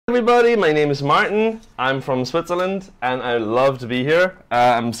Everybody, my name is Martin. I'm from Switzerland and I love to be here.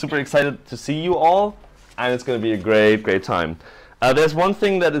 I'm super excited to see you all and it's going to be a great time. There's one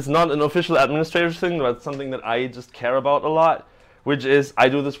thing that is not an official administrator thing, but something that I just care about a lot, which is I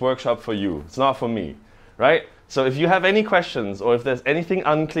do this workshop for you. It's not for me, right? So if you have any questions or if there's anything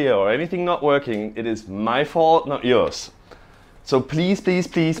unclear or anything not working, it is my fault, not yours. So please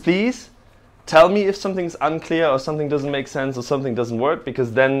tell me if something's unclear or something doesn't make sense or something doesn't work,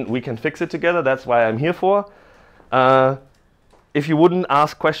 because then we can fix it together. That's why I'm here for. If you wouldn't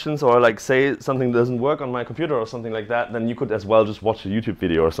ask questions or like say something doesn't work on my computer or something like that, then you could as well just watch a YouTube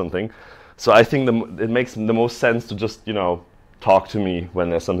video or something. So I think it makes the most sense to just, you know, talk to me when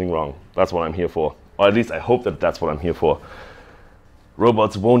there's something wrong. That's what I'm here for. Or at least I hope that that's what I'm here for.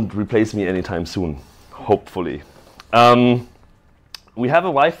 Robots won't replace me anytime soon, hopefully. We have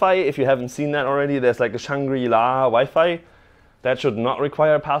a Wi-Fi. If you haven't seen that already, there's like a Shangri-La Wi-Fi. That should not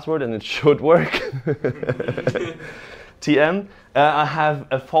require a password and it should work. TM. I have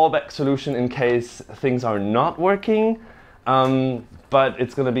a fallback solution in case things are not working, but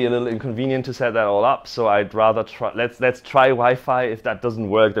it's going to be a little inconvenient to set that all up. So I'd rather try. Let's try Wi-Fi. If that doesn't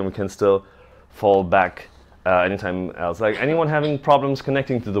work, then we can still fall back anytime else. Like anyone having problems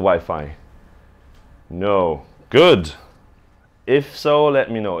connecting to the Wi-Fi? No. Good. If so, let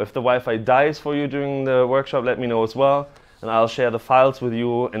me know. If the Wi-Fi dies for you during the workshop, let me know as well. And I'll share the files with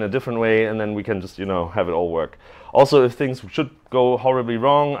you in a different way, and then we can just, you know, have it all work. Also, if things should go horribly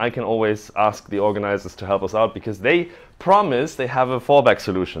wrong, I can always ask the organizers to help us out, because they promise they have a fallback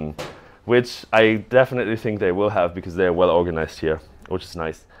solution, which I definitely think they will have, because they're well organized here, which is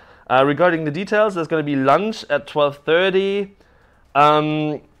nice. Regarding the details, there's going to be lunch at 12:30.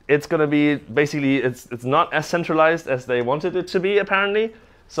 It's going to be basically, it's not as centralized as they wanted it to be, apparently.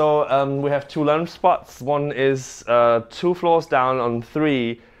 So we have two lunch spots. One is 2 floors down on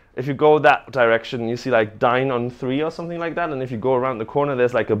 3. If you go that direction, you see like Dine on 3 or something like that. And if you go around the corner,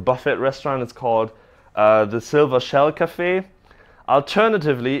 there's like a buffet restaurant. It's called the Silver Shell Cafe.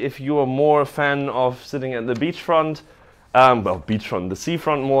 Alternatively, if you are more a fan of sitting at the beachfront, well, beachfront, the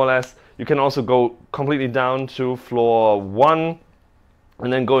seafront more or less, you can also go completely down to floor 1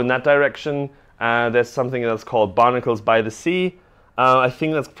 and then go in that direction. There's something that's called Barnacles by the Sea. I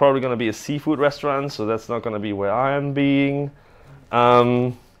think that's probably going to be a seafood restaurant, so that's not going to be where I am being.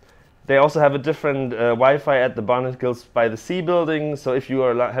 They also have a different Wi-Fi at the Barnacles by the Sea building, so if you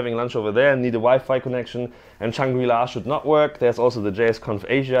are having lunch over there and need a Wi-Fi connection and Shangri-La should not work, there's also the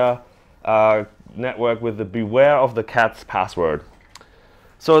JSConf.Asia network with the Beware of the Cats password.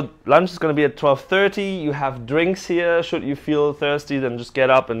 So lunch is going to be at 12:30. You have drinks here. Should you feel thirsty, then just get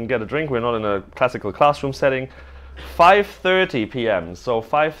up and get a drink. We're not in a classical classroom setting. 5:30 p.m. So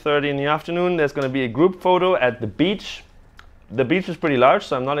 5:30 in the afternoon, there's going to be a group photo at the beach. The beach is pretty large,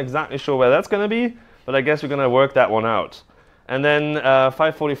 so I'm not exactly sure where that's going to be, but I guess we're going to work that one out. And then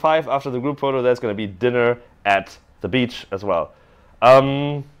 5:45, after the group photo, there's going to be dinner at the beach as well.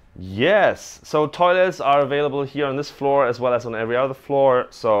 Yes, so toilets are available here on this floor as well as on every other floor,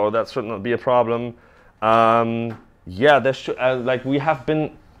 so that should not be a problem. Yeah, there should, like we have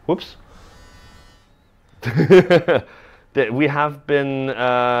been, whoops. We have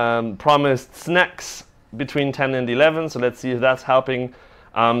been promised snacks between 10 and 11, so let's see if that's helping.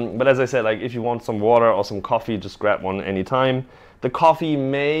 But as I said, like if you want some water or some coffee, just grab one anytime. The coffee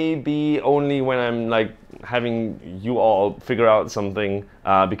may be only when I'm like having you all figure out something,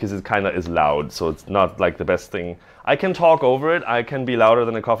 because it kind of is loud, so it's not like the best thing. I can talk over it, I can be louder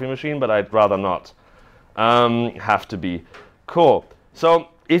than a coffee machine, but I'd rather not have to be. Cool. So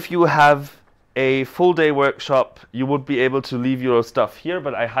if you have a full day workshop, you would be able to leave your stuff here,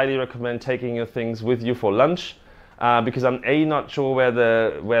 but I highly recommend taking your things with you for lunch, because I'm not sure where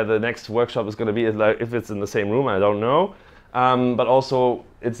the next workshop is going to be. If it's in the same room, I don't know. But also,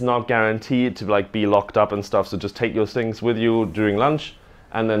 it's not guaranteed to like be locked up and stuff, so just take your things with you during lunch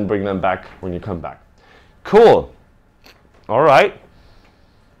and then bring them back when you come back. Cool. All right.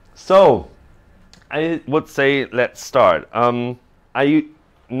 So, I would say let's start. I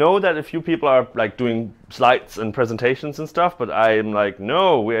know that a few people are like doing slides and presentations and stuff, but I'm like,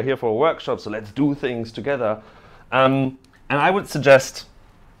 no, we're here for a workshop, so let's do things together. And I would suggest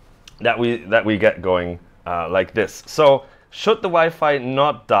that we get going like this. So, should the Wi-Fi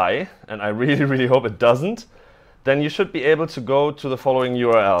not die, and I really hope it doesn't, then you should be able to go to the following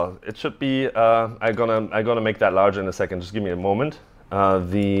URL. It should be, I'm gonna make that larger in a second, just give me a moment.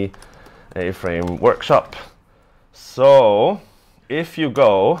 The A-frame workshop. So if you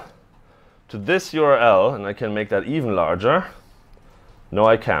go to this URL, and I can make that even larger. No,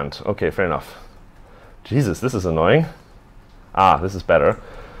 I can't. Okay, fair enough. Jesus, this is annoying. Ah, this is better.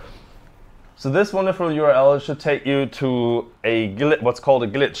 So this wonderful URL should take you to what's called a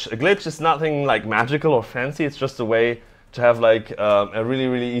glitch. A glitch is nothing like magical or fancy. It's just a way to have like a really,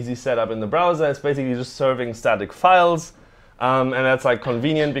 really easy setup in the browser. It's basically just serving static files. And that's like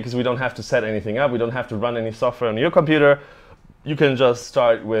convenient because we don't have to set anything up. We don't have to run any software on your computer. You can just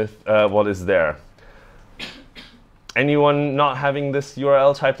start with what is there. Anyone not having this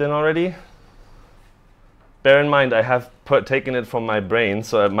URL typed in already? Bear in mind, I have taken it from my brain,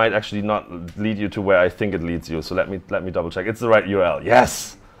 so it might actually not lead you to where I think it leads you. So let me double check. It's the right URL.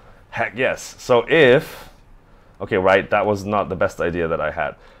 Yes! Heck yes. So if, OK, right, that was not the best idea that I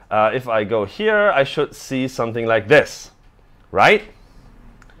had. If I go here, I should see something like this, right?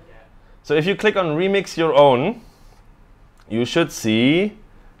 Yeah. So if you click on Remix Your Own, you should see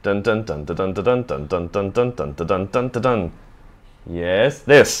dun dun dun dun dun dun dun dun dun dun dun dun dun dun dun. Yes,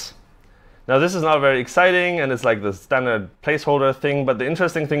 this. Now this is not very exciting, and it's like the standard placeholder thing, but the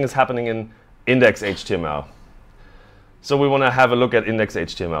interesting thing is happening in index.html. So we want to have a look at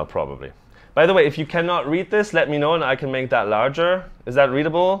index.html probably. By the way, if you cannot read this, let me know and I can make that larger. Is that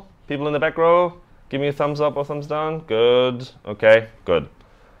readable? People in the back row, give me a thumbs up or thumbs down. Good. OK, good.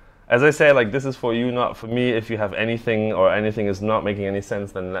 As I say, like this is for you, not for me. If you have anything or anything is not making any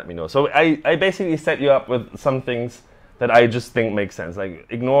sense, then let me know. So I basically set you up with some things that I just think makes sense. Like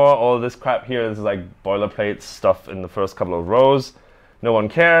ignore all this crap here. This is like boilerplate stuff in the first couple of rows. No one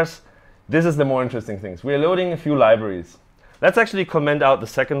cares. This is the more interesting things. We're loading a few libraries. Let's actually comment out the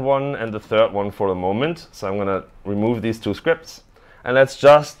second one and the third one for a moment. So I'm going to remove these two scripts. And let's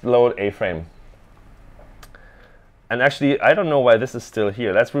just load A-frame. And actually, I don't know why this is still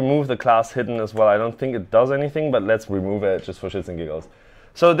here. Let's remove the class hidden as well. I don't think it does anything, but let's remove it just for shits and giggles.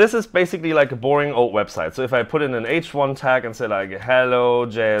 So this is basically like a boring old website. So if I put in an H1 tag and say like, hello,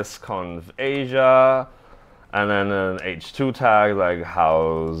 JSConf.Asia, and then an H2 tag like,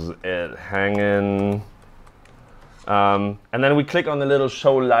 how's it hanging? And then we click on the little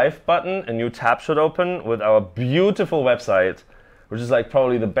show live button, a new tab should open with our beautiful website, which is like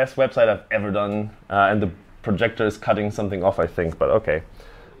probably the best website I've ever done. And the projector is cutting something off, I think, but OK.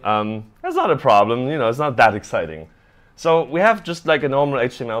 That's not a problem. You know, it's not that exciting. So we have just like a normal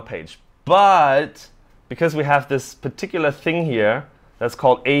HTML page. But because we have this particular thing here that's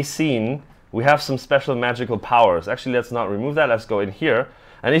called ascene, we have some special magical powers. Actually, let's not remove that. Let's go in here.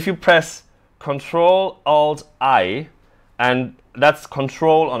 And if you press Control-Alt-I, and that's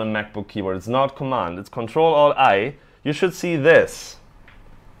Control on a MacBook keyboard. It's not Command. It's Control-Alt-I. You should see this.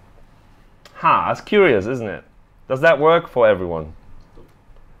 Ha, that's curious, isn't it? Does that work for everyone?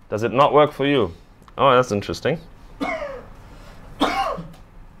 Does it not work for you? Oh, that's interesting.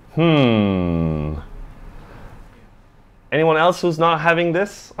 Anyone else who's not having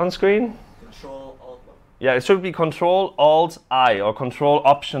this on screen? Control-Alt. Yeah, it should be Control-Alt-I or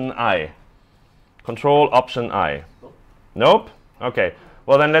Control-Option-I. Control-Option-I. Nope? OK.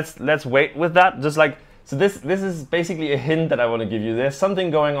 Well, then let's wait with that. Just like so, this is basically a hint that I want to give you. There's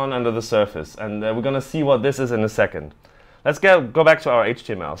something going on under the surface, and we're going to see what this is in a second. Let's go back to our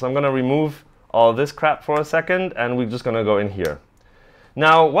HTML. So I'm going to remove all this crap for a second, and we're just going to go in here.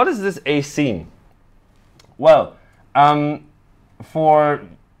 Now, what is this ascene? Well, for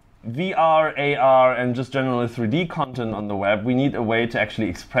VR, AR, and just generally 3D content on the web, we need a way to actually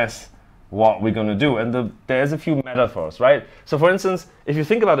express what we're going to do. And there's a few metaphors, right? So for instance, if you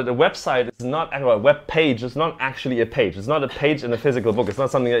think about it, a website is not, a web page is not actually a page. It's not a page in a physical book. It's not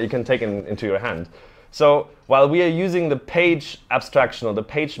something that you can take into your hand. So while we are using the page abstraction or the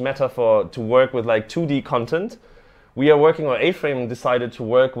page metaphor to work with like 2D content, we are working, or A-frame decided to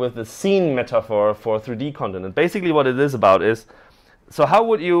work with the scene metaphor for 3D content. And basically what it is about is, so how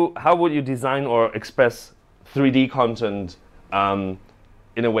would you design or express 3D content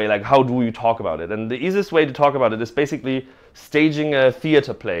in a way, like how do you talk about it? And the easiest way to talk about it is basically staging a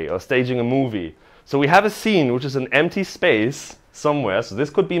theater play or staging a movie. So we have a scene, which is an empty space somewhere. So this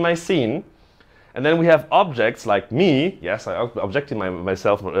could be my scene. And then we have objects like me. Yes, I objected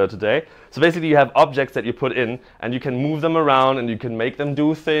myself today. So basically, you have objects that you put in, and you can move them around, and you can make them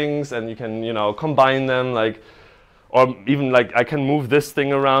do things, and you can, combine them, like, or even like I can move this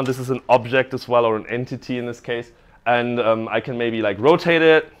thing around. This is an object as well, or an entity in this case, and I can maybe like rotate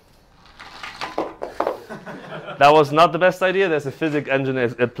it. That was not the best idea. There's a physics engine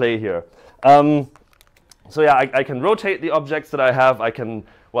at play here. So yeah, I can rotate the objects that I have.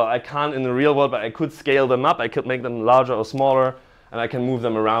 Well, I can't in the real world, but I could scale them up. I could make them larger or smaller, and I can move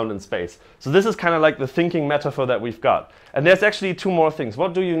them around in space. So this is kind of like the thinking metaphor that we've got. And there's actually two more things.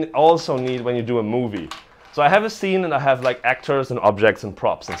 What do you also need when you do a movie? So I have a scene, and I have like actors and objects and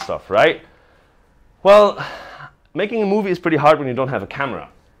props and stuff, right? Well, making a movie is pretty hard when you don't have a camera.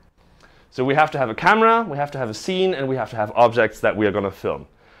 So we have to have a camera, we have to have a scene, and we have to have objects that we are going to film.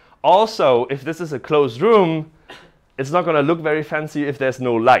 Also, if this is a closed room, it's not going to look very fancy if there's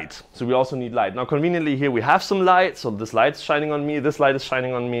no light. So we also need light. Now, conveniently here we have some light. So this light's shining on me, this light is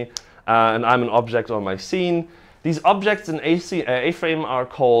shining on me, and I'm an object on my scene. These objects in A-Frame are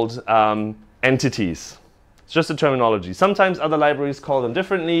called entities. It's just a terminology. Sometimes other libraries call them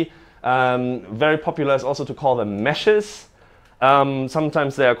differently. Very popular is also to call them meshes.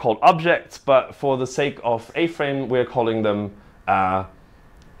 Sometimes they are called objects, but for the sake of A-Frame, we're calling them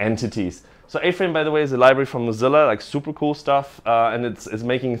entities. So A-Frame, by the way, is a library from Mozilla, like super cool stuff, and it's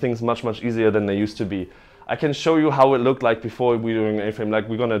making things much, much easier than they used to be. I can show you how it looked like before we were doing A-Frame. Like,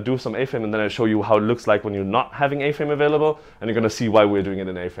 we're going to do some A-Frame, and then I'll show you how it looks like when you're not having A-Frame available, and you're going to see why we're doing it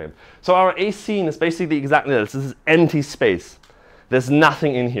in A-Frame. So our A scene is basically exactly this. This is empty space. There's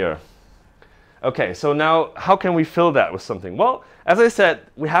nothing in here. OK, so now how can we fill that with something? Well, as I said,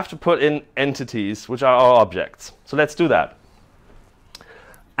 we have to put in entities, which are our objects. So let's do that.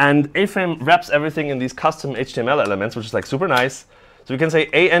 And A-Frame wraps everything in these custom HTML elements, which is like super nice. So we can say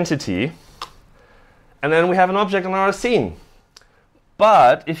A entity. And then we have an object on our scene.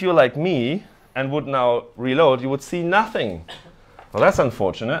 But if you're like me and would now reload, you would see nothing. Well, that's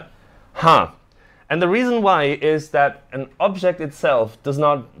unfortunate. And the reason why is that an object itself does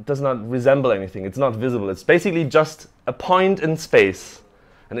not resemble anything. It's not visible. It's basically just a point in space,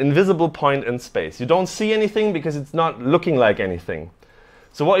 an invisible point in space. You don't see anything because it's not looking like anything.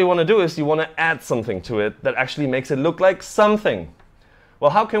 So what you want to do is you want to add something to it that actually makes it look like something.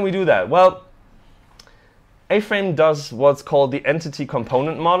 Well, how can we do that? Well, A-Frame does what's called the entity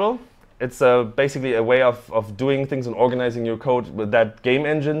component model. It's basically a way of doing things and organizing your code that game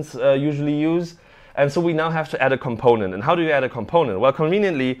engines usually use. And so we now have to add a component. And how do you add a component? Well,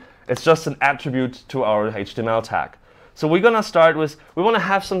 conveniently, it's just an attribute to our HTML tag. So we're going to start with, we want to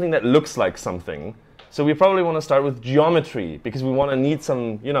have something that looks like something. So we probably want to start with geometry, because we want to need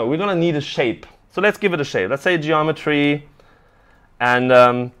some, we're going to need a shape. So let's give it a shape. Let's say geometry.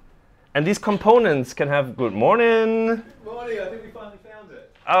 And these components can have, good morning. Good morning, I think we finally found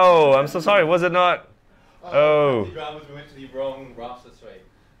it. Oh, I'm so sorry. Was it not? Oh. We went to the wrong raster straight.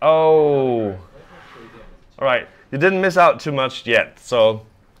 Oh. All right. You didn't miss out too much yet. So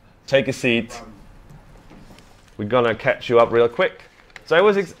take a seat. We're going to catch you up real quick. So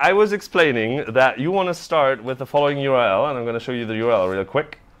I was explaining that you want to start with the following URL, and I'm going to show you the URL real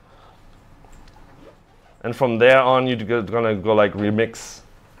quick. And from there on, you're going to go like remix,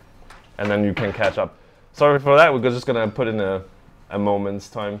 and then you can catch up. Sorry for that. We're just going to put in a moment's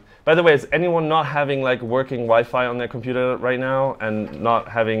time. By the way, is anyone not having like working Wi-Fi on their computer right now and not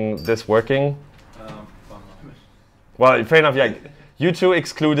having this working? Well, fair enough. Yeah, you two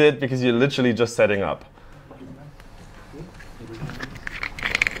excluded because you're literally just setting up.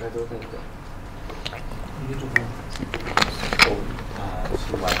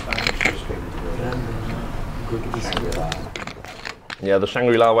 Yeah, the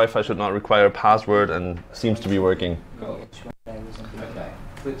Shangri-La Wi-Fi should not require a password and seems to be working.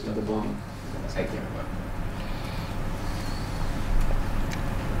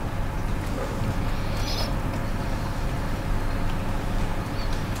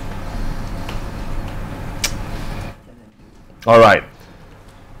 All right.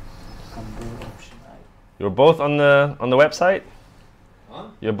 You're both on the website. Huh?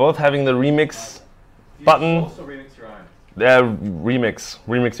 You're both having the remix button. Also remix your own. Yeah,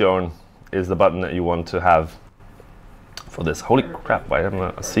 remix your own is the button that you want to have for this. Holy crap! Why am I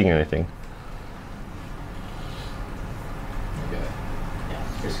not seeing anything?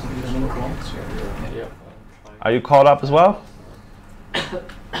 Are you caught up as well?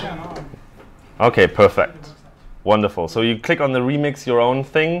 Okay, perfect. Wonderful. So you click on the remix your own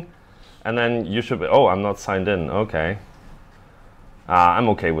thing, and then you should be, oh, I'm not signed in. Okay. I'm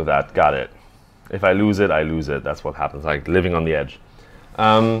okay with that. Got it. If I lose it, I lose it. That's what happens, like living on the edge.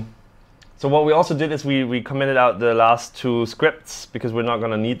 So what we also did is we commented out the last two scripts because we're not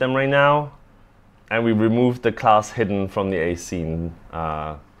going to need them right now. And we removed the class hidden from the A scene.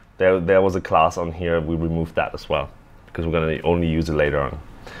 There was a class on here. We removed that as well because we're going to only use it later on.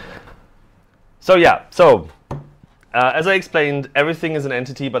 So yeah, as I explained, everything is an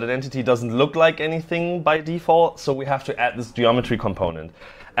entity, but an entity doesn't look like anything by default, so we have to add this geometry component.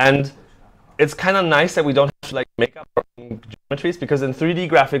 And it's kind of nice that we don't have to like make up our own geometries, because in 3D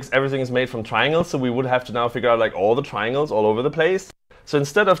graphics, everything is made from triangles, so we would have to now figure out like all the triangles all over the place. So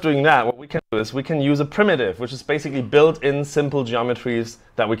instead of doing that, what we can do is we can use a primitive, which is basically built-in simple geometries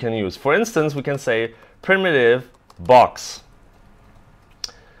that we can use. For instance, we can say primitive box,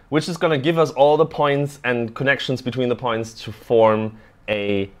 which is going to give us all the points and connections between the points to form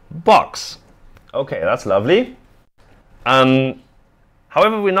a box. Okay, that's lovely.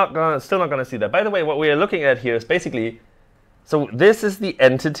 However, we're still not gonna see that. By the way, what we are looking at here is basically, so this is the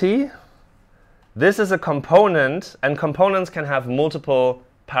entity, this is a component, and components can have multiple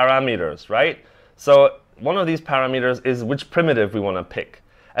parameters, right? So one of these parameters is which primitive we want to pick.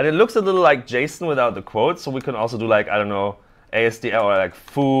 And it looks a little like JSON without the quotes, so we can also do like, I don't know, ASDL or like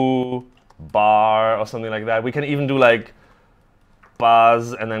foo, bar or something like that. We can even do like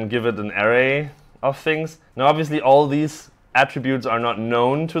buzz and then give it an array of things. Now obviously all these attributes are not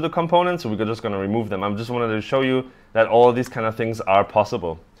known to the component, so we're just going to remove them. I just wanted to show you that all these kind of things are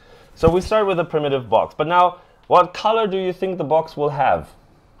possible. So we start with a primitive box. But now, what color do you think the box will have?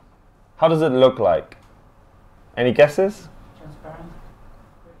 How does it look like? Any guesses? Transparent.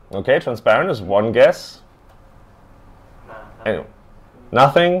 Okay, transparent is one guess. Anyway,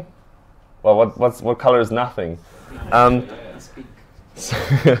 nothing? Well, what color is nothing?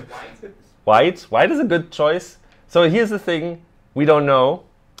 White. White is a good choice. So here's the thing, we don't know,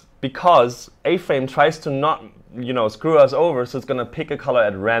 because A-frame tries to not, screw us over, so it's going to pick a color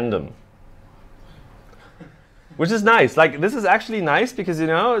at random. Which is nice. Like, this is actually nice because,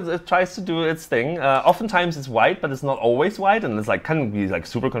 it tries to do its thing. Oftentimes it's white, but it's not always white, and it's like can be like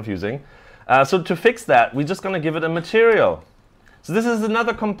super confusing. So to fix that, we're just going to give it a material. So this is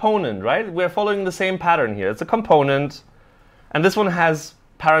another component, right? We're following the same pattern here. It's a component, and this one has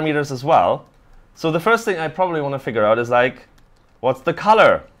parameters as well. So the first thing I probably want to figure out is like, what's the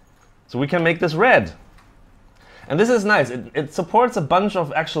color? So we can make this red. And this is nice. It supports a bunch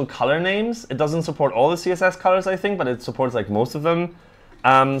of actual color names. It doesn't support all the CSS colors, I think, but it supports like most of them.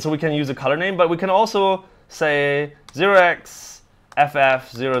 So we can use a color name, but we can also say 0x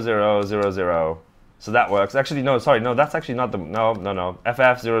FF0000. So that works. Actually, no, sorry, no, that's actually not the, no,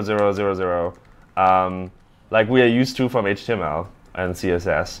 FF0000, like we are used to from HTML and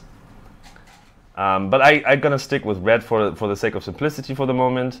CSS. But I'm going to stick with red for the sake of simplicity for the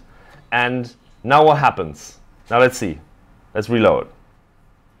moment. And now what happens? Now let's see. Let's reload.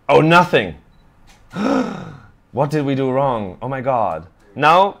 Oh, nothing. What did we do wrong? Oh my God.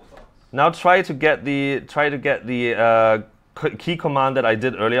 Now try to get the key command that I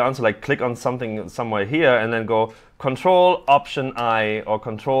did earlier on. So like click on something somewhere here and then go Control Option I or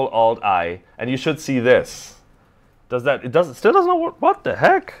Control Alt I, and you should see this. Does that? It still doesn't work. What the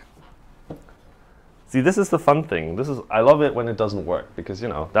heck? See, this is the fun thing. I love it when it doesn't work because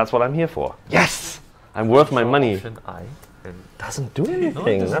that's what I'm here for. Yes, I'm worth my money. Option I doesn't do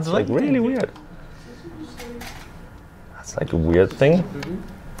anything. No, That's like really weird. That's like a weird thing.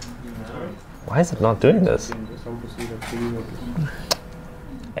 Why is it not doing this?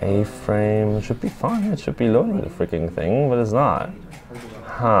 A-frame should be fine. It should be loading the freaking thing, but it's not.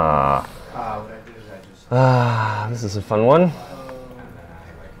 Huh. This is a fun one.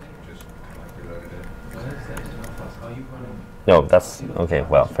 No, that's okay.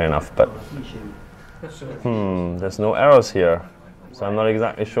 Well, fair enough. But there's no arrows here, so I'm not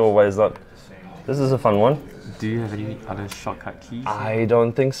exactly sure why it's not. This is a fun one. Do you have any other shortcut keys? I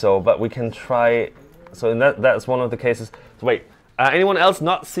don't think so, but we can try. So that's one of the cases. So wait, anyone else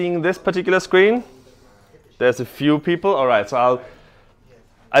not seeing this particular screen? There's a few people. All right, so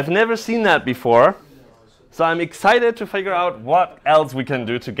I've never seen that before, so I'm excited to figure out what else we can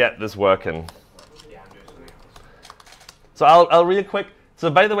do to get this working. So I'll really quick. So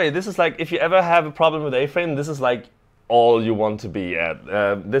by the way, this is like, if you ever have a problem with A-frame, this is like all you want to be at.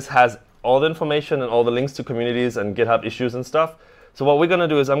 This has all the information and all the links to communities and GitHub issues and stuff. So what we're going to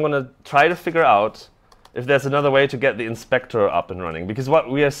do is I'm going to try to figure out if there's another way to get the inspector up and running. Because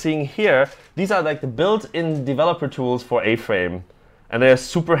what we are seeing here, these are like the built-in developer tools for A-frame. And they're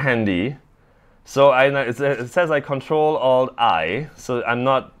super handy. So it says like Control Alt I. So I'm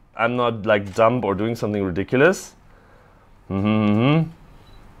not like dumb or doing something ridiculous.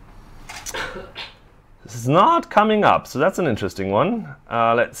 This is not coming up, so that's an interesting one.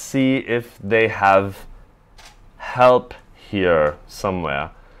 Let's see if they have help here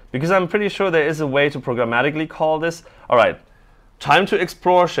somewhere, because I'm pretty sure there is a way to programmatically call this. All right, time to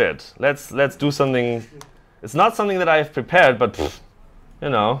explore shit. Let's do something. It's not something that I've prepared, but this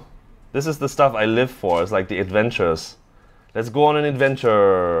is the stuff I live for. It's like the adventures. Let's go on an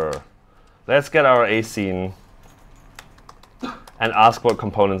adventure. Let's get our A scene and ask what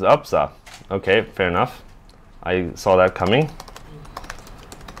components ups are. Okay, fair enough. I saw that coming.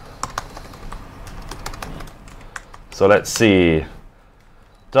 So let's see.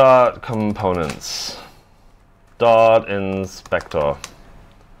 Dot components. Dot inspector.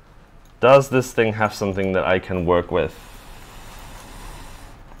 Does this thing have something that I can work with?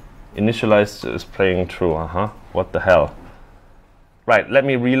 Initialized is playing true. What the hell? Right, let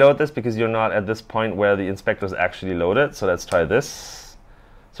me reload this because you're not at this point where the inspector is actually loaded. So let's try this.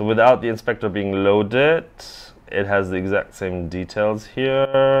 So without the inspector being loaded, it has the exact same details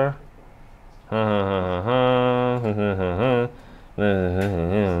here.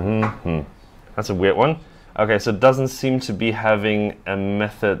 That's a weird one. Okay, so it doesn't seem to be having a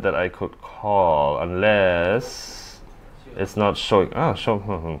method that I could call unless it's not showing. Oh,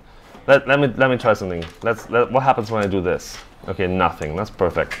 show. Let me try something. What happens when I do this? Okay, nothing. That's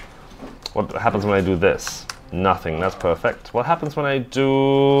perfect. What happens when I do this? Nothing. That's perfect. What happens when I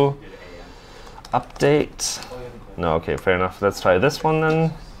do update? No. Okay, fair enough. Let's try this one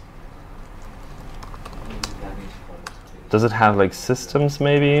then. Does it have like systems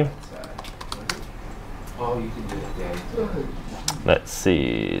maybe? Let's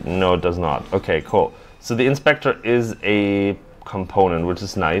see. No, it does not. Okay, cool. So the inspector is a component, which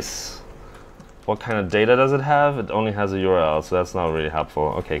is nice. What kind of data does it have? It only has a URL, so that's not really helpful.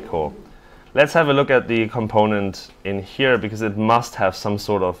 Okay, cool. Let's have a look at the component in here because it must have some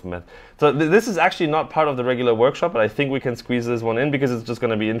sort of method. So this is actually not part of the regular workshop, but I think we can squeeze this one in because it's just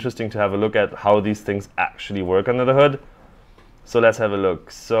going to be interesting to have a look at how these things actually work under the hood. So let's have a look.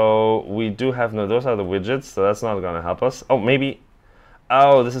 So we do have, no, those are the widgets, so that's not going to help us. Oh, maybe,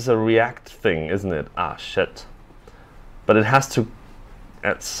 oh, this is a React thing, isn't it? Ah, shit. But it has to,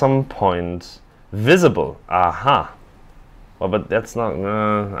 at some point, visible. Aha. Well, but that's not,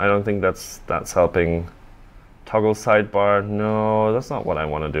 no, I don't think that's helping. Toggle sidebar, no, that's not what I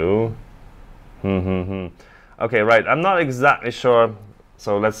want to do. Okay, right, I'm not exactly sure.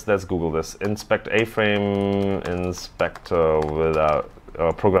 So let's Google this. Inspect A-frame inspector without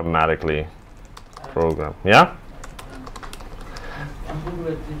programmatically program. Yeah. I'm good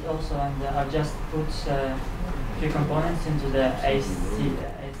with it also, and I just put a few components into the AC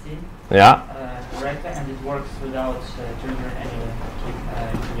yeah. directly, and it works without triggering any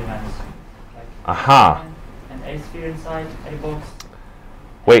key events. Like aha. An A-sphere inside a box.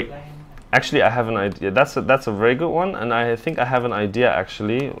 Wait. Actually, I have an idea. That's a very good one, and I think I have an idea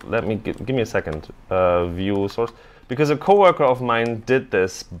actually. Let me give me a second. View source, because a coworker of mine did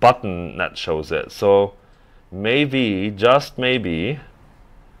this button that shows it. So maybe, just maybe,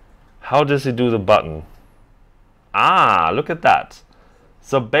 how does he do the button? Ah, look at that.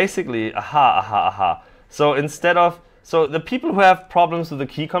 So basically, aha. So instead of, so the people who have problems with the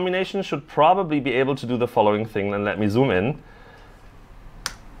key combination should probably be able to do the following thing. And let me zoom in.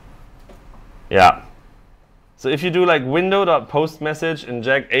 Yeah. So if you do like window.postMessage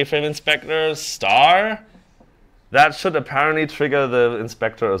inject A-frame inspector star, that should apparently trigger the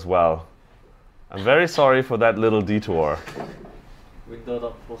inspector as well. I'm very sorry for that little detour.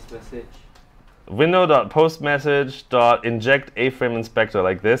 Window.postMessage. Window.postMessage.inject A-frame inspector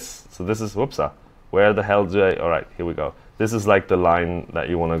like this. So this is, whoopsa. Where the hell do I, all right, here we go. This is like the line that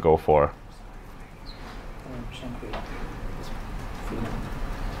you want to go for.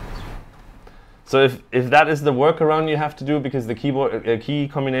 So if that is the workaround you have to do because the keyboard key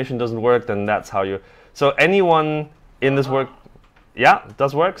combination doesn't work, then that's how you. So anyone in this work, yeah, it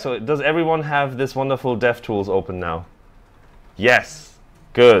does work. So does everyone have this wonderful DevTools open now? Yes,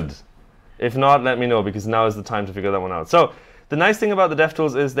 good. If not, let me know because now is the time to figure that one out. So the nice thing about the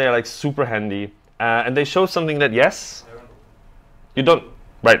DevTools is they're like super handy and they show something that yes, you don't,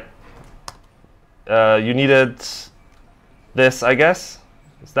 right. You needed this, I guess.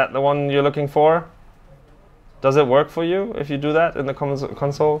 Is that the one you're looking for? Does it work for you if you do that in the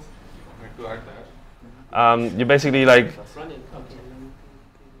console? You basically like,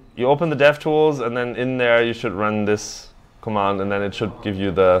 you open the DevTools and then in there you should run this command and then it should give you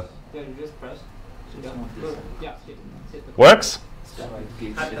the... Yeah, you just press. Yeah. Works?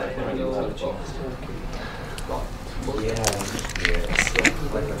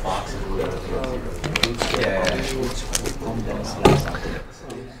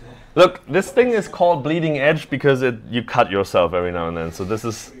 Look, this thing is called bleeding edge because you cut yourself every now and then. So this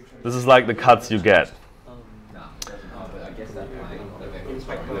is like the cuts you get.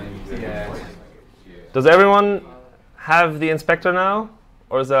 Does everyone have the inspector now?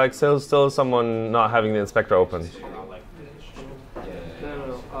 Or is there like still someone not having the inspector open?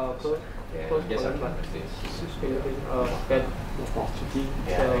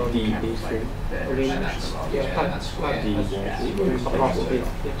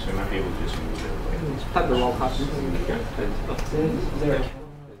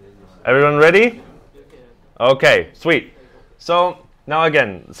 Everyone ready? Okay, sweet. So now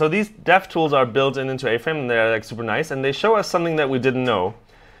again, so these DevTools are built into A-frame and they're like super nice and they show us something that we didn't know.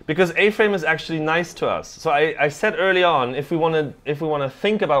 Because A-frame is actually nice to us. So I said early on, if we want to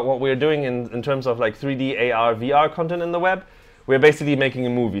think about what we're doing in terms of like 3D, AR, VR content in the web, we're basically making a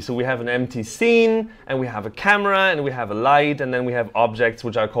movie. So we have an empty scene, and we have a camera, and we have a light, and then we have objects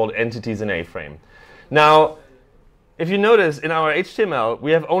which are called entities in A-frame. Now, if you notice, in our HTML,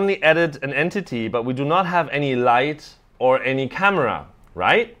 we have only added an entity, but we do not have any light or any camera,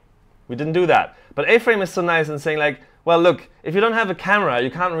 right? We didn't do that. But A-frame is so nice in saying like, well, look, if you don't have a camera, you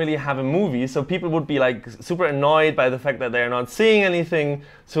can't really have a movie. So people would be like super annoyed by the fact that they're not seeing anything.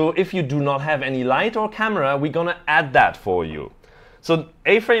 So if you do not have any light or camera, we're going to add that for you. So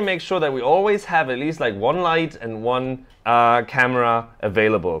A-frame makes sure that we always have at least like one light and one camera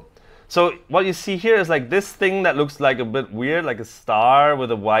available. So what you see here is like this thing that looks like a bit weird, like a star with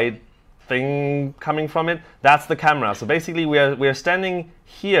a white thing coming from it. That's the camera. So basically we are standing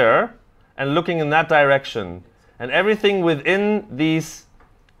here and looking in that direction. And everything within these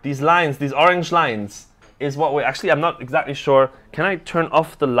lines, these orange lines, is what we actually, I'm not exactly sure. Can I turn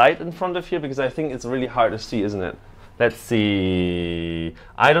off the light in front of here? Because I think it's really hard to see, isn't it? Let's see.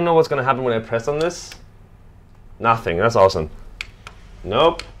 I don't know what's going to happen when I press on this. Nothing. That's awesome.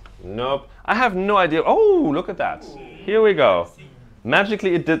 Nope. Nope. I have no idea. Oh, look at that. Here we go.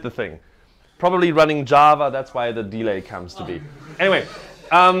 Magically, it did the thing. Probably running Java. That's why the delay comes to be. Anyway.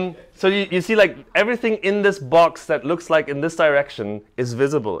 So you see like everything in this box that looks like in this direction is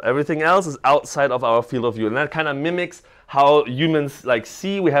visible. Everything else is outside of our field of view. And that kind of mimics how humans like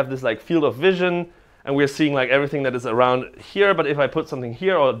see. We have this like field of vision and we're seeing like everything that is around here. But if I put something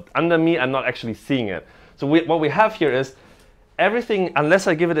here or under me, I'm not actually seeing it. So what we have here is everything, unless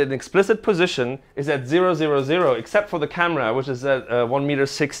I give it an explicit position, is at 0, 0, 0, except for the camera, which is at 1.60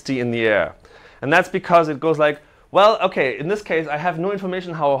 meters in the air. And that's because it goes like, well, okay, in this case, I have no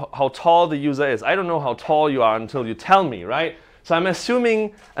information how tall the user is. I don't know how tall you are until you tell me, right? So I'm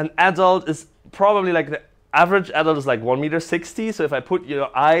assuming an adult is probably like the average adult is like 1.60 meters. So if I put your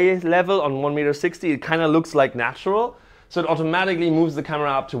eye level on 1.60 meters, it kind of looks like natural. So it automatically moves the camera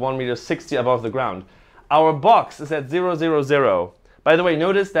up to 1.60 meters above the ground. Our box is at 0, 0, 0. By the way,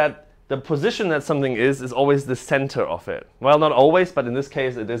 notice that the position that something is always the center of it. Well, not always, but in this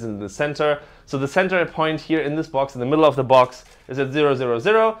case, it is in the center. So the center point here in this box, in the middle of the box, is at 0, 0,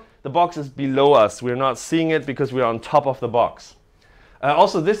 0. The box is below us. We're not seeing it because we're on top of the box.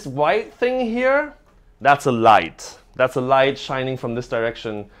 Also, this white thing here, that's a light. That's a light shining from this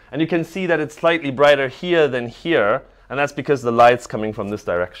direction. And you can see that it's slightly brighter here than here. And that's because the light's coming from this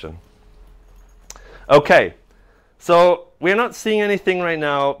direction. OK. So we're not seeing anything right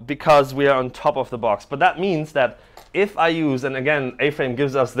now because we are on top of the box. But that means that if I use, and again, A-frame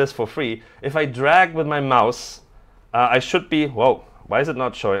gives us this for free, if I drag with my mouse, I should be, whoa, why is it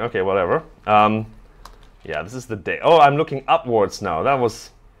not showing? OK, whatever. Yeah, this is the day. Oh, I'm looking upwards now. That was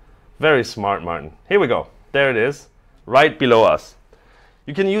very smart, Martin. Here we go. There it is, right below us.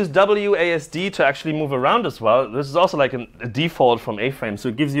 You can use WASD to actually move around as well. This is also like a default from A-frame. So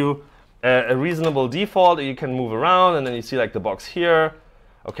it gives you a reasonable default. You can move around, and then you see like the box here.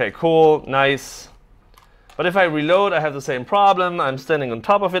 OK, cool, nice. But if I reload, I have the same problem. I'm standing on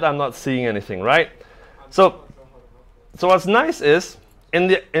top of it. I'm not seeing anything, right? So what's nice is, in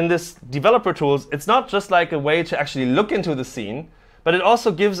this developer tools, it's not just like a way to actually look into the scene, but it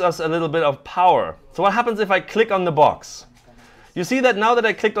also gives us a little bit of power. So what happens if I click on the box? You see that now that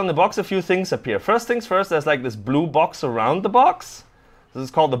I clicked on the box, a few things appear. First things first, there's like this blue box around the box. This is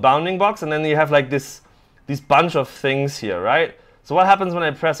called the bounding box. And then you have like these bunch of things here, right? So what happens when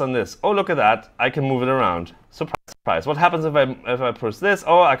I press on this? Oh, look at that. I can move it around. Surprise, surprise. What happens if I press this?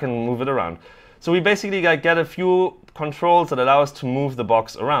 Oh, I can move it around. So we basically like get a few controls that allow us to move the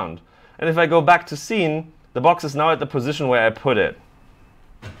box around. And if I go back to scene, the box is now at the position where I put it.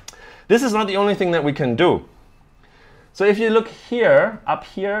 This is not the only thing that we can do. So if you look here, up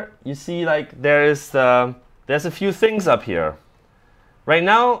here, you see like there's a few things up here. Right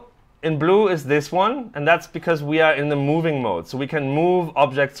now, in blue is this one, and that's because we are in the moving mode. So we can move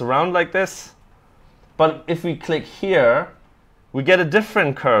objects around like this. But if we click here, we get a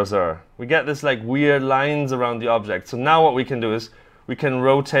different cursor. We get this like weird lines around the object. So now what we can do is we can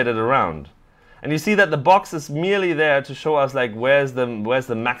rotate it around. And you see that the box is merely there to show us like where's the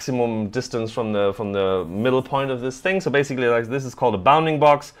maximum distance from the middle point of this thing. So basically, like this is called a bounding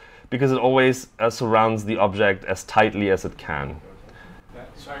box because it always surrounds the object as tightly as it can.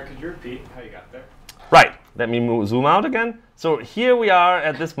 Sorry, could you repeat how you got there? Right. Let me zoom out again. So here we are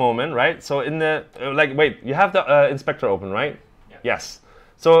at this moment, right? So in the wait, you have the inspector open, right? Yeah. Yes.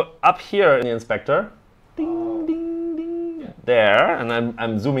 So up here in the inspector, ding, ding, ding, yeah. There, and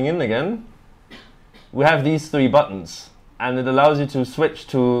I'm zooming in again. We have these three buttons, and it allows you to switch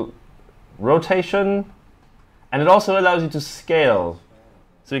to rotation, and it also allows you to scale.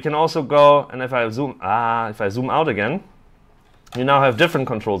 So you can also go, and if I zoom out again, you now have different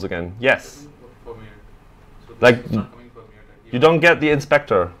controls again. Yes. Per minute. So this Like, is not coming per minute. You don't get the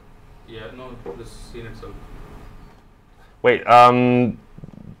inspector. Yeah, no, the scene itself. Wait,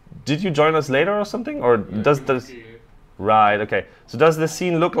 did you join us later or something? Or Yeah, does you this... see it. Right, okay. So does the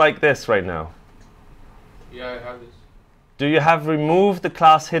scene look like this right now? Yeah, I have this. Do you have removed the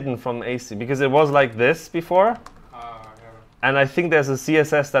class hidden from AC? Because it was like this before, I haven't. and I think there's a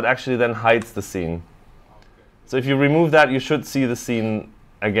CSS that actually then hides the scene. Okay. So if you remove that, you should see the scene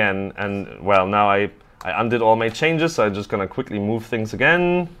again. And well, now I undid all my changes, so I'm just going to quickly move things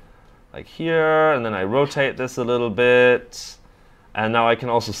again, like here, and then I rotate this a little bit. And now I can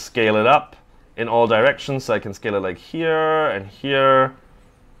also scale it up in all directions, so I can scale it like here, and here,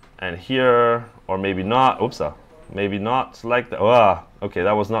 and here, or maybe not. Oops, maybe not like that. Oh, okay,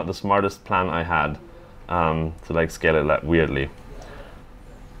 that was not the smartest plan I had, to like scale it that weirdly.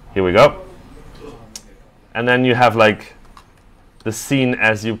 Here we go. And then you have like the scene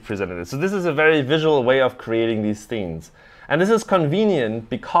as you presented it. So this is a very visual way of creating these scenes. And this is convenient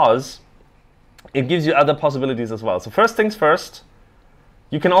because it gives you other possibilities as well. So first things first,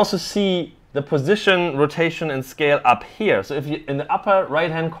 you can also see the position, rotation, and scale up here. So if you, in the upper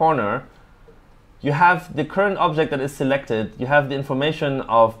right-hand corner, you have the current object that is selected. You have the information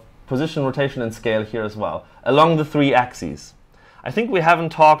of position, rotation, and scale here as well, along the 3 axes. I think we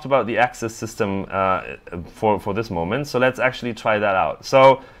haven't talked about the axis system for this moment, so let's actually try that out.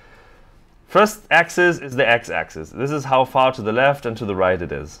 So first axis is the x-axis. This is how far to the left and to the right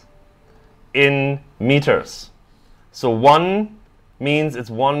it is, in meters. So 1 means it's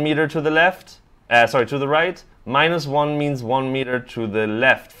 1 meter to the left, to the right. -1 means 1 meter to the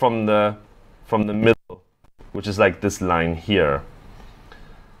left from the middle, which is like this line here.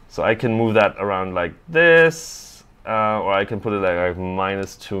 So I can move that around like this, or I can put it like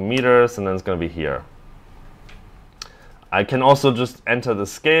 -2 meters, and then it's going to be here. I can also just enter the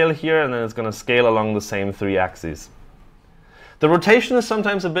scale here, and then it's going to scale along the same 3 axes. The rotation is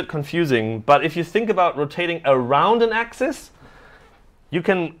sometimes a bit confusing, but if you think about rotating around an axis, you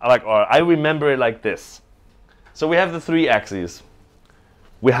can, or I remember it like this. So we have the 3 axes.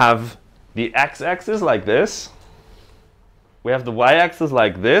 We have the x-axis like this. We have the y-axis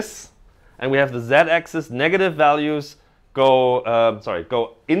like this. And we have the z-axis. Negative values go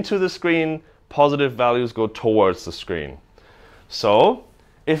into the screen. Positive values go towards the screen. So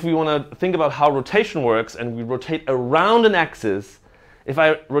if we want to think about how rotation works and we rotate around an axis, if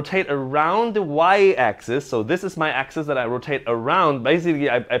I rotate around the y-axis, so this is my axis that I rotate around, basically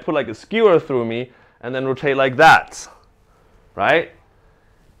I put like a skewer through me and then rotate like that, right?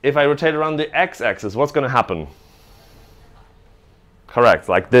 If I rotate around the x-axis, what's going to happen? Correct,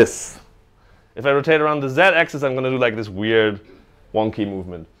 like this. If I rotate around the z-axis, I'm going to do like this weird, wonky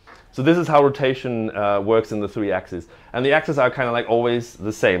movement. So this is how rotation works in the 3 axes. And the axes are kind of like always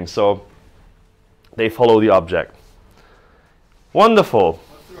the same, so they follow the object. Wonderful.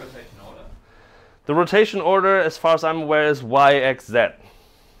 What's the rotation order? The rotation order, as far as I'm aware, is y, x, z.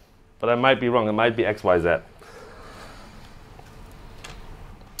 But I might be wrong. It might be x, y, z.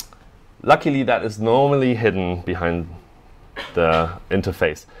 Luckily, that is normally hidden behind the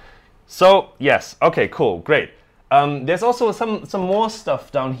interface. So, yes. OK, cool. Great. There's also some more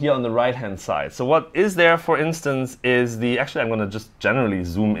stuff down here on the right-hand side. So what is there, for instance, is the... Actually, I'm going to just generally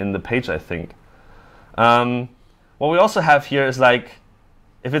zoom in the page, I think. What we also have here is like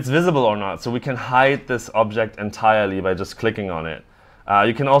if it's visible or not. So we can hide this object entirely by just clicking on it.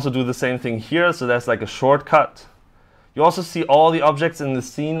 You can also do the same thing here. So that's like a shortcut. You also see all the objects in the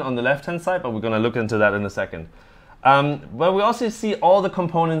scene on the left-hand side, but we're going to look into that in a second. But we also see all the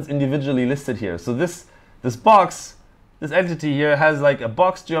components individually listed here. So this box, this entity here has like a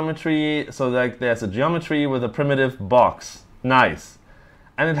box geometry. So like there's a geometry with a primitive box. Nice.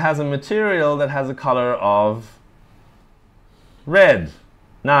 And it has a material that has a color of red.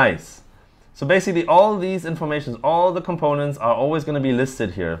 Nice. So basically all these informations, all the components are always going to be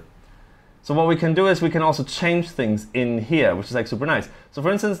listed here. So what we can do is we can also change things in here, which is like super nice. So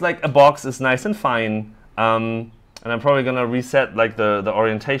for instance, like a box is nice and fine. And I'm probably going to reset like the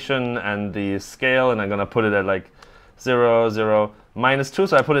orientation and the scale, and I'm going to put it at like 0, 0, -2.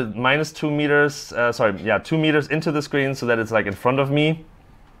 So I put it -2 meters, 2 meters into the screen so that it's like in front of me.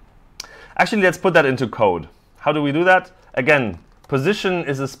 Actually, let's put that into code. How do we do that? Again, position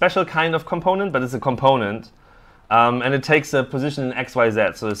is a special kind of component, but it's a component. And it takes a position in x, y,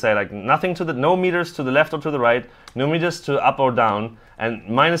 z. So to say like nothing to the, no meters to the left or to the right, no meters to up or down, and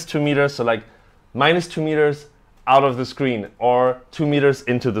 -2 meters, so like -2 meters out of the screen or 2 meters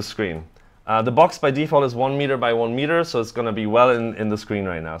into the screen. The box by default is 1 meter by 1 meter, so it's going to be well in the screen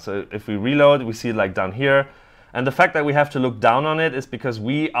right now. So if we reload, we see it like down here. And the fact that we have to look down on it is because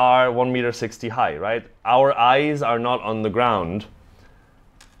we are 1.60 meters high, right? Our eyes are not on the ground.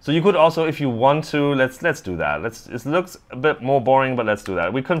 So you could also, if you want to, let's do that. It looks a bit more boring, but let's do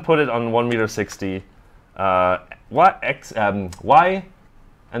that. We can put it on 1.60 meters, y,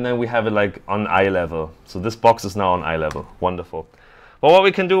 and then we have it like on eye level. So this box is now on eye level. Wonderful. But what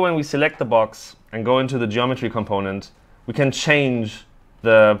we can do when we select the box and go into the geometry component, we can change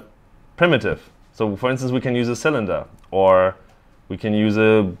the primitive. So for instance, we can use a cylinder, or we can use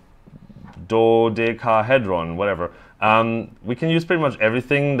a dodecahedron, whatever. We can use pretty much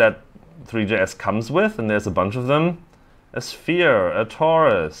everything that 3JS comes with, and there's a bunch of them. A sphere, a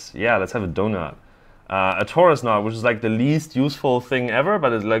torus. Yeah, let's have a donut. A torus knot, which is like the least useful thing ever,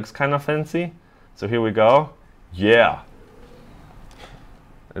 but it looks kind of fancy. So here we go. Yeah.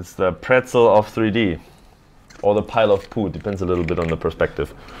 It's the pretzel of 3D. Or the pile of poo, depends a little bit on the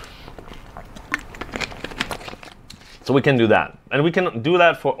perspective. So we can do that. And we can do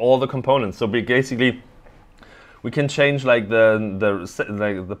that for all the components. So basically, we can change like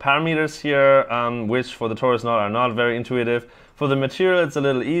the parameters here, which for the torus knot are not very intuitive. For the material, it's a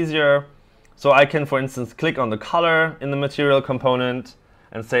little easier. So I can, for instance, click on the color in the material component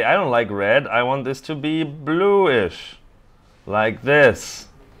and say, I don't like red. I want this to be bluish, like this.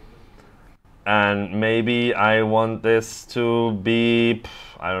 And maybe I want this to be,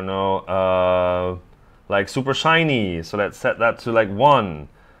 I don't know, like super shiny. So let's set that to like 1.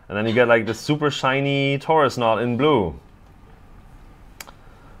 And then you get like this super shiny torus knot in blue.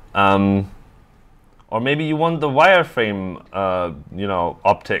 Or maybe you want the wireframe,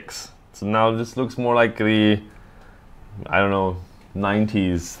 optics. So now this looks more like the, I don't know,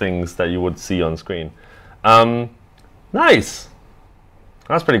 90s things that you would see on screen. Nice.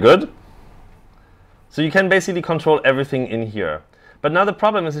 That's pretty good. So you can basically control everything in here. But now the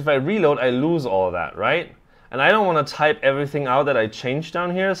problem is if I reload, I lose all of that, right? And I don't want to type everything out that I changed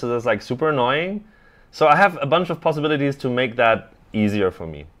down here, so that's like super annoying. So I have a bunch of possibilities to make that easier for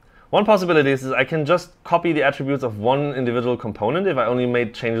me. One possibility is I can just copy the attributes of one individual component if I only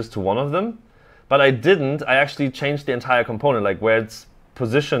made changes to one of them. But I didn't. I actually changed the entire component, like where it's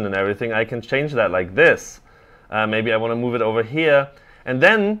positioned and everything. I can change that like this. Maybe I want to move it over here. And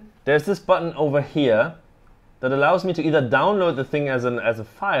then there's this button over here that allows me to either download the thing as a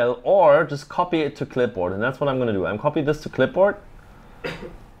file or just copy it to clipboard. And that's what I'm going to do. I'm copy this to clipboard.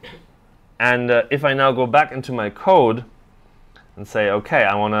 And if I now go back into my code and say, OK,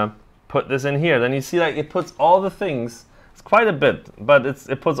 I want to put this in here, then you see like it puts all the things. It's quite a bit, but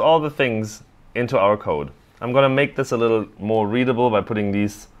it puts all the things into our code. I'm going to make this a little more readable by putting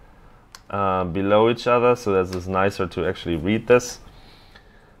these below each other, so that it's nicer to actually read this.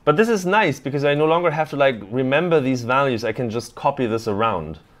 But this is nice because I no longer have to like remember these values. I can just copy this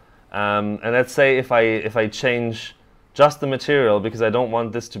around. And let's say if I change just the material because I don't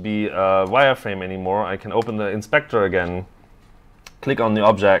want this to be a wireframe anymore, I can open the inspector again, click on the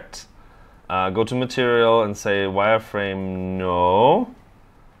object, go to material and say wireframe no,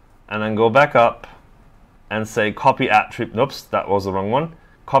 and then go back up and say copy attribute. Oops, that was the wrong one.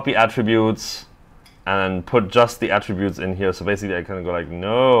 Copy attributes. And put just the attributes in here. So basically I can go like,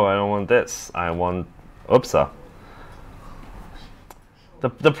 no, I don't want this. I want, oopsa.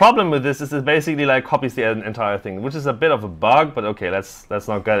 The problem with this is it basically like copies the entire thing, which is a bit of a bug, but okay, let's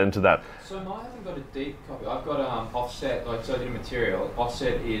not get into that. So I haven't got a deep copy. I've got offset, like so I did material.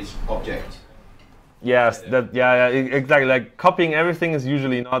 Offset is object. Yes, yeah, exactly. Like copying everything is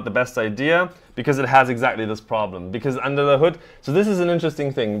usually not the best idea because it has exactly this problem. Because under the hood, so this is an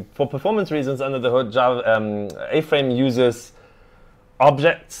interesting thing. For performance reasons, under the hood, A-Frame uses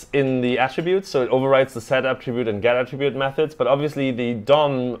objects in the attributes, so it overrides the set attribute and get attribute methods. But obviously, the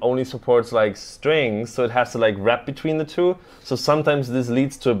DOM only supports like strings, so it has to like wrap between the two. So sometimes this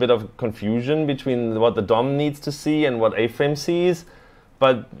leads to a bit of confusion between what the DOM needs to see and what A-Frame sees.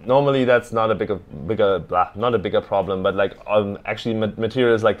 But normally that's not a bigger problem. But like actually,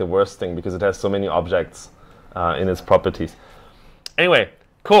 material is like the worst thing because it has so many objects in its properties. Anyway,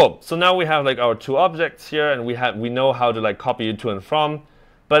 cool. So now we have like our two objects here, and we know how to like copy it to and from.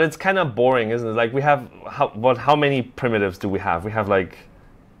 But it's kind of boring, isn't it? Like we have how many primitives do we have? We have like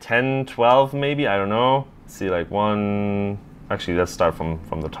 10, 12 maybe. I don't know. Let's see, like one. Actually, let's start from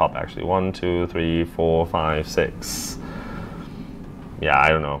the top. Actually, 1, 2, 3, 4, 5, 6. Yeah, I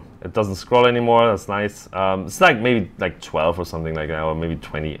don't know. It doesn't scroll anymore. That's nice. It's like maybe like 12 or something like that, or maybe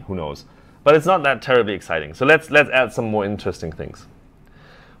 20. Who knows? But it's not that terribly exciting. So let's add some more interesting things.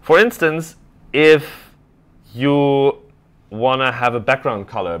 For instance, if you want to have a background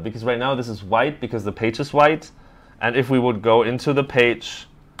color, because right now this is white because the page is white, and if we would go into the page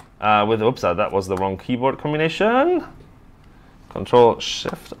oops, that was the wrong keyboard combination.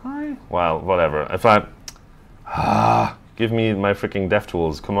 Control-Shift-I? Well, whatever. If I... give me my freaking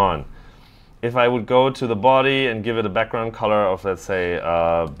DevTools, come on. If I would go to the body and give it a background color of, let's say,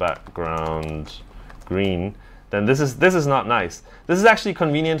 background green, then this is not nice. This is actually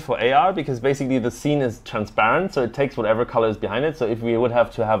convenient for AR because basically the scene is transparent, so it takes whatever color is behind it. So if we would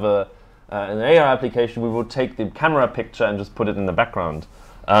have to have an AR application, we would take the camera picture and just put it in the background.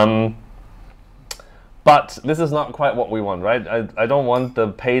 But this is not quite what we want, right? I don't want the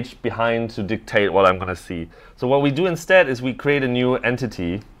page behind to dictate what I'm going to see. So what we do instead is we create a new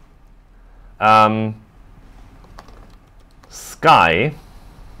entity, sky,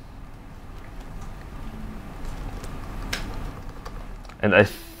 and I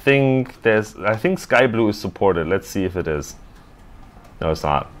think sky blue is supported. Let's see if it is. No, it's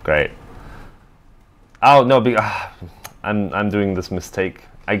not. Great. Oh no, I'm doing this mistake.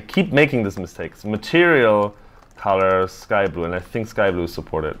 I keep making this mistake. So material color sky blue, and I think sky blue is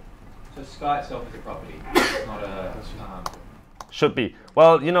supported. So sky itself is a property, it's not a... Should be.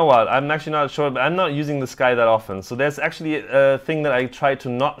 Well, you know what? I'm actually not sure, but I'm not using the sky that often. So there's actually a thing that I try to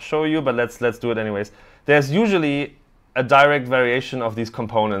not show you, but let's do it anyways. There's usually a direct variation of these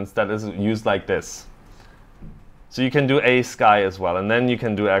components that is used like this. So you can do a sky as well, and then you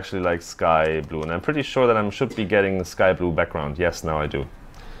can do actually like sky blue. And I'm pretty sure that I should be getting the sky blue background. Yes, now I do.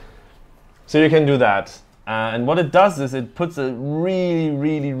 So you can do that. And what it does is it puts a really,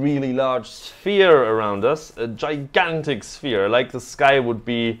 really, really large sphere around us, a gigantic sphere, like the sky would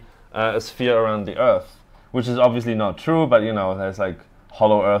be a sphere around the Earth, which is obviously not true, but you know, there's like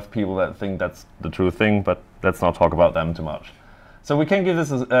hollow Earth people that think that's the true thing, but let's not talk about them too much. So we can give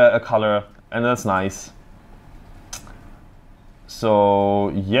this a color, and that's nice. So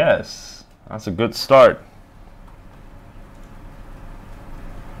yes, that's a good start.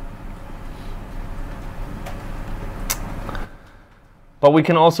 But we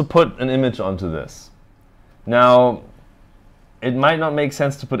can also put an image onto this. Now, it might not make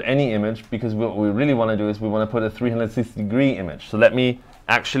sense to put any image because what we really want to do is we want to put a 360-degree image. So let me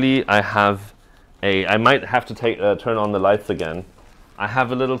actually, I might have to turn on the lights again. I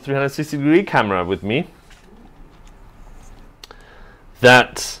have a little 360-degree camera with me.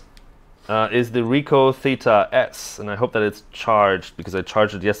 That is the Ricoh Theta S, and I hope that it's charged because I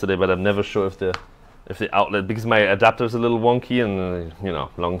charged it yesterday, but I'm never sure if the outlet, because my adapter is a little wonky, and you know,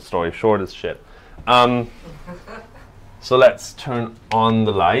 long story short is shit. So let's turn on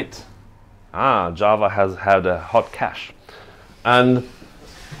the light. Java has had a hot cache, and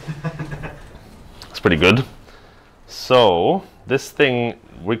it's pretty good. So this thing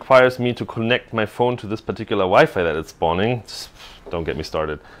requires me to connect my phone to this particular Wi-Fi that it's spawning. Just don't get me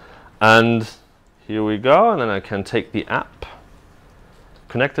started. And here we go, and then I can take the app.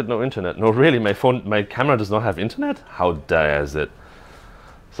 Connected, no internet. No, really, my camera does not have internet? How dares it?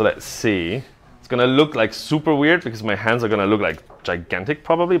 So let's see. It's gonna look like super weird because my hands are gonna look like gigantic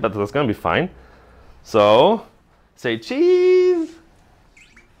probably, but that's gonna be fine. So, say cheese.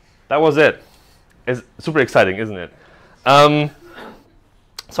 That was it. It's super exciting, isn't it?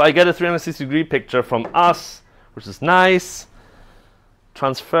 So I get a 360-degree picture from us, which is nice.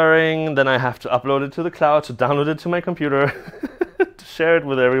 Transferring, then I have to upload it to the cloud to download it to my computer. To share it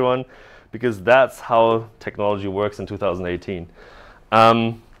with everyone, because that's how technology works in 2018.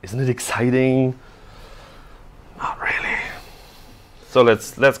 Isn't it exciting? Not really. So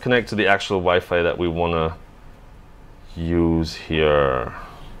let's connect to the actual Wi-Fi that we want to use here.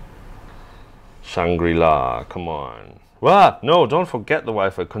 Shangri-La, come on. What? No, don't forget the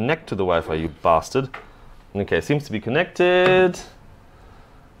Wi-Fi. Connect to the Wi-Fi, you bastard. Okay, it seems to be connected.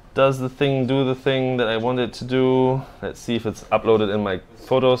 Does the thing do the thing that I want it to do? Let's see if it's uploaded in my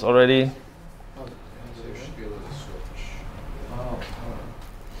photos already.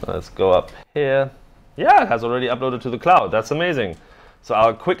 So let's go up here. Yeah, it has already uploaded to the cloud. That's amazing. So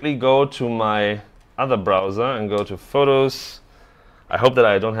I'll quickly go to my other browser and go to Photos. I hope that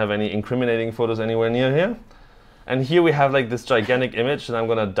I don't have any incriminating photos anywhere near here. And here we have like this gigantic image, and I'm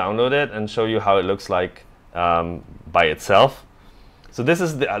going to download it and show you how it looks like by itself. So this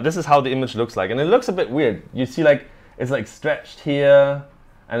is how the image looks like, and it looks a bit weird. You see, like it's like stretched here,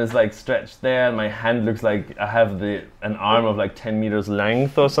 and it's like stretched there. And my hand looks like I have an arm of like 10 meters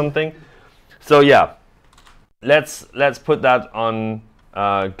length or something. So yeah, let's put that on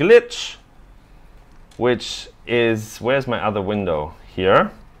glitch, which is, where's my other window?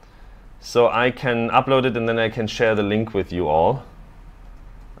 Here. So I can upload it, and then I can share the link with you all.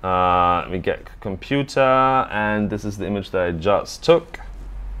 We get computer, and this is the image that I just took.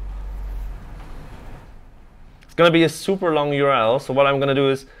 It's going to be a super long URL, so what I'm going to do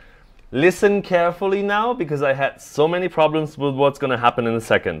is Listen carefully now, because I had so many problems with what's going to happen in a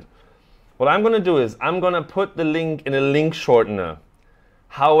second. What I'm going to do is I'm going to put the link in a link shortener.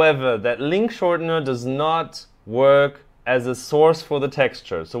 However, that link shortener does not work as a source for the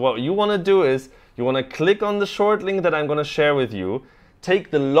texture. So what you want to do is you want to click on the short link that I'm going to share with you,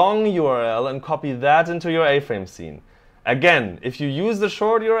 take the long URL and copy that into your A-frame scene. Again, if you use the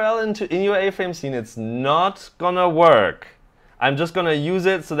short URL in your A-frame scene, it's not going to work. I'm just going to use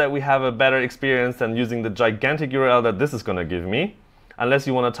it so that we have a better experience than using the gigantic URL that this is going to give me, unless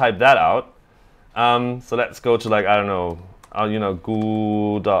you want to type that out. So let's go to, like, I don't know,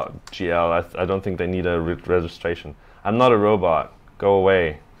 goo.gl. I don't think they need a registration. I'm not a robot. Go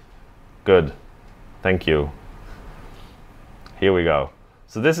away. Good. Thank you. Here we go.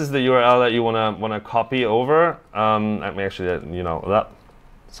 So this is the URL that you wanna copy over. Let me actually, that.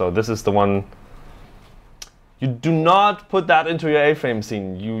 So this is the one. You do not put that into your A-frame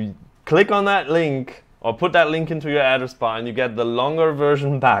scene. You click on that link or put that link into your address bar and you get the longer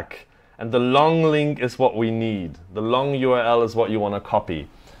version back. And the long link is what we need. The long URL is what you want to copy.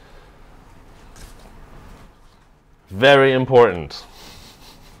 Very important.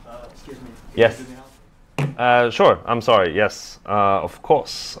 Excuse me. Yes. Sure. I'm sorry. Yes. Of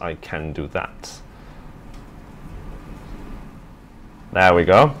course, I can do that. There we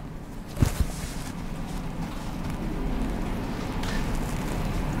go.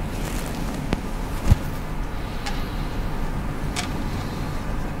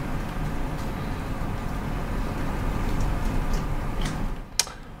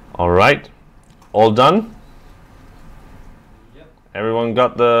 All right, all done? Yep. Everyone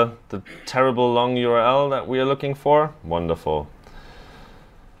got the terrible long URL that we are looking for? Wonderful.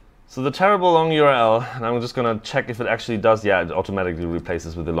 So the terrible long URL, and I'm just going to check if it actually does. Yeah, it automatically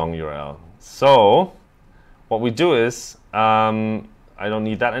replaces with the long URL. So what we do is, I don't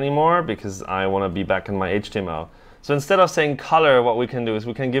need that anymore because I want to be back in my HTML. So instead of saying color, what we can do is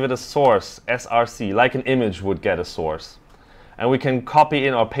we can give it a source, src, like an image would get a source. And we can copy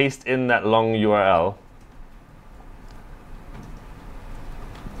in or paste in that long URL.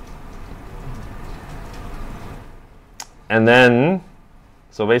 And then,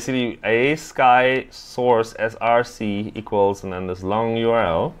 so basically a sky source src equals, and then this long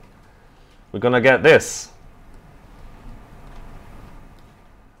URL. We're going to get this.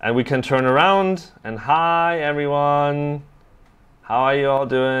 And we can turn around and, hi everyone, how are you all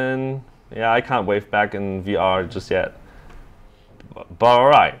doing? Yeah, I can't wave back in VR just yet. But all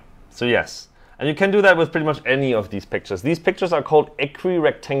right, so yes. And you can do that with pretty much any of these pictures. These pictures are called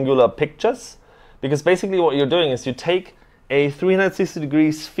equirectangular pictures because basically what you're doing is you take a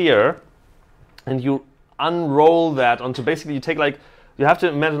 360-degree sphere and you unroll that onto, basically you take, like, you have to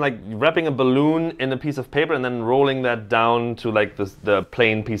imagine like wrapping a balloon in a piece of paper and then rolling that down to like the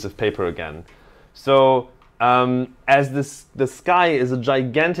plain piece of paper again. So as the sky is a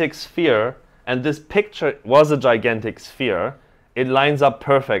gigantic sphere and this picture was a gigantic sphere, it lines up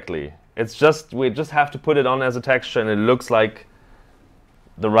perfectly. It's just, we just have to put it on as a texture and it looks like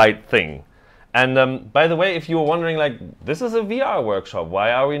the right thing. And by the way, if you were wondering, like, this is a VR workshop,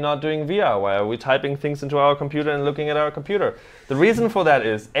 why are we not doing VR? Why are we typing things into our computer and looking at our computer? The reason for that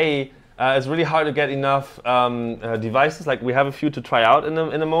is, it's really hard to get enough devices. Like, we have a few to try out in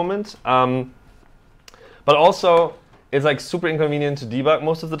a moment. But also, it's like super inconvenient to debug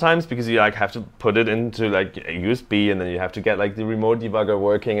most of the times because you like have to put it into like a USB and then you have to get like the remote debugger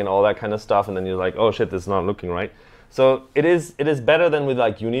working and all that kind of stuff, and then you're like, oh shit, this is not looking right. So it is better than with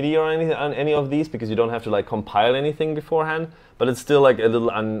like Unity or anything on any of these because you don't have to like compile anything beforehand, but it's still like a little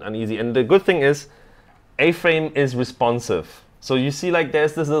uneasy. And the good thing is, A-frame is responsive. So you see like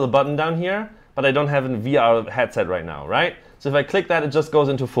there's this little button down here, but I don't have a VR headset right now, right? So if I click that, it just goes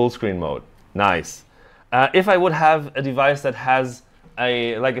into full screen mode. Nice. If I would have a device that has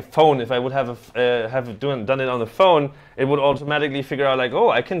like a phone, if I would have done it on the phone, it would automatically figure out like, oh,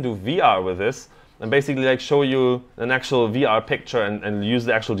 I can do VR with this, and basically like show you an actual VR picture and use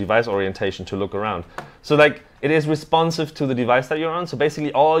the actual device orientation to look around. So like it is responsive to the device that you're on. So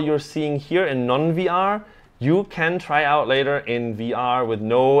basically all you're seeing here in non-VR, you can try out later in VR with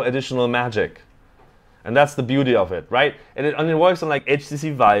no additional magic. And that's the beauty of it, right? And it works on like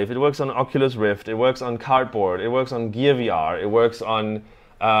HTC Vive, it works on Oculus Rift, it works on Cardboard, it works on Gear VR, it works on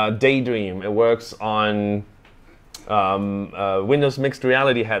Daydream, it works on Windows mixed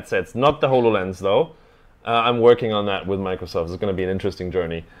reality headsets, not the HoloLens though. I'm working on that with Microsoft. It's going to be an interesting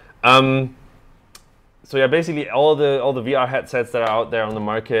journey. So yeah, basically all the VR headsets that are out there on the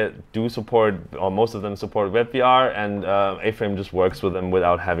market do support, or most of them support WebVR, and A-frame just works with them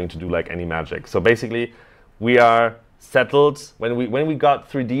without having to do like any magic. So basically, we are settled, when we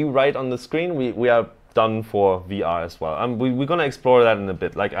got 3D right on the screen, we are done for VR as well. We're going to explore that in a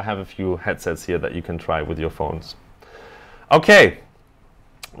bit. Like I have a few headsets here that you can try with your phones. Okay,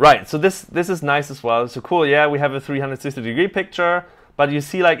 right. So this is nice as well. So cool. Yeah, we have a 360-degree picture. But you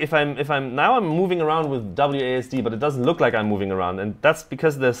see, like if I'm now moving around with WASD, but it doesn't look like I'm moving around, and that's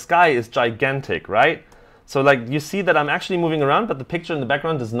because the sky is gigantic, right? So like you see that I'm actually moving around, but the picture in the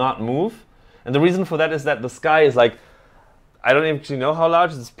background does not move. And the reason for that is that the sky is like, I don't actually know how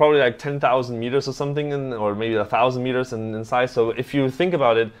large. It's probably like 10,000 meters or something, or maybe 1,000 meters in size. So if you think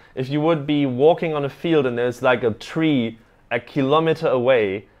about it, if you would be walking on a field and there's like a tree a kilometer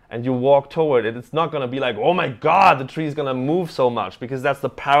away, and you walk toward it, it's not going to be like, oh my God, the tree is going to move so much, because that's the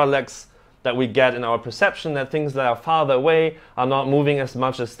parallax that we get in our perception, that things that are farther away are not moving as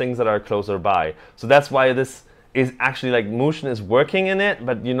much as things that are closer by. So that's why this is actually like motion is working in it,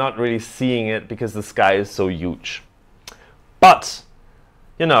 but you're not really seeing it because the sky is so huge. But,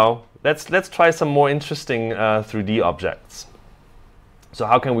 you know, let's try some more interesting 3D objects. So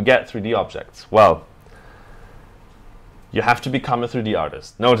how can we get 3D objects? Well, you have to become a 3D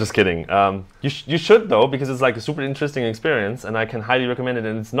artist. No, just kidding. You should, though, because it's like a super interesting experience, and I can highly recommend it.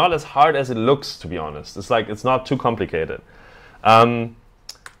 And it's not as hard as it looks, to be honest. It's like it's not too complicated.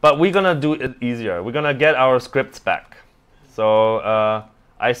 But we're gonna do it easier. We're gonna get our scripts back. So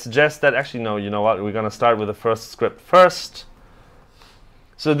I suggest that actually, no, you know what? We're gonna start with the first script first.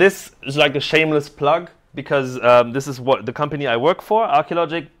 So this is like a shameless plug, because this is what the company I work for,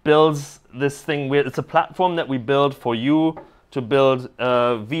 Archilogic, builds this thing. It's a platform that we build for you to build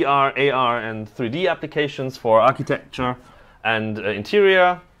VR, AR, and 3D applications for architecture and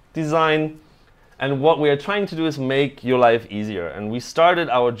interior design. And what we are trying to do is make your life easier. And we started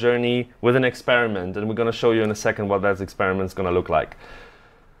our journey with an experiment, and we're going to show you in a second what that experiment is going to look like.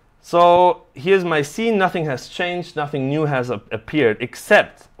 So here's my scene. Nothing has changed. Nothing new has appeared,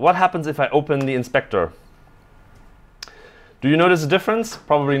 except what happens if I open the inspector? Do you notice a difference?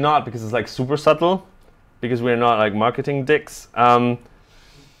 Probably not, because it's like super subtle, because we're not like marketing dicks.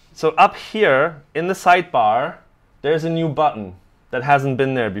 So up here in the sidebar, there's a new button that hasn't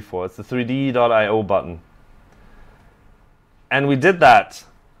been there before. It's the 3D.io button. And we did that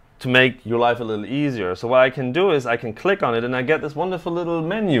to make your life a little easier. So what I can do is I can click on it, and I get this wonderful little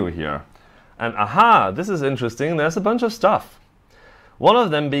menu here. And aha, this is interesting. There's a bunch of stuff. One of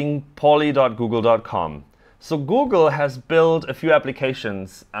them being poly.google.com. So Google has built a few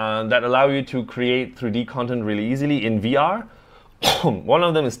applications that allow you to create 3D content really easily in VR. One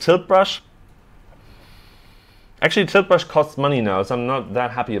of them is TiltBrush. Actually, TiltBrush costs money now, so I'm not that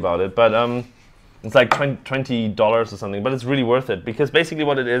happy about it. But it's like $20 or something. But it's really worth it, because basically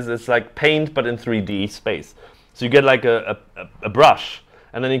what it is, it's like paint, but in 3D space. So you get like a brush,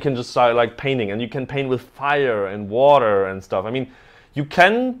 and then you can just start like painting. And you can paint with fire and water and stuff. I mean, you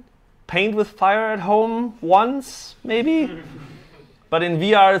can paint with fire at home once, maybe. But in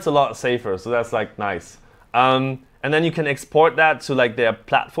VR, it's a lot safer, so that's like nice. And then you can export that to like their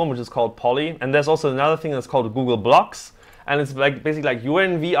platform, which is called Poly. And there's also another thing that's called Google Blocks. And it's like basically like you're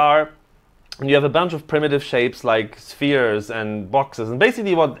in VR, and you have a bunch of primitive shapes like spheres and boxes. And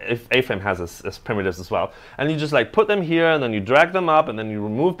basically what A-Frame has as primitives as well. And you just like put them here, and then you drag them up, and then you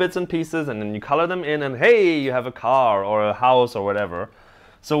remove bits and pieces, and then you color them in, and hey, you have a car or a house or whatever.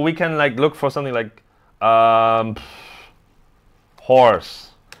 So we can like look for something like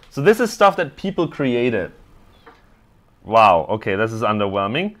horse. So this is stuff that people created. Wow, okay, this is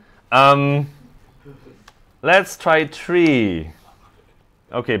underwhelming. Let's try tree.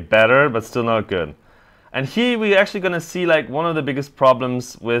 Okay, better, but still not good. And here we're actually going to see like one of the biggest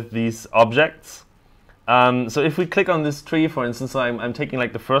problems with these objects. So if we click on this tree, for instance, I'm taking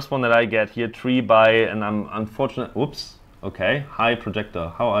like the first one that I get here, tree by, and I'm unfortunate, whoops. Okay, hi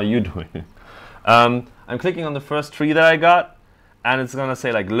projector, how are you doing? I'm clicking on the first tree that I got, and it's gonna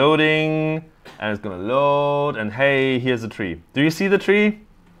say like loading, and it's gonna load, and hey, here's the tree. Do you see the tree?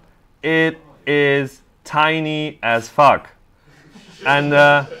 It is tiny as fuck. And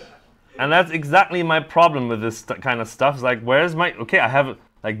that's exactly my problem with this kind of stuff. It's like, where's my, okay, I have,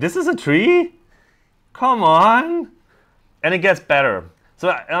 like, this is a tree? Come on. And it gets better. So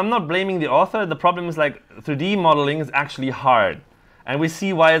I'm not blaming the author. The problem is like 3D modeling is actually hard. And we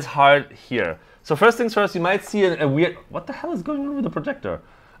see why it's hard here. So first things first, you might see a weird, what the hell is going on with the projector?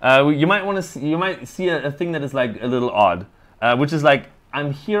 You might see a thing that is like a little odd, which is like,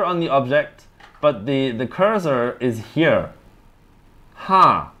 I'm here on the object, but the cursor is here.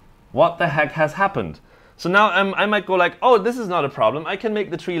 Huh, what the heck has happened? So now I might go like, oh, this is not a problem. I can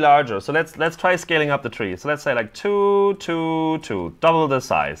make the tree larger. So let's try scaling up the tree. So let's say like 2, 2, 2, double the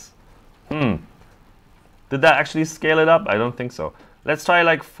size. Did that actually scale it up? I don't think so. Let's try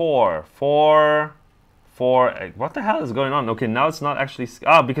like 4. 4. 4. What the hell is going on? Okay, now it's not actually...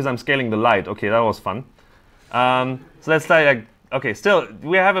 because I'm scaling the light. Okay, that was fun. So let's try like... Okay, still,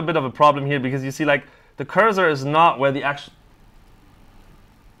 we have a bit of a problem here because you see like the cursor is not where the actual...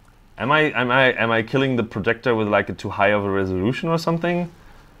 Am I killing the projector with like a too high of a resolution or something?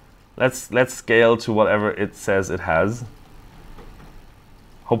 Let's scale to whatever it says it has.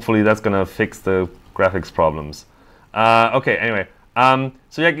 Hopefully that's gonna fix the graphics problems. Okay, anyway.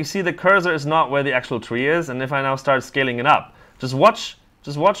 So like you see the cursor is not where the actual tree is, and if I now start scaling it up, just watch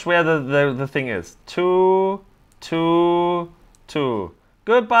where the thing is. 2, 2, 2.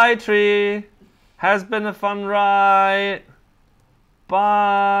 Goodbye, tree. Has been a fun ride.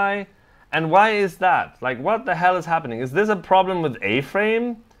 Bye. And why is that? Like, what the hell is happening? Is this a problem with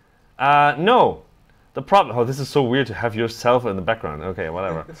A-frame? No. The problem... Oh, this is so weird to have yourself in the background. Okay,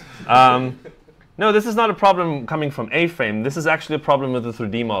 whatever. No, this is not a problem coming from A-frame. This is actually a problem with the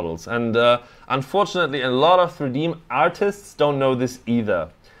 3D models. And unfortunately, a lot of 3D artists don't know this either.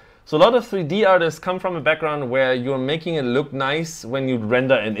 So a lot of 3D artists come from a background where you're making it look nice when you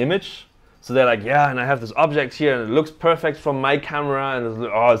render an image. So they're like, yeah, and I have this object here, and it looks perfect from my camera, and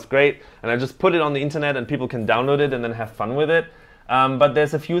it's great. And I just put it on the internet, and people can download it and then have fun with it. But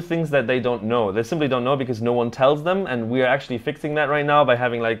there's a few things that they don't know. They simply don't know because no one tells them, and we are actually fixing that right now by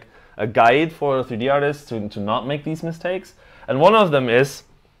having like a guide for 3D artists to not make these mistakes. And one of them is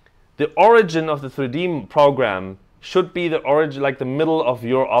the origin of the 3D program should be the origin, like the middle of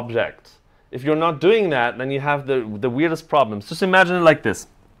your object. If you're not doing that, then you have the weirdest problems. Just imagine it like this.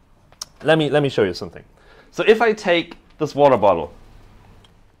 Let me show you something. So if I take this water bottle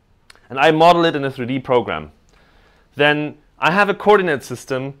and I model it in a 3D program, then I have a coordinate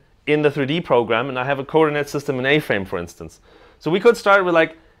system in the 3D program, and I have a coordinate system in A-frame, for instance. So we could start with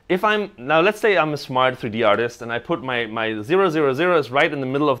like, now let's say I'm a smart 3D artist and I put my 0, 0, 0 is right in the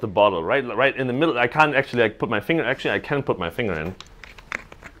middle of the bottle, right in the middle. I can't actually like put my finger, actually I can put my finger in.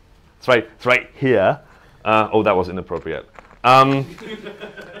 It's right here. Oh, that was inappropriate.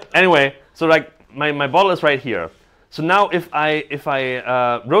 Anyway, so like my bottle is right here. So now if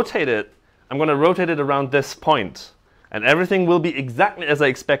I rotate it, I'm going to rotate it around this point, and everything will be exactly as I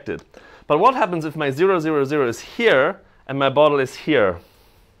expected. But what happens if my 0, 0, 0 is here and my bottle is here?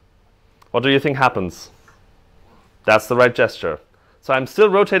 What do you think happens? That's the right gesture. So I'm still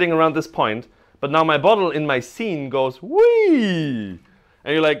rotating around this point, but now my bottle in my scene goes whee!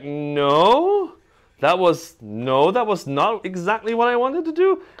 And you're like, no, that was not exactly what I wanted to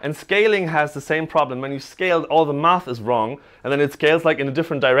do. And scaling has the same problem. When you scale, all the math is wrong, and then it scales like in a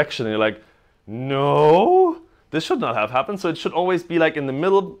different direction. And you're like, no, this should not have happened. So it should always be like in the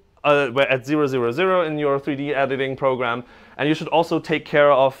middle, at 0, 0, 0 in your 3D editing program. And you should also take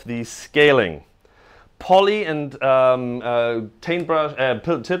care of the scaling. Poly and tilt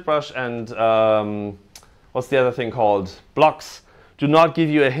brush and what's the other thing called? Blocks do not give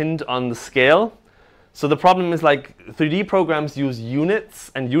you a hint on the scale. So the problem is like 3D programs use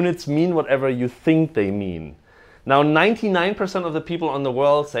units, and units mean whatever you think they mean. Now 99% of the people on the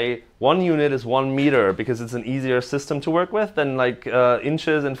world say 1 unit is 1 meter because it's an easier system to work with than like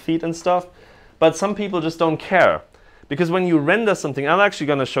inches and feet and stuff. But some people just don't care. Because when you render something, I'm actually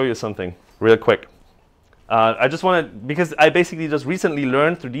going to show you something real quick. I just want to, because I basically just recently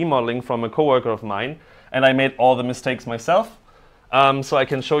learned 3D modeling from a coworker of mine, and I made all the mistakes myself. So I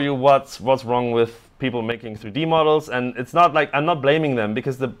can show you what's wrong with people making 3D models, and it's not like I'm not blaming them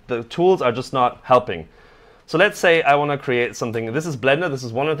because the tools are just not helping. So let's say I want to create something. This is Blender. This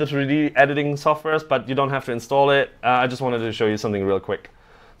is one of the 3D editing softwares, but you don't have to install it. I just wanted to show you something real quick.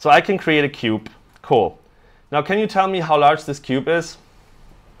 So I can create a cube. Cool. Now, can you tell me how large this cube is?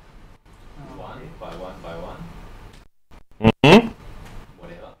 1 by 1 by 1. Mm-hmm.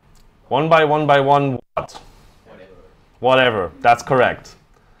 Whatever. 1 by 1 by 1 what? Whatever. Whatever. That's correct.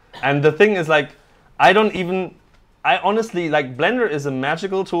 And the thing is, like, I honestly, like, Blender is a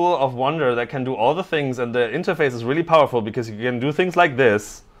magical tool of wonder that can do all the things, and the interface is really powerful because you can do things like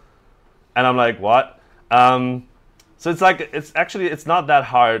this. And I'm like, what? So it's like, it's not that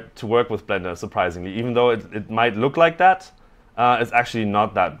hard to work with Blender, surprisingly. Even though it might look like that, it's actually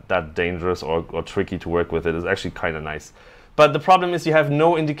not that dangerous or tricky to work with it. It's actually kind of nice. But the problem is you have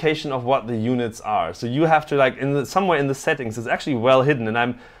no indication of what the units are. So you have to, like, somewhere in the settings, it's actually well hidden.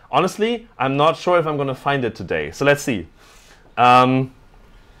 And honestly, I'm not sure if I'm going to find it today. So let's see.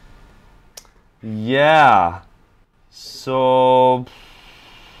 Yeah. So,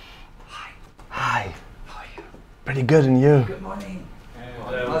 hi. Pretty good, and you? Good morning.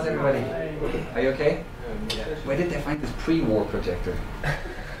 How's everybody? Are you okay? Where did they find this pre-war projector?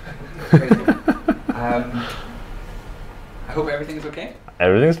 Crazy. I I hope everything is okay.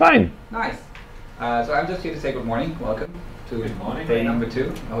 Everything's fine. Nice. So I'm just here to say good morning. Welcome to day number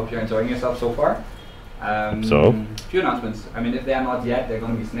 2. I hope you're enjoying yourself so far. Few announcements. I mean, if they are not yet, they're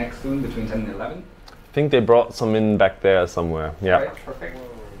going to be snacks soon between 10 and 11. I think they brought some in back there somewhere. Yeah. Right, perfect.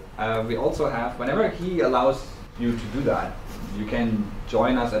 We also have, whenever he allows you to do that, you can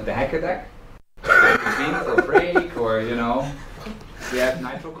join us at the Hacker Deck. For a break, or you know, we have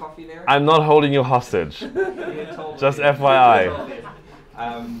nitro coffee there. I'm not holding you hostage. Just FYI.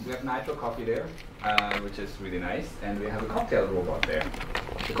 We have nitro coffee there, which is really nice, and we have a cocktail robot there.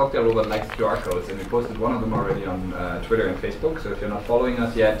 The cocktail robot likes QR codes, and we posted one of them already on Twitter and Facebook. So if you're not following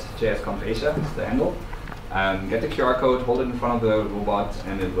us yet, JSConf.Asia is the handle. Get the QR code, hold it in front of the robot,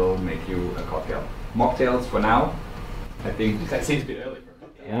 and it will make you a cocktail. Mocktails for now. I think That seems a bit early for a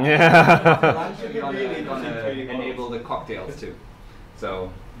cocktail. Yeah. lunch we're gonna enable the cocktails too.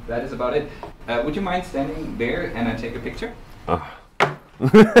 So that is about it. Would you mind standing there and I take a picture?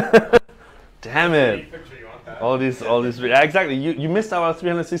 Damn it! Picture you want that? All these. Yeah, exactly. You missed our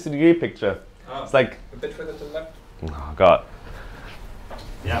 360-degree picture. Oh. It's like, A bit further to the left. oh god.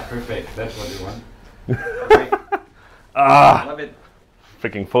 Yeah, perfect. That's what you want. Great. Ah, Love it.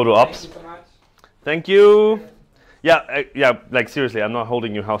 freaking photo ops. Thank you so much. Thank you. Yeah, yeah. Like seriously, I'm not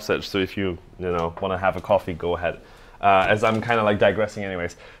holding you hostage. So if you want to have a coffee, go ahead. As I'm kind of like digressing,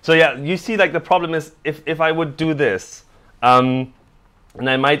 anyways. So yeah, you see, like the problem is if I would do this, and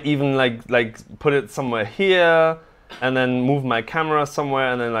I might even like put it somewhere here, and then move my camera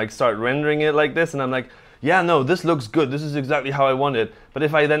somewhere, and then like start rendering it like this, and I'm like, yeah, no, this looks good. This is exactly how I want it. But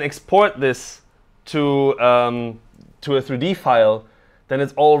if I then export this to a 3D file, then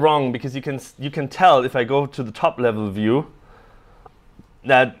it's all wrong, because you can tell if I go to the top level view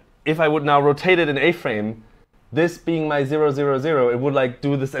that if I would now rotate it in A-frame, this being my 0, 0, 0, it would like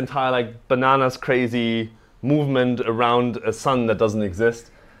do this entire like bananas crazy movement around a sun that doesn't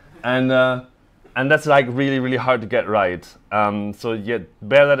exist, and that's like really, really hard to get right. So yeah,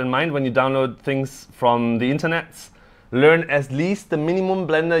 bear that in mind when you download things from the internet. Learn at least the minimum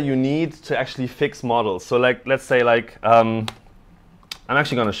Blender you need to actually fix models. So like, let's say like, I'm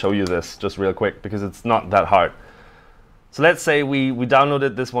actually going to show you this just real quick because it's not that hard. So let's say we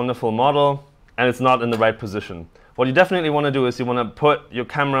downloaded this wonderful model and it's not in the right position. What you definitely want to do is you want to put your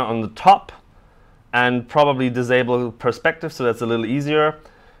camera on the top and probably disable perspective, so that's a little easier.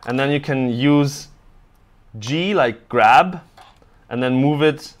 And then you can use G, like grab, and then move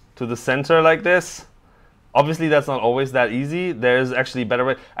it to the center like this. Obviously, that's not always that easy. There's actually a better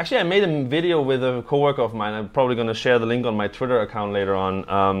way. Actually, I made a video with a coworker of mine. I'm probably going to share the link on my Twitter account later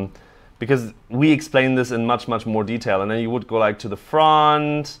on, because we explain this in much, much more detail. And then you would go like to the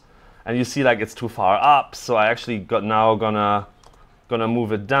front, and you see like it's too far up. So I actually now gonna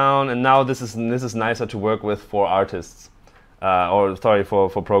move it down. And now this is nicer to work with for artists, or sorry, for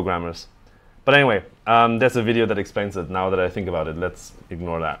programmers. But anyway, there's a video that explains it. Now that I think about it, let's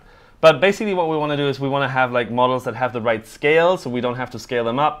ignore that. But basically what we want to do is we want to have like models that have the right scale, so we don't have to scale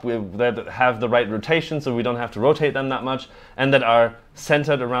them up, that have the right rotation, so we don't have to rotate them that much, and that are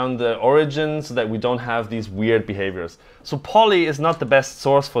centered around the origin so that we don't have these weird behaviors. So Poly is not the best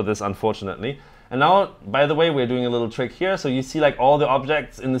source for this, unfortunately. And now, by the way, we're doing a little trick here. So you see like all the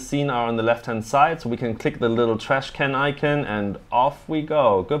objects in the scene are on the left-hand side, so we can click the little trash can icon and off we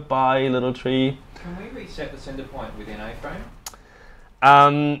go. Goodbye, little tree. Can we reset the center point within A-frame?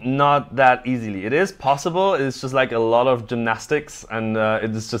 Not that easily. It is possible. It's just like a lot of gymnastics, and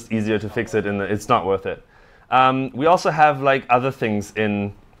it is just easier to fix it. It's not worth it. We also have like other things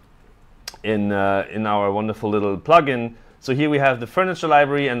in our wonderful little plugin. So here we have the furniture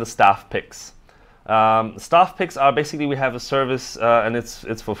library and the staff picks. Staff picks are basically, we have a service, and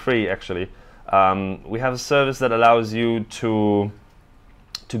it's for free actually. We have a service that allows you to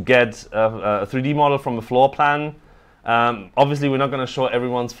get a 3D model from a floor plan. Obviously, we're not going to show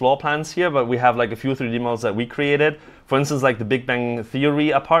everyone's floor plans here, but we have like a few 3D models that we created. For instance, like the Big Bang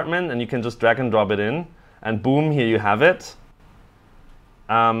Theory apartment, and you can just drag and drop it in, and boom, here you have it.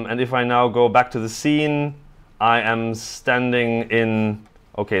 And if I now go back to the scene, I am standing in,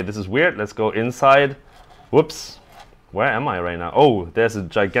 okay, this is weird. Let's go inside. Whoops. Where am I right now? Oh, there's a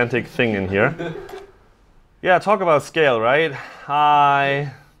gigantic thing in here. Yeah, talk about scale, right?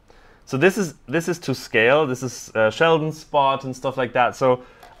 Hi. So this is to scale. This is Sheldon's spot and stuff like that. So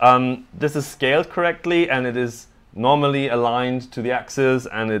this is scaled correctly, and it is normally aligned to the axis,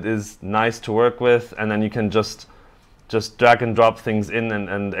 and it is nice to work with. And then you can just drag and drop things in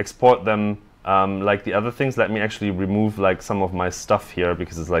and export them like the other things. Let me actually remove like some of my stuff here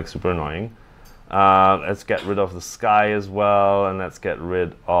because it's like super annoying. Let's get rid of the sky as well, and let's get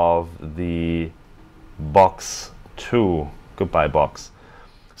rid of the box 2. Goodbye, box.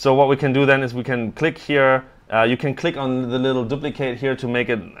 So what we can do then is we can click here. You can click on the little duplicate here to make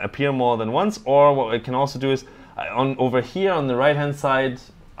it appear more than once, or what we can also do is over here on the right hand side,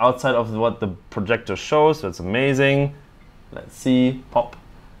 outside of what the projector shows. That's amazing. Let's see, pop.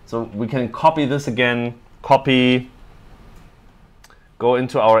 So we can copy this again, copy, go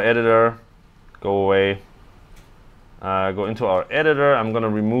into our editor, go away, go into our editor. I'm going to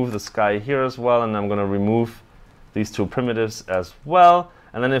remove the sky here as well, and I'm going to remove these two primitives as well.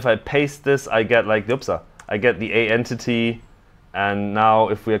 And then if I paste this, I get like, I get the A entity. And now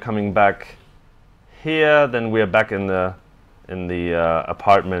if we are coming back here, then we are back in the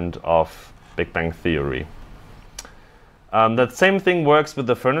apartment of Big Bang Theory. That same thing works with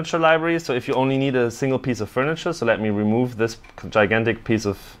the furniture library. So if you only need a single piece of furniture, so let me remove this gigantic piece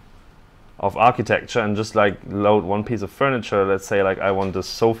of architecture and just like load one piece of furniture. Let's say like I want this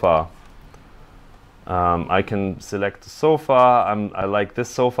sofa. I can select the sofa. I like this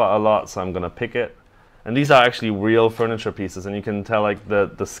sofa a lot, so I'm gonna pick it. And these are actually real furniture pieces, and you can tell like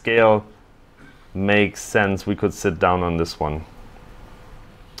the scale makes sense. We could sit down on this one.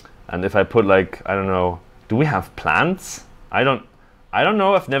 And if I put like, I don't know, do we have plants? I don't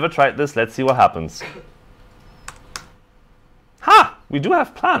know. I've never tried this. Let's see what happens. Ha! We do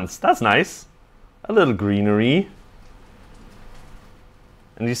have plants. That's nice. A little greenery.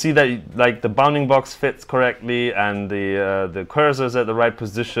 And you see that like the bounding box fits correctly, and the cursor's at the right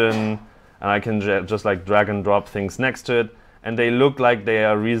position, and I can just like drag and drop things next to it, and they look like they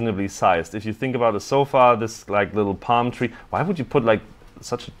are reasonably sized. If you think about a sofa, this like little palm tree, why would you put like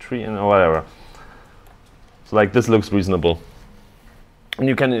such a tree in or whatever? So like this looks reasonable. And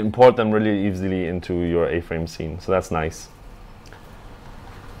you can import them really easily into your A-frame scene, so that's nice.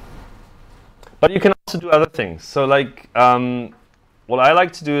 But you can also do other things. So like what I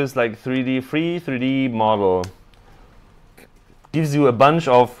like to do is like free 3D model gives you a bunch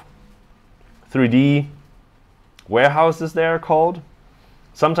of 3D warehouses, they're called.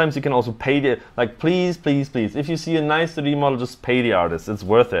 Sometimes you can also pay the, like please, if you see a nice 3D model, just pay the artist, it's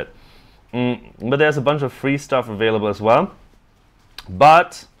worth it. But there's a bunch of free stuff available as well.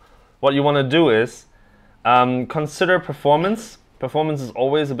 But what you want to do is consider performance. Performance is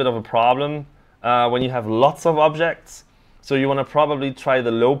always a bit of a problem when you have lots of objects. So you want to probably try the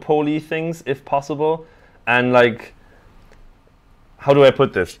low poly things if possible. And like, how do I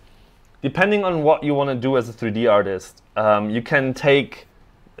put this? Depending on what you want to do as a 3D artist, you can take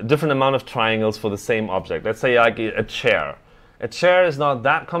a different amount of triangles for the same object. Let's say like a chair. A chair is not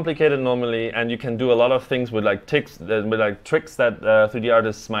that complicated normally, and you can do a lot of things with like tricks that 3D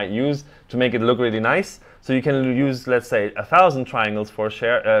artists might use to make it look really nice. So you can use, let's say, 1,000 triangles for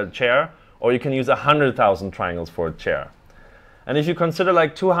a chair, or you can use 100,000 triangles for a chair. And if you consider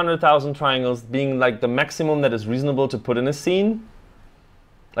like 200,000 triangles being like the maximum that is reasonable to put in a scene,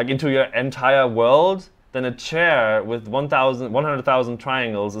 like into your entire world, then a chair with 100,000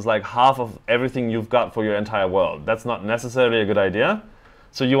 triangles is like half of everything you've got for your entire world. That's not necessarily a good idea.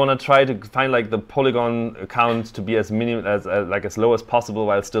 So you want to try to find like the polygon count to be as low as possible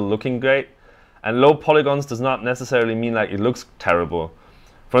while still looking great. And low polygons does not necessarily mean like it looks terrible.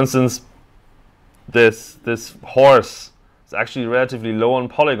 For instance, this horse is actually relatively low on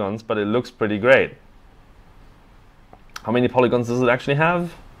polygons, but it looks pretty great. How many polygons does it actually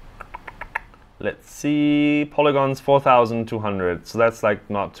have? Let's see, polygons 4,200. So that's like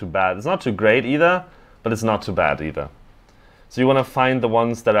not too bad. It's not too great either, but it's not too bad either. So you want to find the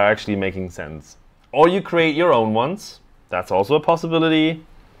ones that are actually making sense. Or you create your own ones. That's also a possibility.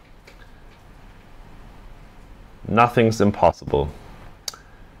 Nothing's impossible.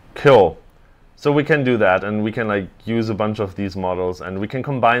 Cool. So we can do that, and we can like use a bunch of these models, and we can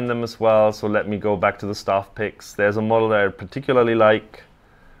combine them as well. So let me go back to the staff picks. There's a model that I particularly like,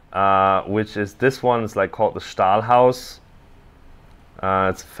 which is this one. It's like called the Stahlhaus.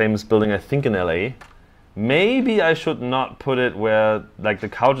 It's a famous building, I think, in LA. Maybe I should not put it where like the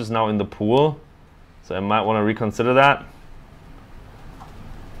couch is now in the pool. So I might want to reconsider that.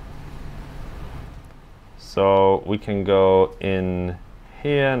 So we can go in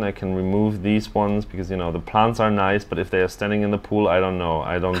here, and I can remove these ones because, you know, the plants are nice, but if they are standing in the pool, I don't know.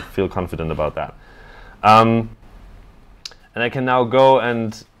 I don't feel confident about that. And I can now go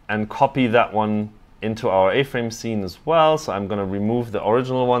and copy that one into our A-frame scene as well. So I'm going to remove the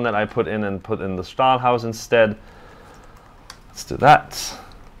original one that I put in and put in the Stahlhaus instead. Let's do that.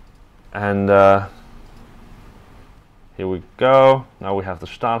 And here we go. Now we have the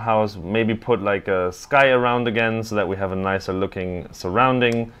Stahlhaus. Maybe put like a sky around again so that we have a nicer looking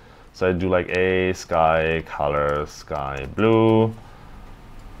surrounding. So I do like a sky color, sky blue.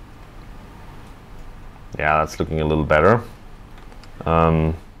 Yeah, that's looking a little better.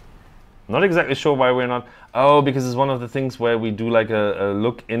 Not exactly sure why we're not. Oh, because it's one of the things where we do like a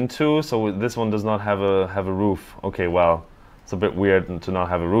look into. So this one does not have a roof. Okay, well, it's a bit weird to not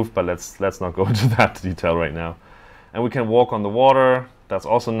have a roof, but let's not go into that detail right now. And we can walk on the water. That's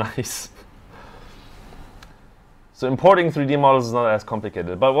also nice. So importing 3D models is not as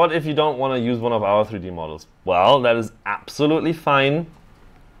complicated. But what if you don't want to use one of our 3D models? Well, that is absolutely fine.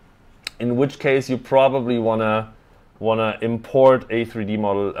 In which case, you probably wanna import a 3D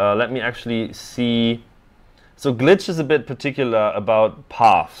model. Let me actually see. So Glitch is a bit particular about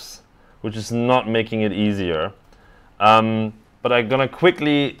paths, which is not making it easier. But I'm gonna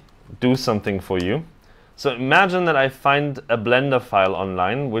quickly do something for you. So imagine that I find a Blender file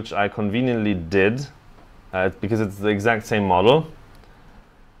online, which I conveniently did, because it's the exact same model.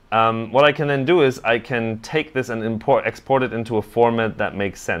 What I can then do is I can take this and export it into a format that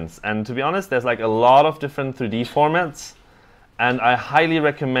makes sense. And to be honest, there's like a lot of different 3D formats, and I highly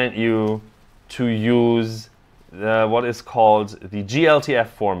recommend you to use what is called the GLTF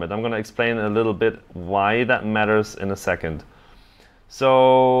format. I'm going to explain a little bit why that matters in a second.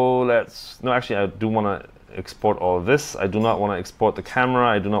 So actually I do want to export all of this. I do not want to export the camera.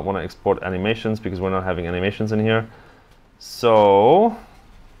 I do not want to export animations because we're not having animations in here. So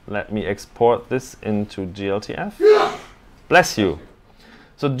let me export this into GLTF. Bless you.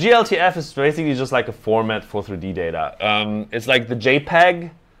 So GLTF is basically just like a format for 3D data. It's like the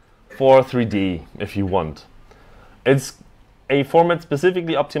JPEG for 3D, if you want. It's a format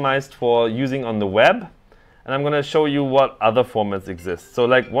specifically optimized for using on the web, and I'm going to show you what other formats exist. So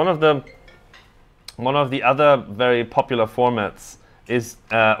like one of the other very popular formats is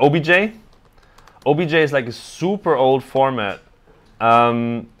OBJ. OBJ is like a super old format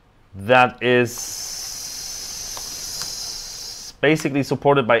that is basically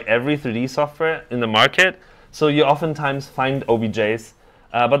supported by every 3D software in the market. So you oftentimes find OBJs,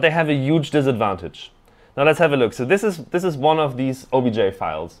 but they have a huge disadvantage. Now let's have a look. So this is one of these OBJ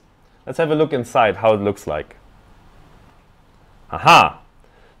files. Let's have a look inside how it looks like. Aha!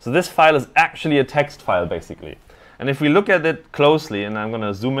 So this file is actually a text file, basically. And if we look at it closely, and I'm going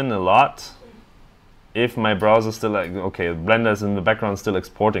to zoom in a lot, if my browser still, okay, Blender is in the background still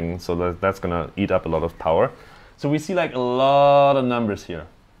exporting, so that's going to eat up a lot of power. So we see like a lot of numbers here.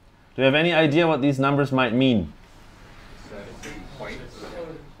 Do you have any idea what these numbers might mean?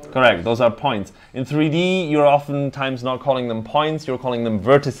 Correct, those are points. In 3D, you're oftentimes not calling them points, you're calling them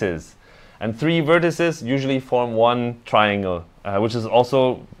vertices. And 3 vertices usually form one triangle, which is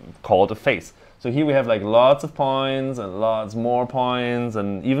also called a face. So here we have like lots of points and lots more points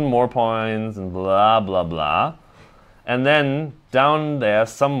and even more points and blah, blah, blah. And then down there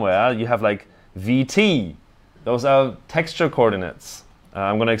somewhere you have like VT. Those are texture coordinates.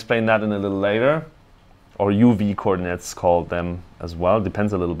 I'm going to explain that in a little later. Or UV coordinates called them as well,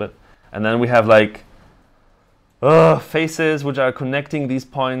 depends a little bit. And then we have like faces which are connecting these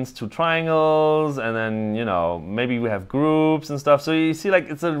points to triangles, and then, you know, maybe we have groups and stuff. So you see like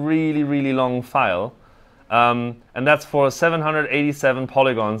it's a really, really long file. And that's for 787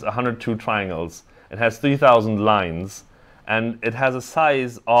 polygons, 102 triangles. It has 3,000 lines, and it has a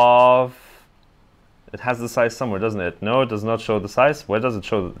size of, it has the size somewhere, doesn't it? No, it does not show the size. Where does it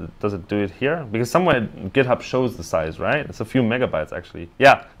show? Does it do it here? Because somewhere GitHub shows the size, right? It's a few megabytes, actually.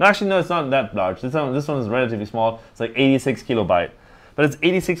 Yeah. No, actually, no, it's not that large. This one is relatively small. It's like 86 kilobyte. But it's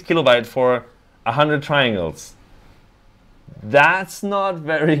 86 kilobyte for 100 triangles. That's not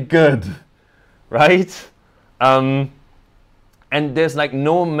very good, right? And there's like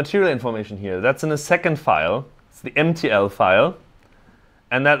no material information here. That's in a second file. It's the MTL file.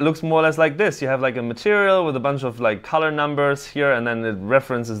 And that looks more or less like this. You have like a material with a bunch of like color numbers here, and then it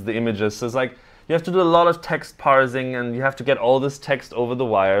references the images. So it's like you have to do a lot of text parsing, and you have to get all this text over the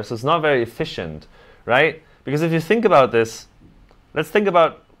wire. So it's not very efficient, right? Because if you think about this, let's think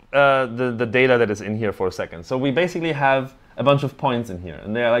about the data that is in here for a second. So we basically have a bunch of points in here,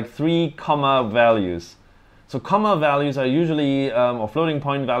 and they are like 3 comma values. So comma values are usually, or floating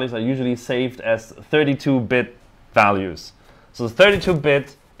point values are usually saved as 32-bit values. So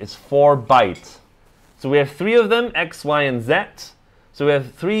 32-bit is 4 bytes. So we have 3 of them, X, Y, and Z. So we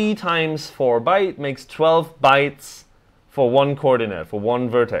have 3 times 4 byte makes 12 bytes for one coordinate, for one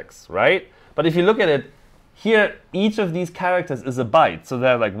vertex, right? But if you look at it, here each of these characters is a byte. So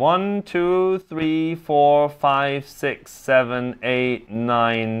they're like 1, 2, 3, 4, 5, 6, 7, 8,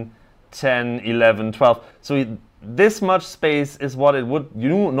 9, 10, 11, 12. So this much space is what it would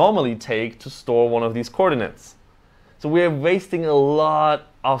normally take to store one of these coordinates. So we're wasting a lot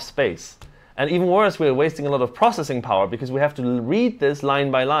of space. And even worse, we're wasting a lot of processing power because we have to read this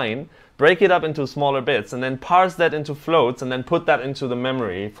line by line, break it up into smaller bits, and then parse that into floats, and then put that into the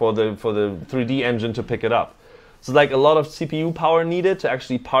memory for the 3D engine to pick it up. So like a lot of CPU power needed to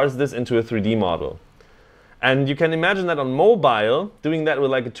actually parse this into a 3D model. And you can imagine that on mobile, doing that with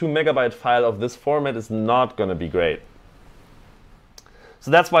like a 2 megabyte file of this format is not going to be great.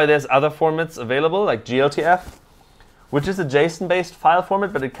 So that's why there's other formats available, like GLTF, which is a JSON-based file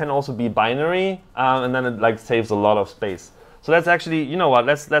format, but it can also be binary, and then it like saves a lot of space. So that's actually, you know what,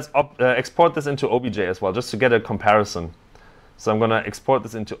 let's export this into OBJ as well, just to get a comparison. So I'm going to export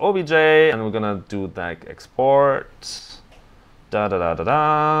this into OBJ, and we're going to do like export,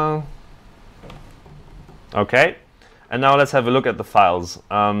 da-da-da-da-da. Okay, and now let's have a look at the files.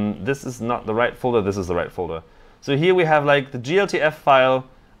 This is not the right folder, this is the right folder. So here we have like the GLTF file,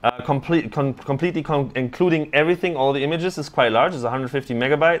 completely including everything, all the images is quite large, it's 150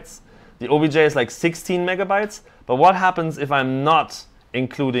 megabytes. The OBJ is like 16 megabytes, but what happens if I'm not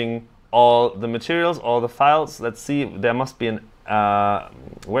including all the materials, all the files? Let's see, there must be an,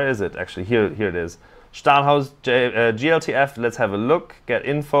 where is it actually? Here it is. Stahlhaus GLTF, let's have a look, get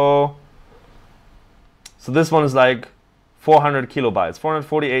info. So this one is like 400 kilobytes,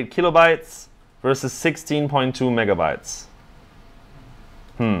 448 kilobytes versus 16.2 megabytes.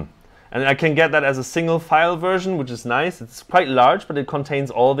 And I can get that as a single file version, which is nice. It's quite large, but it contains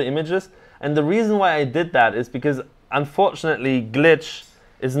all the images. And the reason why I did that is because, unfortunately, Glitch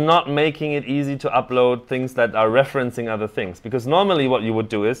is not making it easy to upload things that are referencing other things. Because normally what you would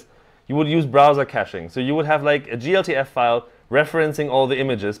do is, you would use browser caching. So you would have like a GLTF file referencing all the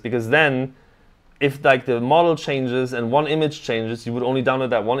images, because then if like the model changes and one image changes, you would only download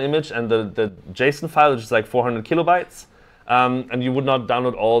that one image and the JSON file, which is like 400 kilobytes, and you would not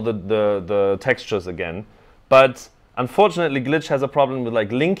download all the textures again. But unfortunately, Glitch has a problem with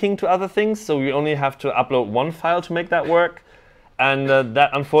like linking to other things, so we only have to upload one file to make that work. And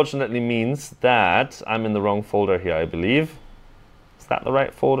that unfortunately means that I'm in the wrong folder here, I believe. Is that the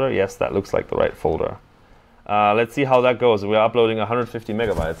right folder? Yes, that looks like the right folder. Let's see how that goes. We're uploading 150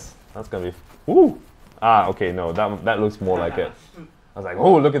 megabytes. That's going to be... Woo! Ah, okay, no, that looks more like it. I was like,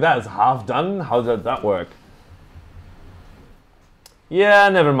 oh, look at that, it's half done. How did that work? Yeah,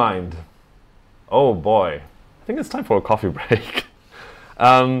 never mind. Oh boy, I think it's time for a coffee break.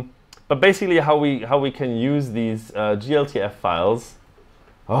 But basically, how we can use these GLTF files.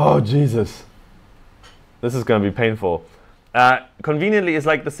 Oh Jesus, this is going to be painful. Conveniently, it's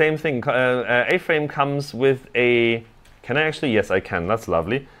like the same thing. A-Frame comes with a. Can I actually? Yes, I can. That's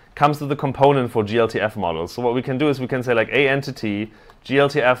lovely. Comes with the component for GLTF models. So what we can do is we can say like a entity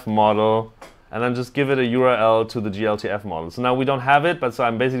GLTF model, and then just give it a URL to the GLTF model. So now we don't have it, but so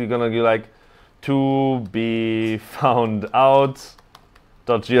I'm basically going to do like to be found out.gltf.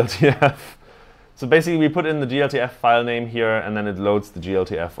 So basically we put in the GLTF file name here, and then it loads the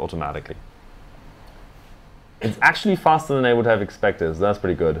GLTF automatically. It's actually faster than I would have expected, so that's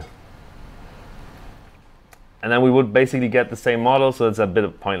pretty good. And then we would basically get the same model, so it's a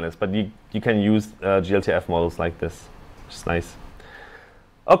bit pointless. But you can use GLTF models like this, which is nice.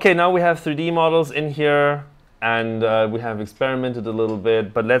 OK, now we have 3D models in here, and we have experimented a little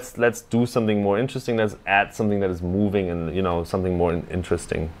bit. But let's do something more interesting. Let's add something that is moving and something more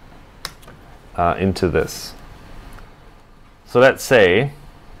interesting into this. So let's say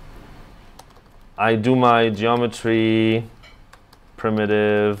I do my geometry,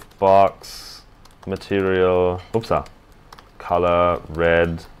 primitive, box, material, color,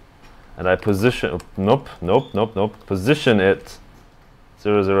 red, and I position, position it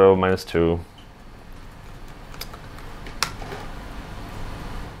 0, 0, -2.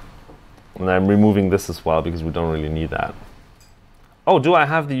 And I'm removing this as well because we don't really need that. Oh, do I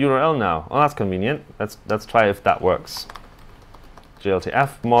have the URL now? Oh, that's convenient. Let's try if that works.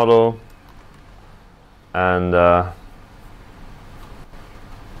 GLTF model, and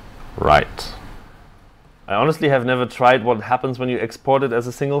right. I honestly have never tried what happens when you export it as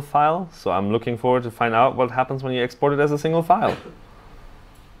a single file, so I'm looking forward to find out what happens when you export it as a single file.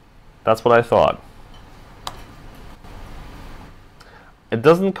 That's what I thought. It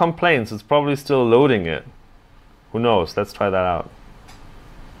doesn't complain, so it's probably still loading it. Who knows? Let's try that out.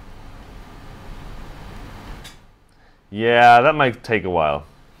 Yeah, that might take a while.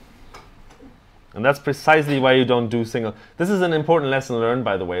 And that's precisely why you don't do single. This is an important lesson learned,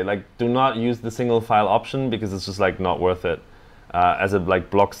 by the way. Like, do not use the single file option because it's just like not worth it, as it like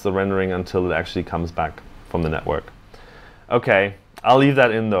blocks the rendering until it actually comes back from the network. Okay, I'll leave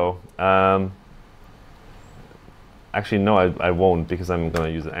that in though. Actually, no, I won't because I'm going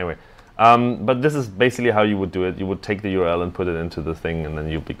to use it anyway. But this is basically how you would do it. You would take the URL and put it into the thing, and then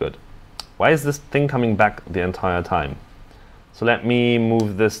you'll be good. Why is this thing coming back the entire time? So let me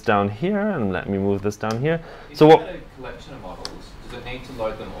move this down here, and let me move this down here. If So you what? had a collection of models, does it need to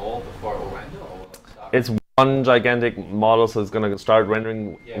load them all before it will render, or will it start? It's one gigantic model, so it's going to start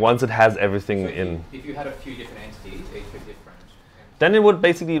rendering once it has everything So in. if you had a few different entities, each with different. Then it would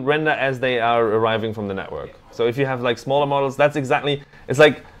basically render as they are arriving from the network. So if you have like smaller models, that's exactly, it's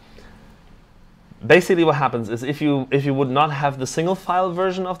like, basically what happens is if you would not have the single file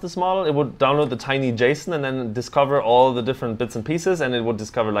version of this model, it would download the tiny JSON and then discover all the different bits and pieces, and it would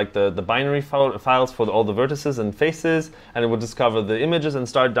discover like the binary files for all the vertices and faces, and it would discover the images and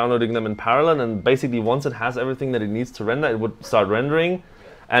start downloading them in parallel, and basically once it has everything that it needs to render, it would start rendering.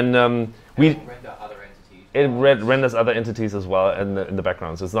 And It will render other entities. it renders other entities as well in the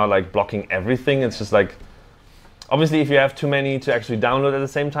background. So it's not like blocking everything, it's just like, obviously, if you have too many to actually download at the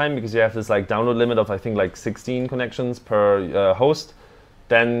same time, because you have this like download limit of I think like 16 connections per host,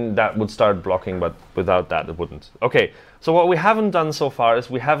 then that would start blocking. But without that, it wouldn't. Okay. So what we haven't done so far is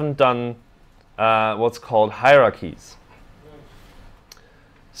we haven't done what's called hierarchies.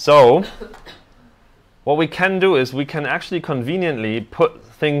 So what we can do is we can actually conveniently put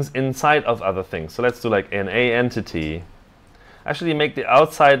things inside of other things. So let's do like an A entity. Actually make the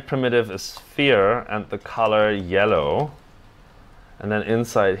outside primitive a sphere and the color yellow. And then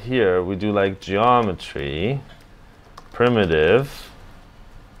inside here we do like geometry, primitive,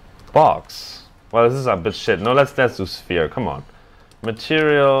 box. Well, this is a bit shit. No, let's do sphere. Come on.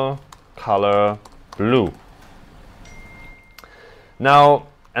 Material, color, blue. Now,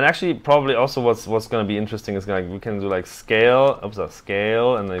 and actually probably also what's going to be interesting is we can do like scale,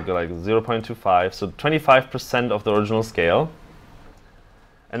 scale, and then go like 0.25, so 25% of the original scale.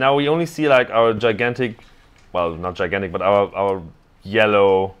 And now we only see like our gigantic, well, not gigantic, but our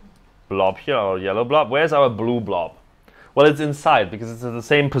yellow blob here, our yellow blob. Where's our blue blob? Well, it's inside because it's at the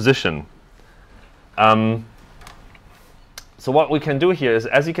same position. So what we can do here is,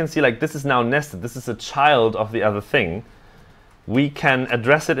 as you can see, like this is now nested. This is a child of the other thing. We can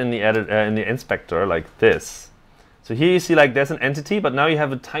address it in the inspector like this. So here you see like there's an entity, but now you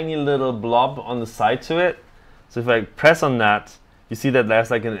have a tiny little blob on the side to it. So if I press on that, you see that there's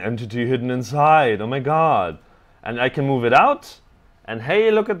like an entity hidden inside. Oh my god. And I can move it out. And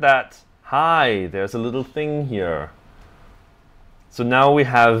hey, look at that. Hi, there's a little thing here. So now we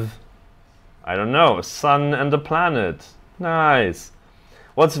have, I don't know, a sun and a planet. Nice.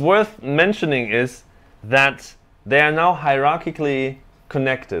 What's worth mentioning is that they are now hierarchically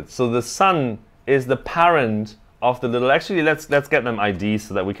connected. So the sun is the parent of the little, actually let's get them IDs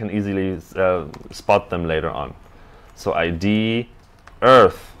so that we can easily spot them later on. So ID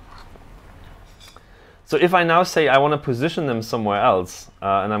Earth. So if I now say I want to position them somewhere else,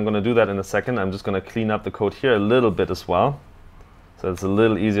 and I'm going to do that in a second, I'm just going to clean up the code here a little bit as well. So it's a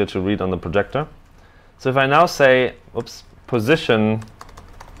little easier to read on the projector. So if I now say, oops, position,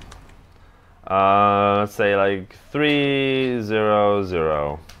 let's say like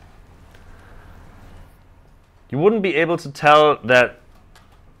 300, you wouldn't be able to tell that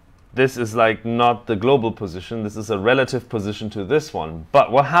this is like not the global position, this is a relative position to this one.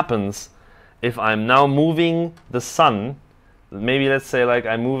 But what happens if I'm now moving the sun, maybe let's say like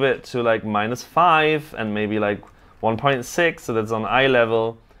I move it to like -5 and maybe like 1.6, so that's on eye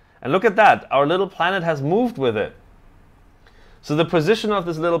level. And look at that, our little planet has moved with it. So the position of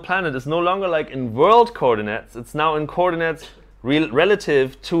this little planet is no longer like in world coordinates, it's now in coordinates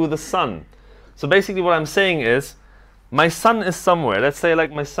relative to the sun. So basically what I'm saying is, my sun is somewhere. Let's say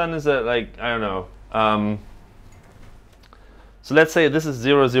like my sun is at like, I don't know. So let's say this is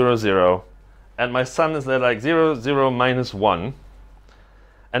 0, 0, 0. And my sun is at like 0, 0, -1.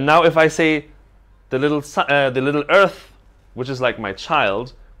 And now if I say the little Earth, which is like my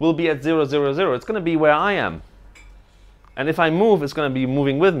child, will be at 0, 0, 0. It's going to be where I am. And if I move, it's going to be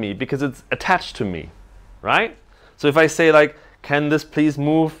moving with me because it's attached to me, right? So if I say like, can this please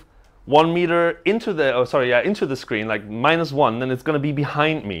move 1 meter into the, into the screen, like -1, then it's going to be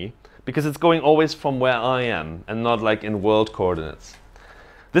behind me because it's going always from where I am and not like in world coordinates.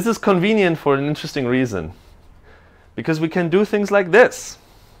 This is convenient for an interesting reason, because we can do things like this.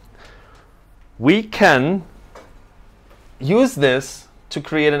 We can use this to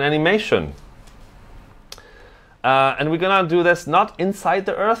create an animation. And we're going to do this not inside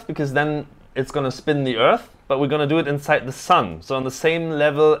the Earth, because then it's going to spin the Earth, but we're going to do it inside the sun. So on the same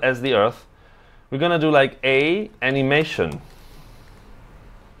level as the Earth, we're going to do like a animation.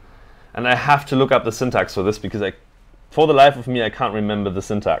 And I have to look up the syntax for this, because for the life of me, I can't remember the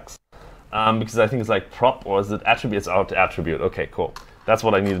syntax. Because I think it's like prop, or is it attribute? It's out to attribute. Okay, cool. That's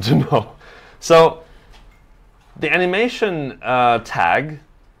what I needed to know. So the animation tag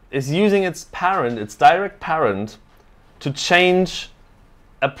is using its parent, its direct parent, to change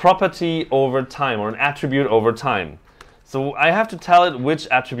a property over time or an attribute over time. So I have to tell it which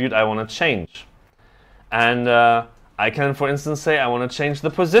attribute I want to change. And I can, for instance, say I want to change the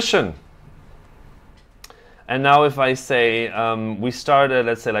position. And now if I say we start at,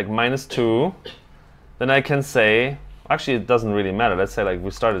 let's say, like -2, then I can say, actually it doesn't really matter. Let's say like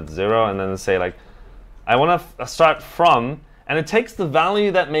we start at 0 and then say like, I want to start from, and it takes the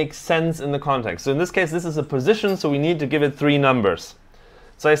value that makes sense in the context. So in this case, this is a position, so we need to give it 3 numbers.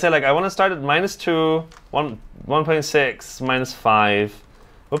 So I say like, I want to start at -2, 1.6, -5,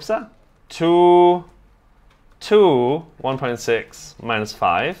 whoops, 2, 2, 1.6,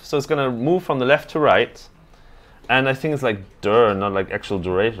 -5. So it's going to move from the left to right. And I think it's like dir, not like actual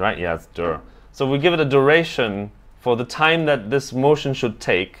duration, right? Yeah, it's dir. So we give it a duration for the time that this motion should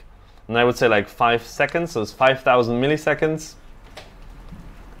take. And I would say like 5 seconds, so it's 5,000 milliseconds.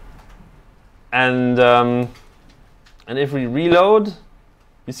 And if we reload,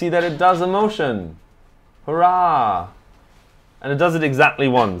 you see that it does a motion. Hurrah! And it does it exactly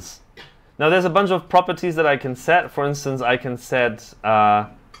once. Now there's a bunch of properties that I can set. For instance, I can set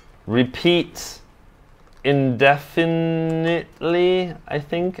repeat indefinitely, I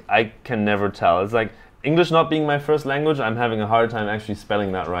think. I can never tell. It's like English not being my first language, I'm having a hard time actually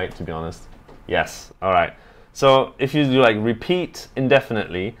spelling that right, to be honest. Yes, all right. So if you do like repeat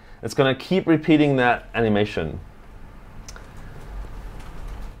indefinitely, it's going to keep repeating that animation.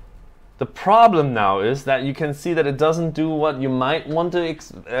 The problem now is that you can see that it doesn't do what you might want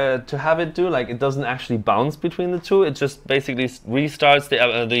to have it do. Like it doesn't actually bounce between the two. It just basically restarts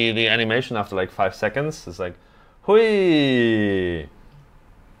the animation after like 5 seconds. It's like, hui,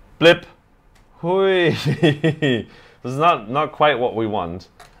 blip, hui. This is not quite what we want.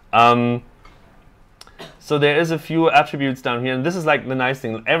 So there is a few attributes down here, and this is like the nice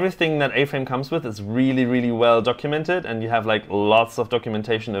thing. Everything that A-Frame comes with is really, really well documented, and you have like lots of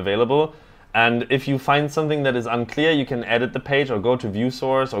documentation available. And if you find something that is unclear, you can edit the page or go to view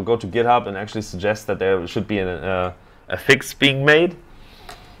source or go to GitHub and actually suggest that there should be a fix being made.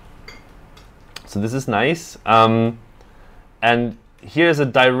 So this is nice. And here's a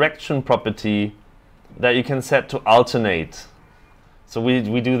direction property that you can set to alternate. So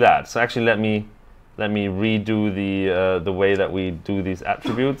we do that. So actually let me redo the way that we do these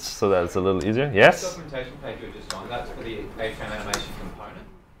attributes so that it's a little easier. Yes? The documentation page you were just on, that's for the A-Frame animation component?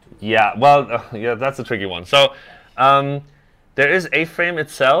 Yeah, well, yeah, that's a tricky one. So there is A-Frame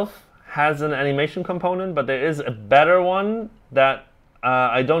itself has an animation component, but there is a better one that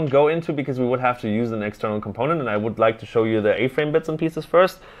I don't go into because we would have to use an external component, and I would like to show you the A-Frame bits and pieces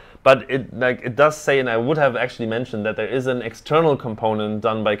first. But it does say, and I would have actually mentioned that there is an external component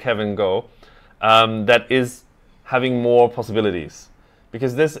done by Kevin Go that is having more possibilities.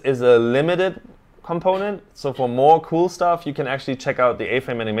 Because this is a limited component, so for more cool stuff, you can actually check out the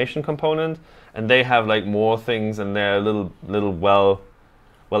A-Frame animation component, and they have like more things, and they're a little well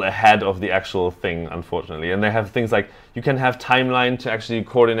ahead of the actual thing, unfortunately. And they have things like you can have timeline to actually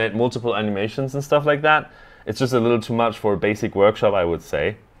coordinate multiple animations and stuff like that. It's just a little too much for a basic workshop, I would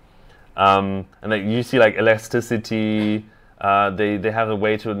say. And like you see like elasticity. They have a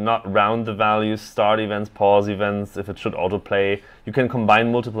way to not round the values, start events, pause events, if it should autoplay. You can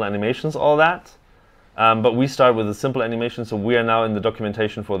combine multiple animations, all that. But we start with a simple animation, so we are now in the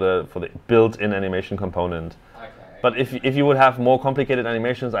documentation for the built-in animation component. Okay. But if you would have more complicated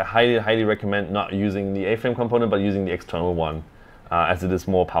animations, I highly recommend not using the A-Frame component, but using the external one, as it is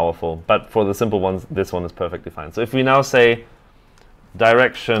more powerful. But for the simple ones, this one is perfectly fine. So if we now say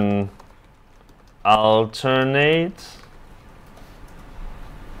direction alternate,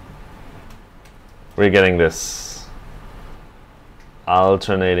 we're getting this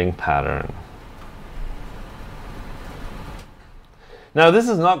alternating pattern. Now this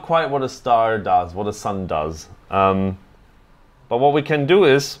is not quite what a star does, what a sun does. But what we can do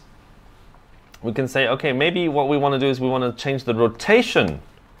is, we can say, okay, maybe what we want to do is we want to change the rotation.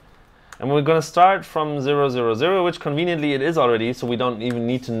 And we're going to start from 0, 0, 0, which conveniently it is already, so we don't even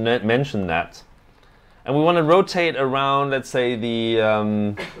need to mention that. And we want to rotate around, let's say,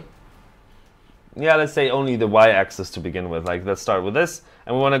 the yeah, let's say only the y-axis to begin with. Like, let's start with this,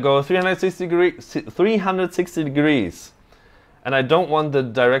 and we want to go 360 degrees. And I don't want the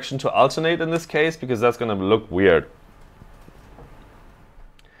direction to alternate in this case, because that's going to look weird.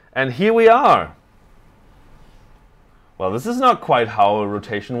 And here we are. Well, this is not quite how a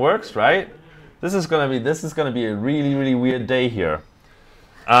rotation works, right? This is going to be a really, really weird day here.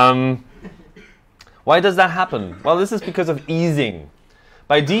 Why does that happen? Well, this is because of easing.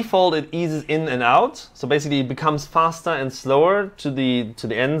 By default, it eases in and out. So basically, it becomes faster and slower to the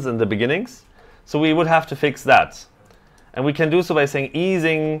ends and the beginnings. So we would have to fix that. And we can do so by saying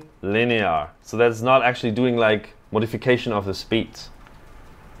easing linear. So that's not actually doing like modification of the speed.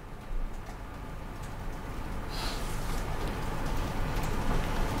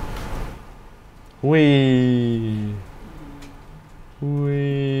 Whee!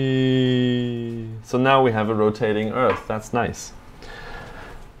 Whee! So now we have a rotating Earth. That's nice.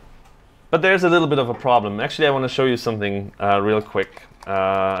 But there's a little bit of a problem. Actually, I want to show you something real quick.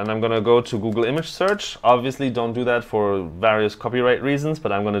 And I'm going to go to Google image search. Obviously, don't do that for various copyright reasons,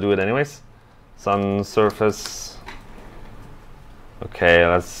 but I'm going to do it anyways. Sun surface. Okay,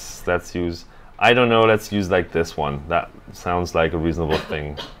 let's use, I don't know, let's use like this one. That sounds like a reasonable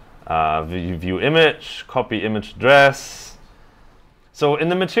thing. View image, copy image address. So in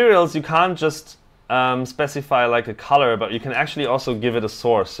the materials, you can't just specify like a color, but you can actually also give it a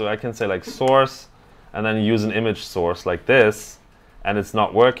source. So I can say like source, and then use an image source like this, and it's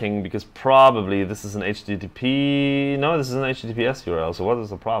not working because probably this is an HTTP. No, this is an HTTPS URL. So what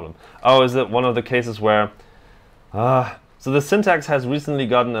is the problem? Oh, is it one of the cases where? So the syntax has recently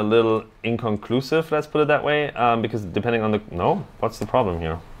gotten a little inconclusive. Let's put it that way, because depending on the what's the problem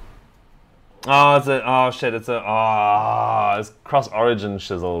here? Oh, it's cross-origin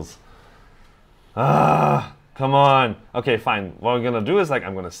shizzles. Come on. Okay, fine. What we're gonna do is like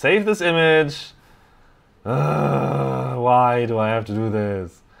I'm gonna save this image. Why do I have to do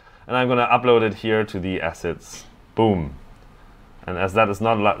this? And I'm gonna upload it here to the assets. Boom. And as that is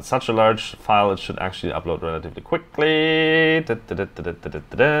not such a large file, it should actually upload relatively quickly. And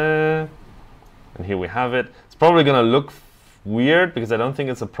here we have it. It's probably gonna look weird because I don't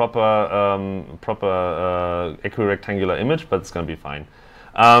think it's a proper equirectangular image, but it's gonna be fine.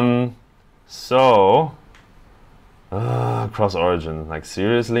 Cross origin, like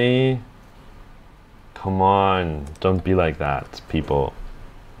seriously? Come on, don't be like that, people.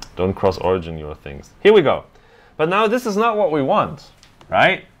 Don't cross origin your things. Here we go. But now this is not what we want,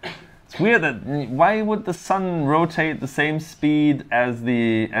 right? It's weird that why would the sun rotate the same speed as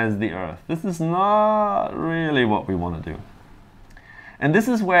the Earth? This is not really what we want to do. And this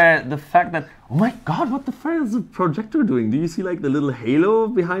is where the fact that, oh my god, what the frick is the projector doing? Do you see like the little halo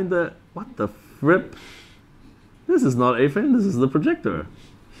behind the, what the frick? This is not A-frame, this is the projector.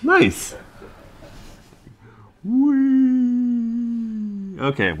 Nice. Whee.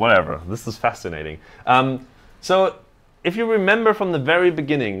 Okay, whatever. This is fascinating. So if you remember from the very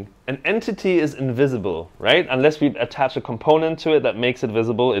beginning, an entity is invisible, right? Unless we attach a component to it that makes it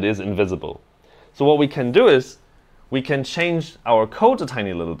visible, it is invisible. So what we can do is, we can change our code a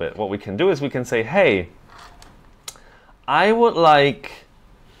tiny little bit. What we can do is we can say, hey, I would like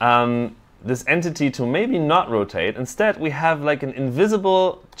this entity to maybe not rotate. Instead, we have like an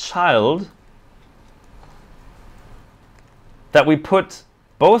invisible child that we put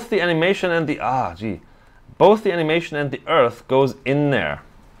both the animation and the, both the animation and the Earth goes in there.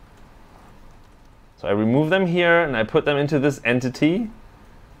 So I remove them here and I put them into this entity.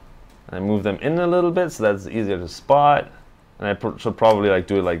 I move them in a little bit so that's easier to spot. And I should probably like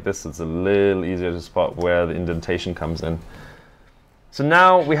do it like this so it's a little easier to spot where the indentation comes in. So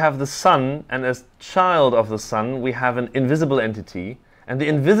now we have the sun, and as child of the sun, we have an invisible entity. And the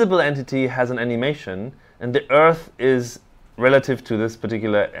invisible entity has an animation, and the Earth is relative to this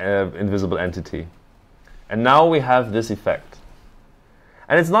particular invisible entity. And now we have this effect.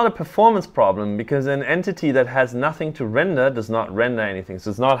 And it's not a performance problem because an entity that has nothing to render does not render anything. So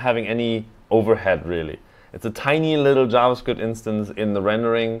it's not having any overhead really. It's a tiny little JavaScript instance in the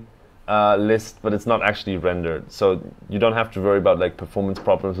rendering list, but it's not actually rendered. So you don't have to worry about like performance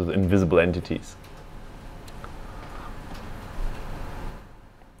problems with invisible entities.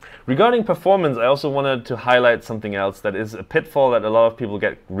 Regarding performance, I also wanted to highlight something else that is a pitfall that a lot of people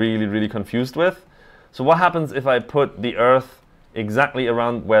get really, really confused with. So what happens if I put the Earth exactly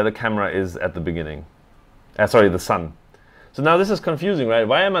around where the camera is at the beginning? Sorry, the sun. So now this is confusing, right?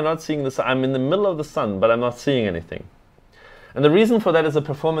 Why am I not seeing the sun? I'm in the middle of the sun, but I'm not seeing anything. And the reason for that is a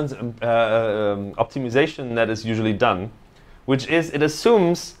performance optimization that is usually done, which is it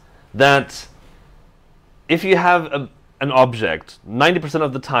assumes that if you have an object, 90%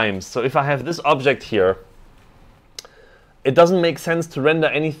 of the times, so if I have this object here, it doesn't make sense to render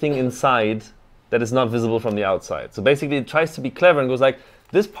anything inside that is not visible from the outside. So basically it tries to be clever and goes like,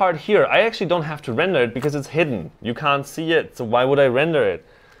 this part here, I actually don't have to render it because it's hidden. You can't see it, so why would I render it?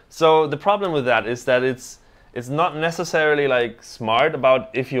 So the problem with that is that it's not necessarily like smart about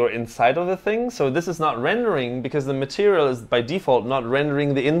if you're inside of the thing. So this is not rendering because the material is by default not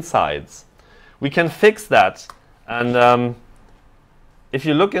rendering the insides. We can fix that. And if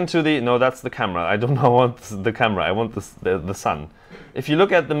you look into the, no, that's the camera. I don't want the camera. I want the sun. If you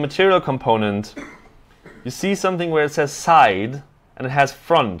look at the material component, you see something where it says side and it has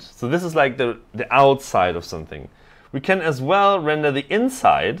front. So this is like the outside of something. We can as well render the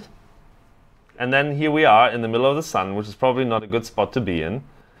inside. And then here we are in the middle of the sun, which is probably not a good spot to be in.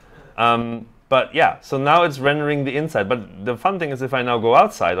 But yeah, so now it's rendering the inside. But the fun thing is if I now go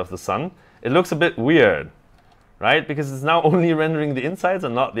outside of the sun, it looks a bit weird, right? Because it's now only rendering the insides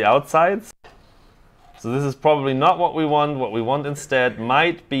and not the outsides. So this is probably not what we want. What we want instead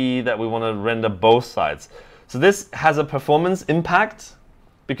might be that we want to render both sides. So this has a performance impact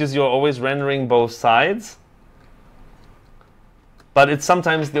because you're always rendering both sides. But it's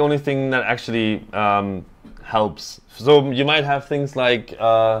sometimes the only thing that actually helps. So you might have things like,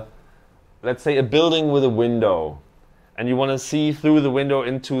 let's say a building with a window. And you want to see through the window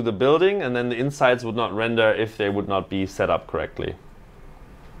into the building, and then the insides would not render if they would not be set up correctly.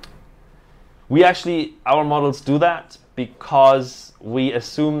 Our models do that because we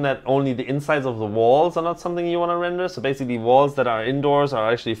assume that only the insides of the walls are not something you want to render. So basically walls that are indoors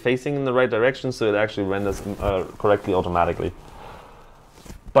are actually facing in the right direction, so it actually renders correctly automatically.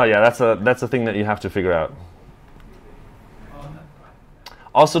 But yeah, that's a thing that you have to figure out.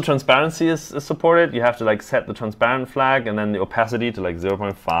 Also, transparency is supported. You have to like set the transparent flag and then the opacity to like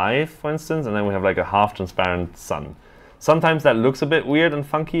 0.5, for instance, and then we have like a half transparent sun. Sometimes that looks a bit weird and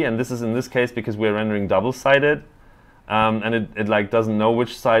funky, and this is in this case because we're rendering double-sided, and it like doesn't know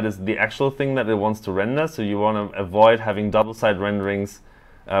which side is the actual thing that it wants to render. So you want to avoid having double-side renderings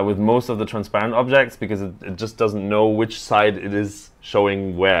with most of the transparent objects because it just doesn't know which side it is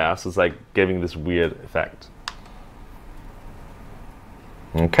showing where. So it's like giving this weird effect.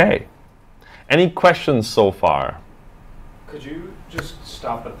 Okay. Any questions so far? Could you just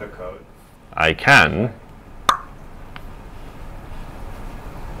stop at the code? I can.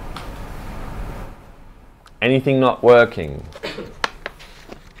 Anything not working?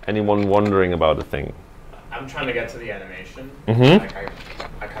 Anyone wondering about a thing? I'm trying to get to the animation. Mm-hmm. Like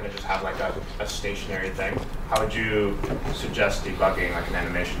I kind of just have like a stationary thing. How would you suggest debugging like an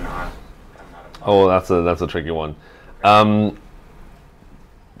animation on? Oh, that's a tricky one.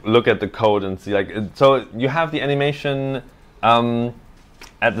 Look at the code and see like so you have the animation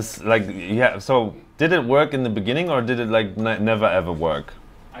at this like yeah. So did it work in the beginning or did it like never ever work?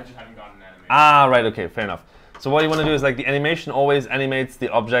 I just haven't gotten an animation. Ah, right. Okay, fair enough. So what you want to do is like the animation always animates the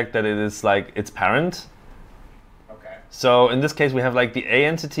object that it is like its parent. Okay. So in this case we have like the A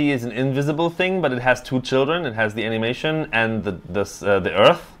entity is an invisible thing, but it has two children. It has the animation and the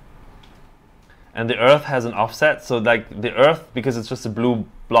Earth. And the Earth has an offset, so like the Earth, because it's just a blue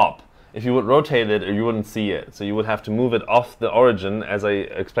blob, if you would rotate it, you wouldn't see it. So you would have to move it off the origin, as I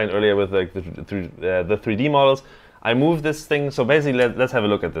explained earlier with like the 3D models. I move this thing, so basically let's have a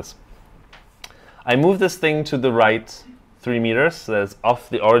look at this. I move this thing to the right 3 meters, so that's off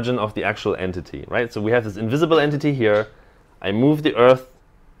the origin of the actual entity, right? So we have this invisible entity here. I move the Earth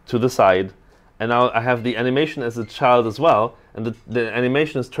to the side, and now I have the animation as a child as well, and the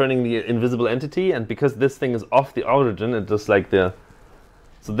animation is turning the invisible entity, and because this thing is off the origin, it just like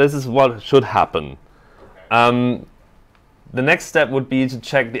so this is what should happen. The next step would be to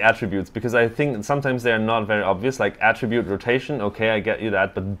check the attributes, because I think sometimes they are not very obvious, like attribute rotation, okay, I get you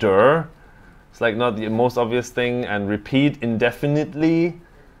that, but dir, it's like not the most obvious thing, and repeat indefinitely,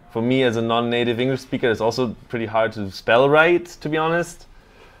 for me as a non-native English speaker, is also pretty hard to spell right, to be honest.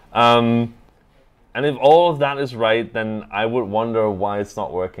 And if all of that is right, then I would wonder why it's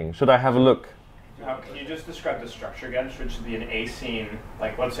not working. Should I have a look? Can you just describe the structure again? Should it be an A scene,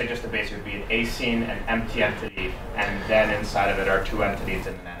 like let's say just the basic would be an A scene, an empty entity, and then inside of it are two entities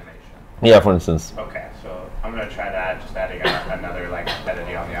in an animation? Yeah, for instance. Okay, so I'm going to try that, just adding another like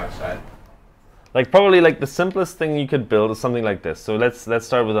entity on the outside. Like probably like the simplest thing you could build is something like this. So let's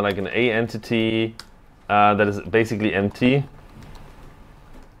start with like an A entity that is basically empty.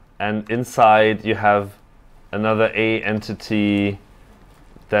 And inside you have another A entity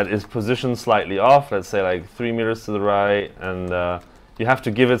that is positioned slightly off, let's say like 3 meters to the right, and you have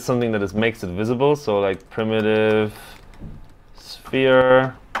to give it something that makes it visible, so like primitive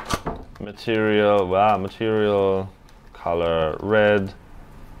sphere, material color red.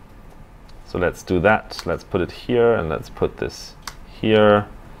 So let's do that. Let's put it here, and let's put this here.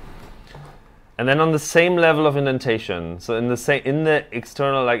 And then on the same level of indentation, so in the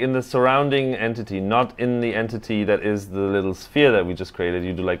external, like in the surrounding entity, not in the entity that is the little sphere that we just created,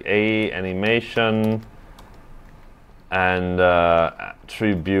 you do like A animation and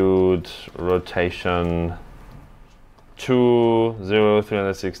attribute rotation 2, 0,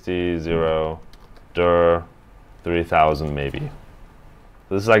 360, 0, dir 3000 maybe.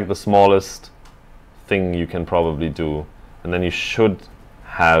 This is like the smallest thing you can probably do, and then you should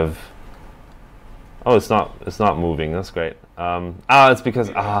have Oh, it's not moving. That's great. It's because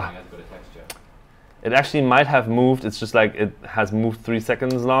Maybe everything has a bit of texture. it actually might have moved. It's just like it has moved 3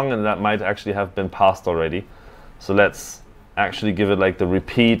 seconds long, and that might actually have been passed already. So let's actually give it like the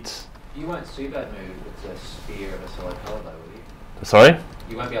repeat. You won't see that move. It's a sphere of a solid color, though, will you? Sorry?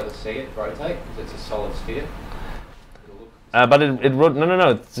 You won't be able to see it rotate because it's a solid sphere. But it wrote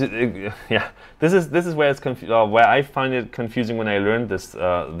no. Yeah, this is where it's where I find it confusing when I learned this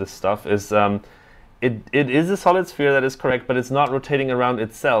this stuff is it is a solid sphere, that is correct, but it's not rotating around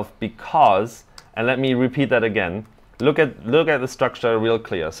itself because, and let me repeat that again. Look at the structure real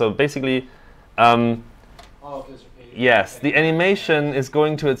clear. So basically, yes, the animation is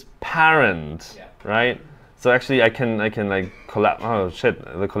going to its parent, right? So actually, I can like collapse. Oh shit,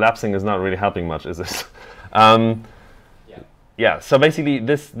 the collapsing is not really helping much, is it? Yeah, so basically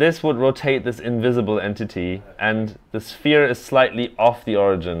this would rotate this invisible entity, and the sphere is slightly off the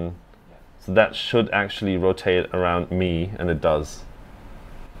origin. So that should actually rotate around me, and it does.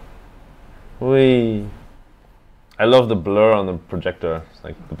 Whee! I love the blur on the projector. It's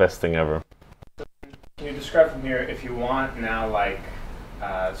like the best thing ever. Can you describe from here, if you want now, like,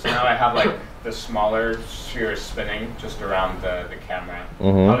 so now I have like the smaller sphere spinning just around the camera.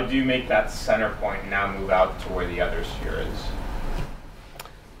 How do you make that center point now move out to where the other sphere is?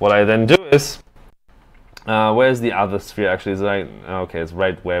 What I then do is, where's the other sphere actually? It's right, okay, it's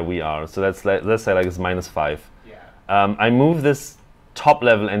right where we are. So let's say like it's -5. Yeah. I move this top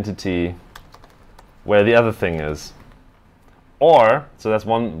level entity where the other thing is. Or, so that's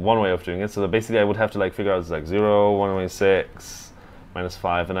one way of doing it. So that basically I would have to like figure out it's like 0, 1.6,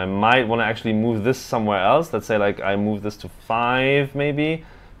 -5, and I might want to actually move this somewhere else. Let's say like I move this to 5 maybe,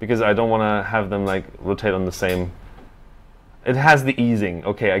 because I don't want to have them like rotate on the same. It has the easing.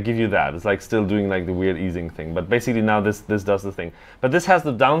 Okay, I give you that. It's like still doing like the weird easing thing. But basically now this does the thing. But this has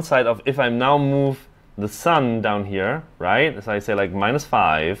the downside of if I now move the sun down here, right? So I say like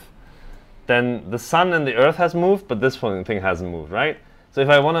 -5, then the sun and the earth has moved, but this one thing hasn't moved, right? So if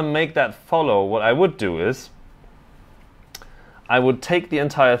I want to make that follow, what I would do is I would take the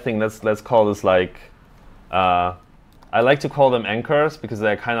entire thing. Let's call this like I like to call them anchors because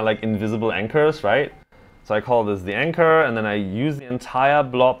they're kind of like invisible anchors, right? So I call this the anchor, and then I use the entire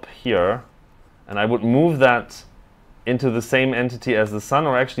blob here, and I would move that into the same entity as the sun,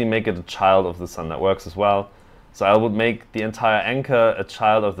 or actually make it a child of the sun. That works as well. So I would make the entire anchor a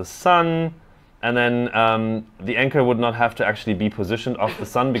child of the sun, and then the anchor would not have to actually be positioned off the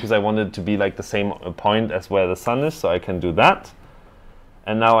sun because I want it to be like the same point as where the sun is, so I can do that.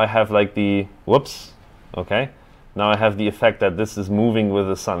 And now I have like the, whoops, okay. Now I have the effect that this is moving with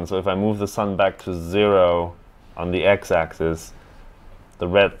the sun. So if I move the sun back to 0 on the x-axis, the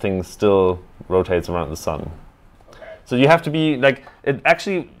red thing still rotates around the sun. Okay. So you have to be like, it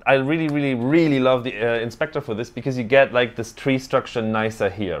actually, I really, really, really love the inspector for this because you get like this tree structure nicer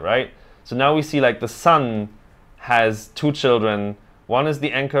here, right? So now we see like the sun has 2 children. One is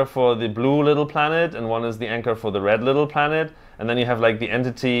the anchor for the blue little planet, and one is the anchor for the red little planet. And then you have like the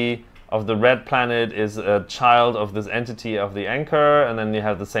entity of the red planet is a child of this entity of the anchor, and then you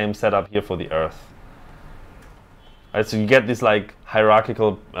have the same setup here for the Earth. Right, so you get this like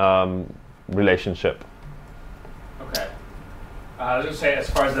hierarchical relationship. Okay. I was going to say, as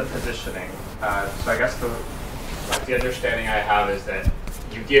far as the positioning, so I guess the understanding I have is that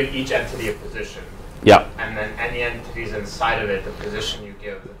you give each entity a position. Yeah. And then any entities inside of it, the position you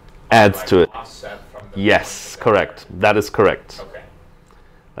give adds like to it. Offset from the Yes, correct. That is correct. Okay.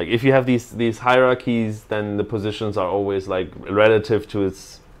 Like if you have these hierarchies, then the positions are always like relative to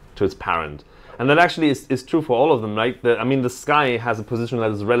its parent, and that actually is true for all of them, right? I mean, the sky has a position that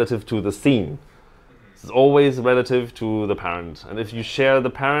is relative to the scene. It's always relative to the parent, and if you share the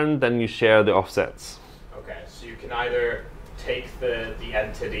parent, then you share the offsets. Okay, so you can either take the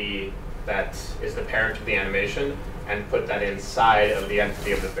entity that is the parent of the animation and put that inside of the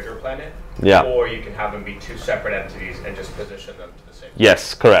entity of the bigger planet, Yeah. or you can have them be 2 separate entities and just position them to the same.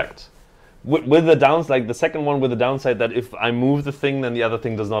 Yes, correct. With the downside, like the second one with the downside that if I move the thing, then the other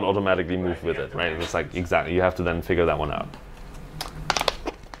thing does not automatically move with it, right? It's like, exactly, you have to then figure that one out.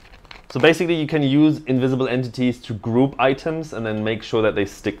 So basically you can use invisible entities to group items and then make sure that they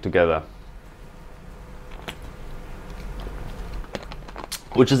stick together.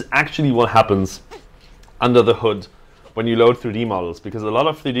 Which is actually what happens under the hood when you load 3D models, because a lot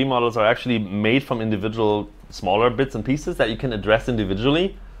of 3D models are actually made from individual smaller bits and pieces that you can address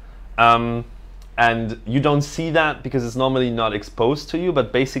individually. And you don't see that because it's normally not exposed to you,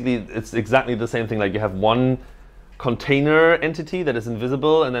 but basically it's exactly the same thing. Like you have one container entity that is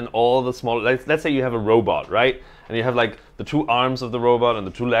invisible, and then all the small, let's say you have a robot, right? And you have like the 2 arms of the robot and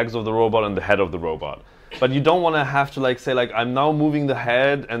the 2 legs of the robot and the head of the robot. But you don't want to have to like say like, I'm now moving the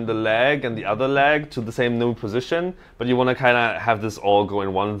head and the leg and the other leg to the same new position, but you want to kind of have this all go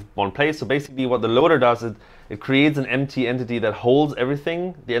in one place. So basically what the loader does is it creates an empty entity that holds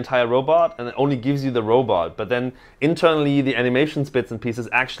everything, the entire robot, and it only gives you the robot. But then internally the animations bits and pieces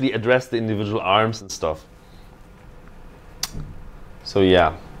actually address the individual arms and stuff. So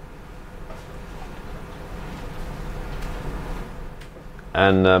yeah.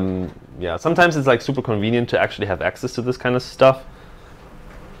 And yeah, sometimes it's like super convenient to actually have access to this kind of stuff.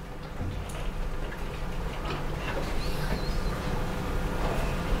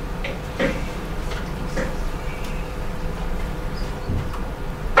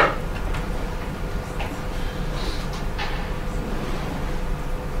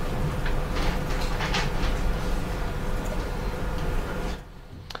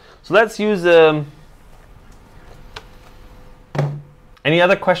 So let's use any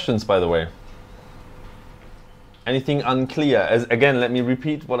other questions, by the way? Anything unclear? Again, let me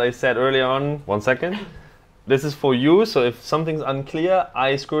repeat what I said earlier on. 1 second. This is for you, so if something's unclear,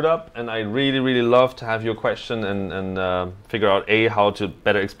 I screwed up, and I really, really love to have your question and figure out A, how to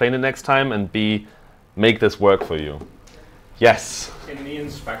better explain it next time, and B, make this work for you. Yes? In the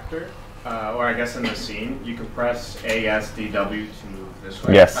inspector, or I guess in the scene, you can press ASDW to move this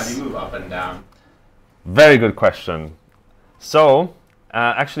way. Yes. How do you move up and down? Very good question. So,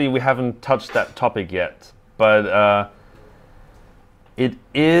 actually, we haven't touched that topic yet, but it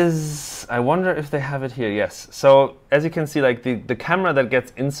is, I wonder if they have it here. Yes. So as you can see, like the camera that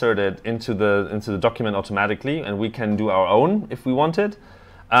gets inserted into the document automatically, and we can do our own if we wanted,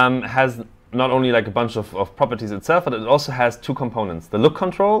 has not only like a bunch of properties itself, but it also has 2 components: the look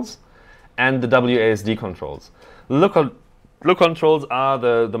controls and the WASD controls. Look controls are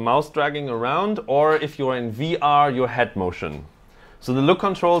the mouse dragging around, or if you're in VR, your head motion. So the look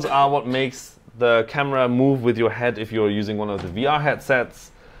controls are what makes the camera move with your head if you're using one of the VR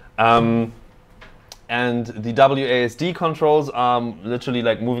headsets. And the WASD controls are literally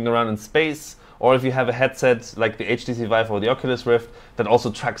like moving around in space, or if you have a headset like the HTC Vive or the Oculus Rift that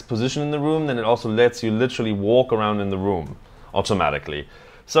also tracks position in the room, then it also lets you literally walk around in the room automatically.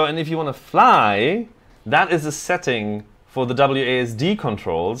 So, and if you want to fly, that is a setting for the WASD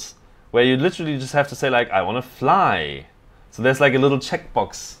controls, where you literally just have to say like, I want to fly. So there's like a little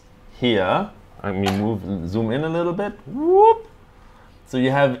checkbox here. Let me zoom in a little bit. Whoop. So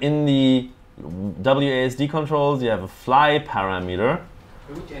you have in the WASD controls, you have a fly parameter.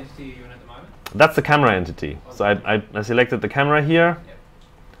 Which entity are you in at the moment? That's the camera entity. So I selected the camera here. Yep.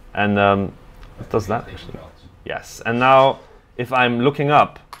 And it does that actually. Yes. And now if I'm looking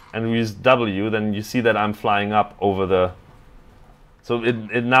up and we use W, then you see that I'm flying up over the. So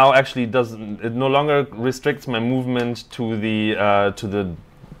it now actually doesn't. It no longer restricts my movement to the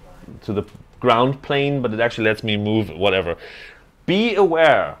ground plane, but it actually lets me move whatever. Be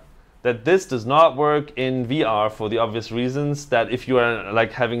aware that this does not work in VR for the obvious reasons that if you are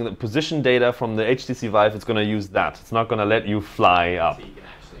like having the position data from the HTC Vive, it's going to use that. It's not going to let you fly up. So you can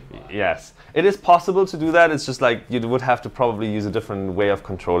actually fly. Yes, it is possible to do that. It's just like you would have to probably use a different way of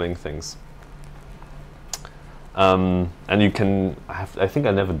controlling things. And you can, I think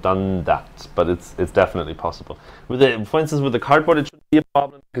I've never done that, but it's definitely possible. For instance, with the cardboard, it shouldn't be a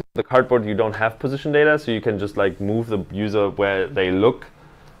problem, because with the cardboard you don't have position data, so you can just like move the user where they look,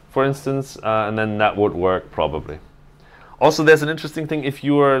 for instance, and then that would work probably. Also, there's an interesting thing. If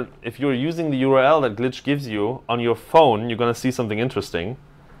you're using the URL that Glitch gives you on your phone, you're going to see something interesting.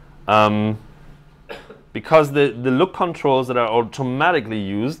 Because the look controls that are automatically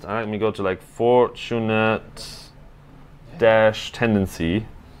used, let me go to like fortunate dash tendency.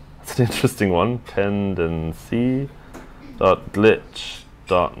 That's an interesting one.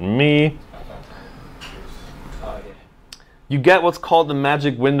 Tendency.glitch.me. You get what's called the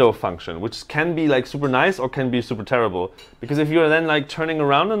magic window function, which can be like super nice or can be super terrible. Because if you're then like turning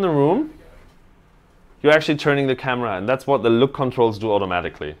around in the room, you're actually turning the camera, and that's what the look controls do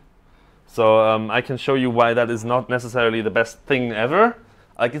automatically. So I can show you why that is not necessarily the best thing ever.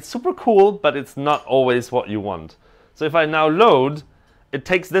 Like, it's super cool, but it's not always what you want. So if I now load, it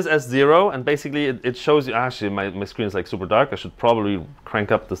takes this as 0, and basically it shows you, actually my screen is like super dark. I should probably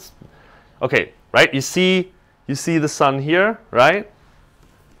crank up this. Okay, right? You see the sun here, right?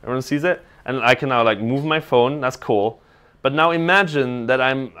 Everyone sees it? And I can now like move my phone. That's cool. But now imagine that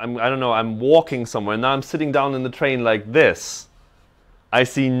I don't know, I'm walking somewhere. Now I'm sitting down in the train like this. I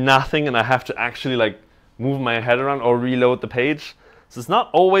see nothing, and I have to actually like move my head around or reload the page. So it's not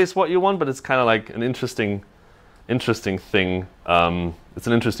always what you want, but it's kind of like an interesting interesting thing. It's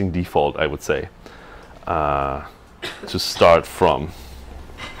an interesting default, I would say, to start from.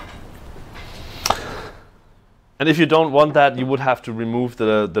 And if you don't want that, you would have to remove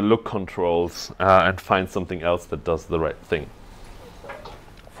the look controls and find something else that does the right thing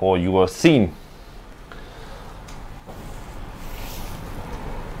for your scene.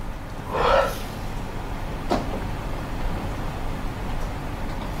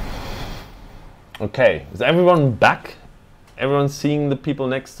 Okay, is everyone back? Everyone seeing the people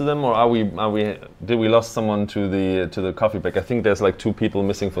next to them, or did we lost someone to the coffee break? I think there's like 2 people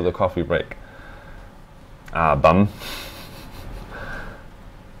missing for the coffee break. Ah, bum.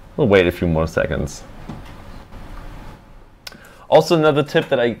 We'll wait a few more seconds. Also, another tip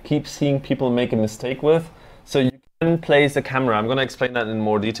that I keep seeing people make a mistake with. So you can place a camera. I'm going to explain that in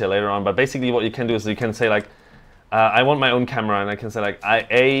more detail later on. But basically what you can do is you can say like, I want my own camera. And I can say like,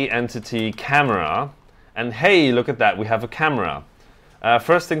 a entity camera. And hey, look at that. We have a camera.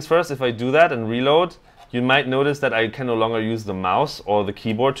 First things first, if I do that and reload, you might notice that I can no longer use the mouse or the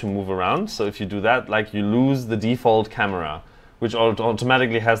keyboard to move around. So if you do that, like you lose the default camera, which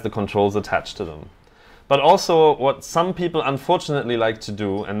automatically has the controls attached to them. But also what some people unfortunately like to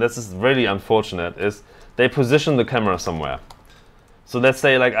do, and this is really unfortunate, is they position the camera somewhere. So let's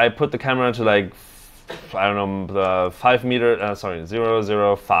say like I put the camera to like, I don't know, 5 meter,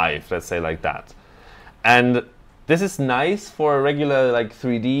 005, let's say like that. And this is nice for a regular like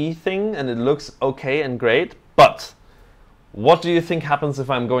 3D thing, and it looks okay and great, but what do you think happens if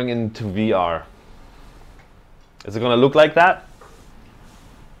I'm going into VR? Is it going to look like that?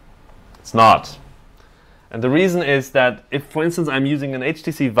 It's not. And the reason is that if, for instance, I'm using an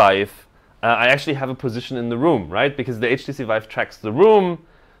HTC Vive, I actually have a position in the room, right? Because the HTC Vive tracks the room,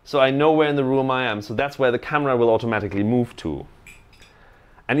 so I know where in the room I am. So that's where the camera will automatically move to.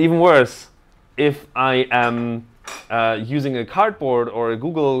 And even worse, if I am using a cardboard or a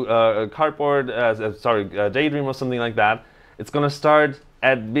Google cardboard, Daydream or something like that, it's going to start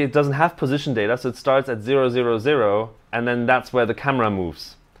at, it doesn't have position data, so it starts at 000, and then that's where the camera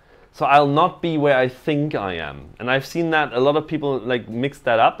moves. So I'll not be where I think I am. And I've seen that a lot of people like mix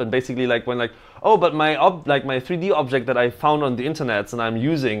that up and basically like when like, oh, but my 3D object that I found on the internet and I'm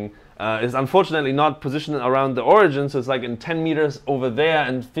using is unfortunately not positioned around the origin, so it's like in 10 meters over there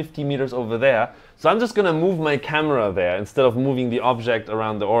and 50 meters over there. So I'm just gonna move my camera there instead of moving the object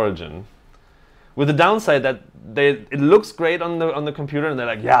around the origin. With the downside that it looks great on the computer and they're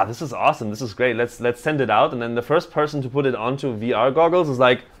like, yeah, this is awesome, this is great, let's send it out. And then the first person to put it onto VR goggles is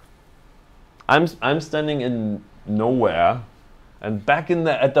like, I'm standing in nowhere, and back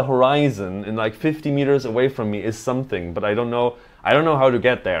at the horizon, in like 50 meters away from me is something, but I don't know how to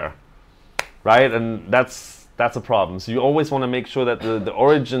get there, right? And that's a problem. So you always want to make sure that the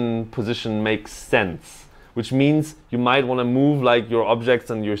origin position makes sense, which means you might want to move like your objects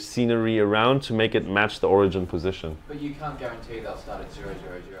and your scenery around to make it match the origin position. But you can't guarantee they'll start at 000.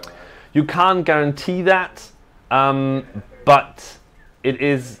 Right? You can't guarantee that, but it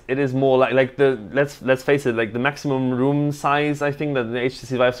is more like the let's face it, like the maximum room size I think that the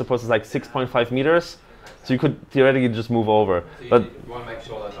HTC Vive supports is like 6.5 meters, so you could theoretically just move over. So but you want to make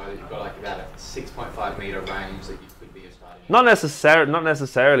sure that you've got like about a 6.5 meter range that you could be a starting. not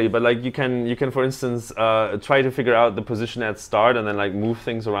necessarily, but like you can for instance try to figure out the position at start and then like move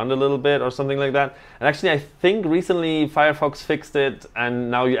things around a little bit or something like that. And actually I think recently Firefox fixed it, and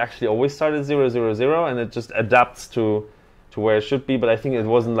now you actually always start at 000 and it just adapts to where it should be, but I think it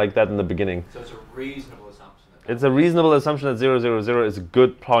wasn't like that in the beginning. So it's a reasonable assumption. It's a reasonable assumption that 000 is a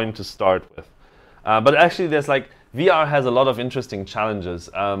good point to start with. But actually there's like, VR has a lot of interesting challenges.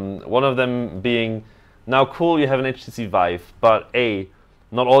 One of them being, now cool, you have an HTC Vive, but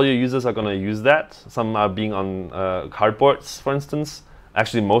not all your users are going to use that. Some are being on cardboards, for instance.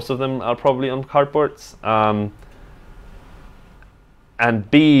 Actually, most of them are probably on cardboards. And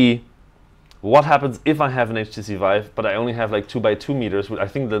B, what happens if I have an HTC Vive, but I only have like 2 by 2 meters? I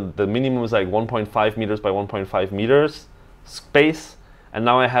think the minimum is like 1.5 meters by 1.5 meters space, and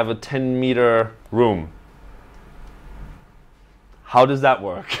now I have a 10 meter room. How does that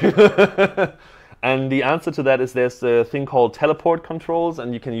work? And the answer to that is there's a thing called teleport controls,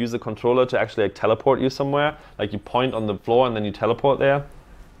 and you can use a controller to actually like teleport you somewhere. Like you point on the floor and then you teleport there.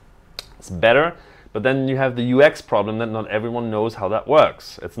 It's better. But then you have the UX problem that not everyone knows how that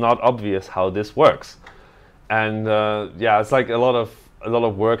works. It's not obvious how this works. And yeah, it's like a lot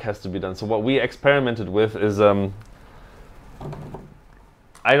of work has to be done. So what we experimented with is, I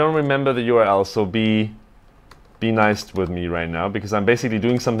don't remember the URL, so be nice with me right now, because I'm basically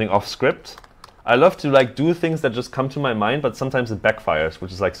doing something off script. I love to like do things that just come to my mind, but sometimes it backfires,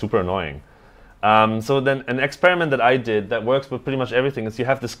 which is like super annoying. So then an experiment that I did that works with pretty much everything is you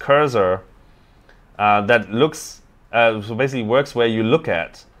have this cursor that looks, so basically works where you look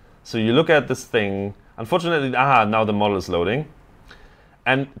at. So you look at this thing. Unfortunately, now the model is loading.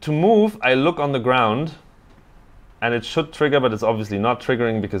 And to move, I look on the ground. And it should trigger, but it's obviously not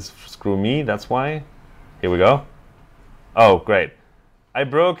triggering because screw me, that's why. Here we go. Oh, great. I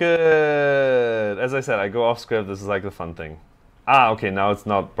broke it. As I said, I go off script. This is like the fun thing. Okay, now it's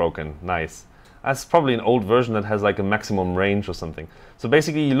not broken. Nice. That's probably an old version that has like a maximum range or something. So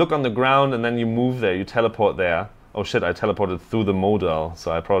basically, you look on the ground and then you move there. You teleport there. Oh shit, I teleported through the modal.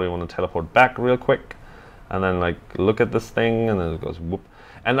 So I probably want to teleport back real quick. And then like look at this thing and then it goes whoop.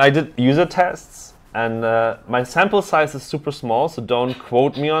 And I did user tests. And my sample size is super small, so don't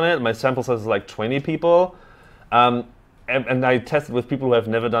quote me on it. My sample size is like 20 people. And I tested with people who have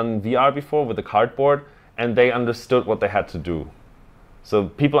never done VR before with a cardboard, and they understood what they had to do. So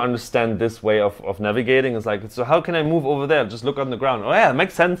people understand this way of navigating. It's like, so how can I move over there? Just look on the ground. Oh yeah, it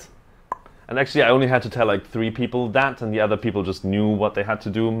makes sense. And actually, I only had to tell like 3 people that, and the other people just knew what they had to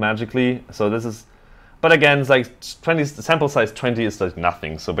do magically. So this is... But again, it's like 20, the sample size 20 is like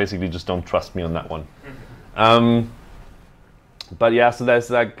nothing. So basically, just don't trust me on that one. But yeah, so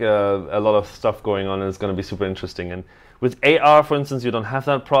there's like a lot of stuff going on, and it's going to be super interesting. And with AR, for instance, you don't have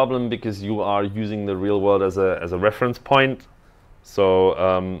that problem because you are using the real world as a reference point. So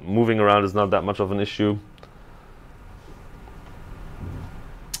moving around is not that much of an issue.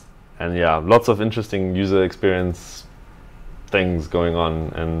 And yeah, lots of interesting user experience things going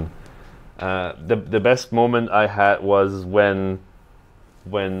on. And the best moment I had was when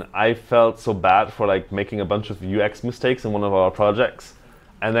I felt so bad for like making a bunch of UX mistakes in one of our projects,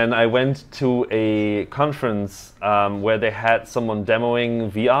 and then I went to a conference where they had someone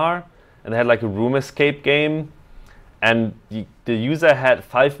demoing VR, and they had like a room escape game, and the user had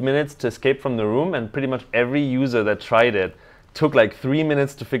 5 minutes to escape from the room, and pretty much every user that tried it took like 3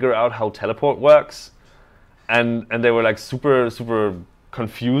 minutes to figure out how teleport works, and they were like super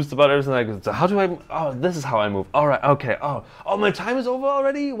confused about everything. Like, so how do I? Oh, this is how I move. All right, okay. Oh, my time is over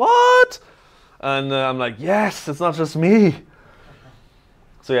already. What? And I'm like, yes, it's not just me.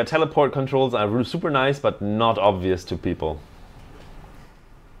 So yeah, teleport controls are super nice, but not obvious to people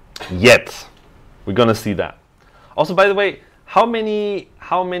yet. We're gonna see that. Also, by the way, how many?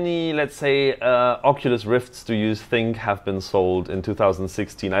 Let's say Oculus Rifts do you think have been sold in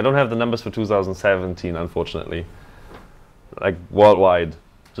 2016? I don't have the numbers for 2017, unfortunately. Like worldwide,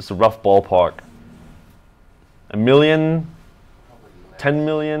 just a rough ballpark. 1 million? 10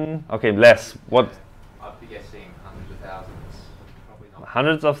 million? Okay, less. What? I'd be guessing hundreds of thousands. Probably not.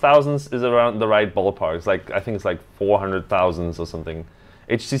 Hundreds of thousands is around the right ballpark. It's like, I think it's like 400,000 or something.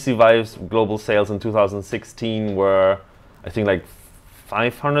 HTC Vive's global sales in 2016 were, I think, like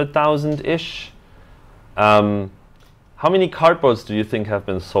 500,000-ish. How many cardboards do you think have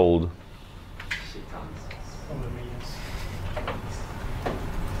been sold?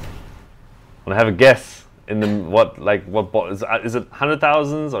 Want to have a guess in the what is it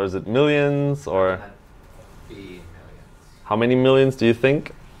 100,000s or is it millions or how many millions do you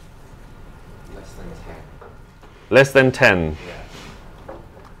think? Less than 10. Less than 10. Yeah.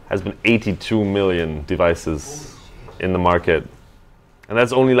 Has been 82 million devices in the market, and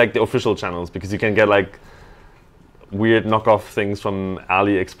that's only like the official channels, because you can get like weird knockoff things from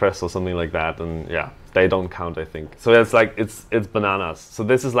AliExpress or something like that, and yeah, they don't count, I think. So it's like it's bananas. So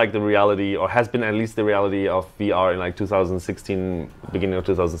this is like the reality, or has been at least the reality of VR in like 2016, beginning of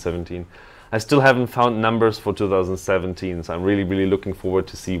 2017. I still haven't found numbers for 2017, so I'm really looking forward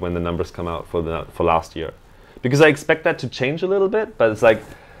to see when the numbers come out for last year, because I expect that to change a little bit. But it's like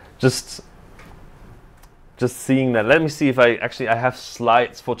just seeing that. Let me see if I have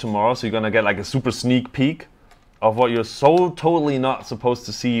slides for tomorrow, so you're gonna get like a super sneak peek of what you're so totally not supposed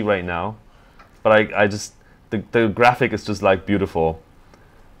to see right now. But I just, the graphic is just like beautiful.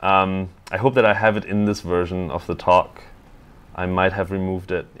 I hope that I have it in this version of the talk. I might have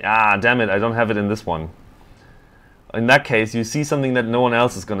removed it. Ah, damn it, I don't have it in this one. In that case, you see something that no one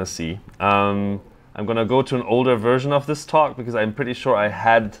else is gonna see. I'm gonna go to an older version of this talk, because I'm pretty sure I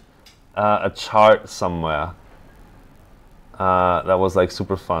had a chart somewhere that was like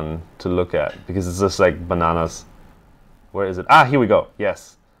super fun to look at, because it's just like bananas. Where is it? Ah, here we go.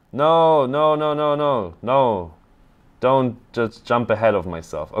 Yes. No. Don't just jump ahead of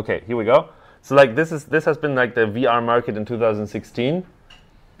myself. Okay, here we go. So like this has been like the VR market in 2016,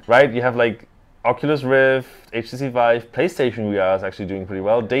 right? You have like Oculus Rift, HTC Vive, PlayStation VR is actually doing pretty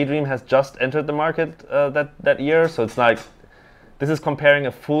well. Daydream has just entered the market that year, so it's like this is comparing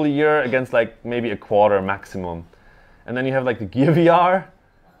a full year against like maybe a quarter maximum. And then you have like the Gear VR,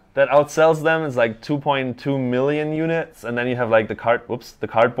 that outsells them is like 2.2 million units, and then you have like the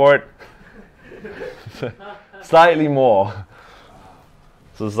cardboard, slightly more.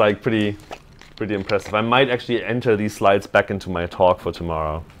 So it's like pretty impressive. I might actually enter these slides back into my talk for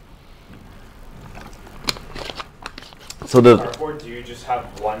tomorrow. So the cardboard, do you just have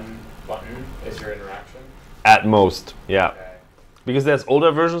one button as your interaction? At most, yeah. Okay. Because there's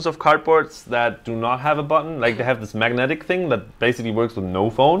older versions of cardboards that do not have a button. Like they have this magnetic thing that basically works with no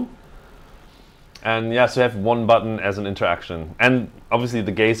phone. And yeah, so you have one button as an interaction. And obviously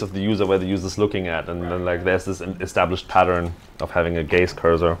the gaze of the user, where the user's looking at. And then like there's this established pattern of having a gaze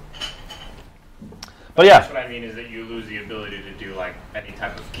cursor. But yeah. That's what I mean, is that you lose the ability to do like any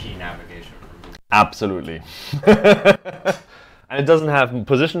type of key navigation. Absolutely. And it doesn't have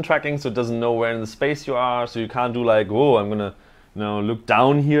position tracking, so it doesn't know where in the space you are. So you can't do like, oh, I'm gonna look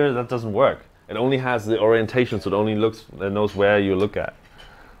down here. That doesn't work. It only has the orientation, so it only knows where you look at.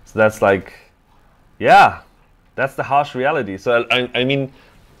 So that's like, yeah, that's the harsh reality. So I mean,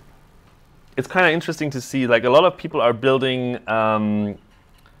 it's kind of interesting to see. Like a lot of people are building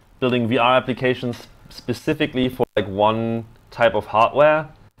VR applications specifically for like one type of hardware.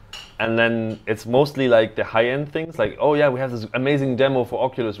 And then it's mostly like the high-end things, like, oh yeah, we have this amazing demo for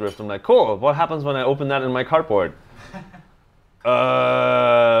Oculus Rift. I'm like, cool, what happens when I open that in my cardboard?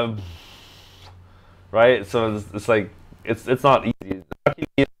 Right, so it's like, it's not easy.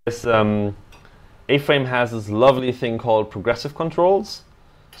 Luckily, A-Frame has this lovely thing called progressive controls.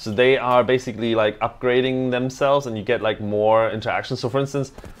 So they are basically like upgrading themselves and you get like more interactions. So for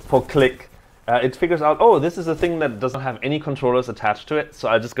instance, for click, it figures out, oh, this is a thing that doesn't have any controllers attached to it, so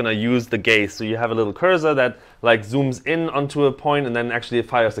I'm just going to use the gaze. So you have a little cursor that like zooms in onto a point and then actually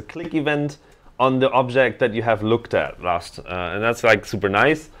fires a click event on the object that you have looked at last. And that's like super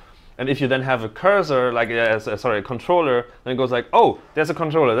nice. And if you then have a cursor, like a controller, then it goes like, oh, there's a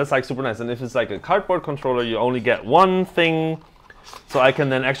controller. That's like super nice. And if it's like a cardboard controller, you only get one thing. So I can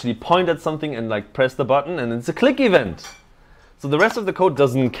then actually point at something and like press the button and it's a click event. So the rest of the code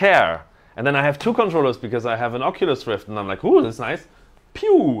doesn't care. And then I have two controllers because I have an Oculus Rift, and I'm like, ooh, that's nice.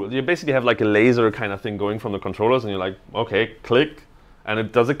 Pew! You basically have like a laser kind of thing going from the controllers, and you're like, okay, click, and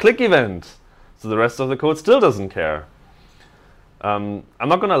it does a click event. So the rest of the code still doesn't care. I'm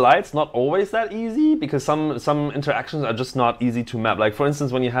not gonna lie, it's not always that easy, because some interactions are just not easy to map. Like for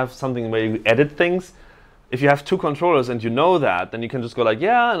instance, when you have something where you edit things, if you have two controllers and you know that, then you can just go like,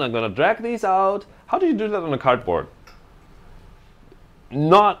 yeah, and I'm gonna drag these out. How do you do that on a cardboard?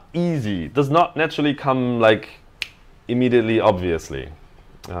 Not easy. Does not naturally come like immediately, obviously.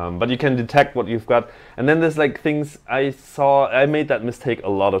 But you can detect what you've got. And then there's like things I made that mistake a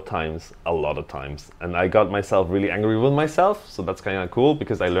lot of times. And I got myself really angry with myself. So that's kind of cool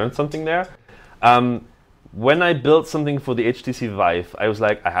because I learned something there. When I built something for the HTC Vive, I was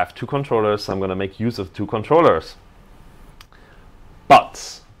like, I have two controllers, so I'm going to make use of two controllers.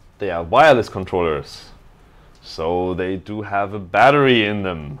 But they are wireless controllers. So they do have a battery in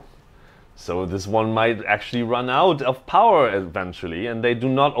them. So this one might actually run out of power eventually, and they do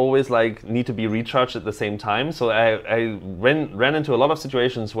not always like need to be recharged at the same time. So I ran into a lot of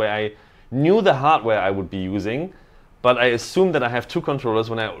situations where I knew the hardware I would be using, but I assumed that I have two controllers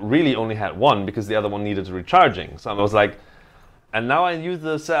when I really only had one because the other one needed recharging. So I was like, and now I use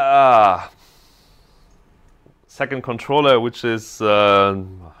this second controller, which is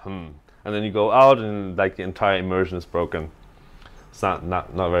and then you go out and like the entire immersion is broken. It's not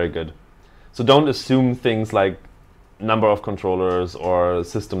very good. So don't assume things like number of controllers or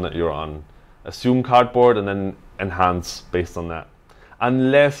system that you're on. Assume cardboard and then enhance based on that.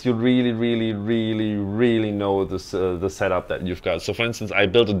 Unless you really know the setup that you've got. So for instance, I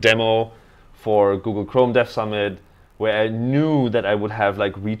built a demo for Google Chrome Dev Summit where I knew that I would have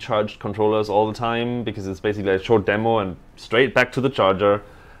like recharged controllers all the time because it's basically a short demo and straight back to the charger.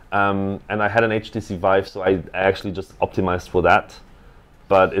 And I had an HTC Vive, so I actually just optimized for that.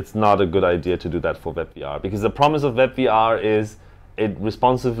 But it's not a good idea to do that for WebVR because the promise of WebVR is it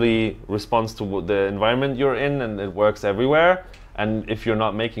responsively responds to the environment you're in and it works everywhere. And if you're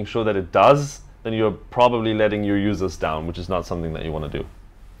not making sure that it does, then you're probably letting your users down, which is not something that you want to do.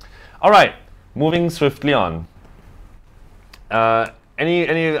 All right, moving swiftly on.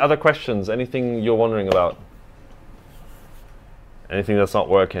 Any other questions? Anything you're wondering about? Anything that's not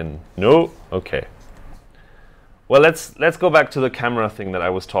working? No? Okay. Well, let's go back to the camera thing that I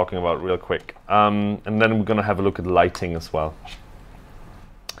was talking about real quick. And then we're going to have a look at lighting as well.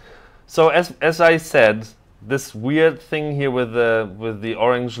 So as I said, this weird thing here with the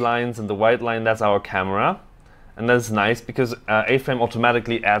orange lines and the white line, that's our camera. And that's nice because A-Frame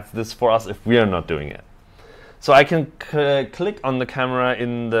automatically adds this for us if we are not doing it. So I can click on the camera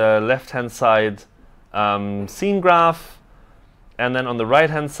in the left-hand side scene graph, and then on the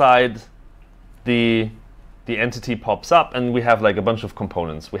right-hand side, the entity pops up, and we have like a bunch of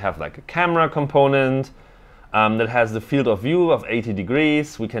components. We have like a camera component that has the field of view of 80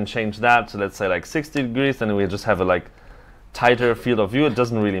 degrees. We can change that to, let's say, like 60 degrees, then we just have a like tighter field of view. It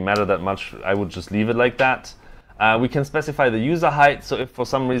doesn't really matter that much. I would just leave it like that. We can specify the user height. So if for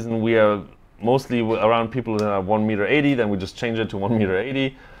some reason we are mostly around people that are 1.80 m, then we just change it to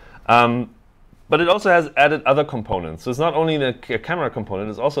 1.80 m. But it also has added other components. So it's not only the camera component,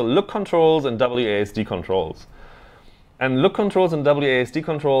 it's also look controls and WASD controls. And look controls and WASD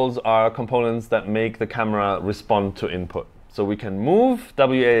controls are components that make the camera respond to input. So we can move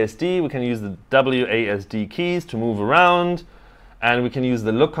WASD, we can use the WASD keys to move around, and we can use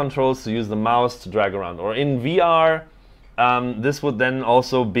the look controls to use the mouse to drag around. Or in VR, this would then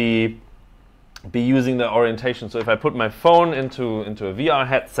also be using the orientation. So if I put my phone into a VR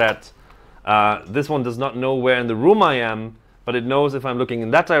headset, this one does not know where in the room I am, but it knows if I'm looking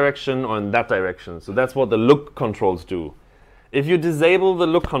in that direction or in that direction. So that's what the look controls do. If you disable the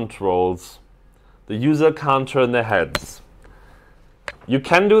look controls, the user can't turn their heads. You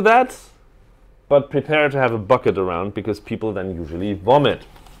can do that, but prepare to have a bucket around, because people then usually vomit.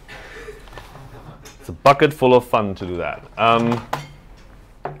 It's a bucket full of fun to do that.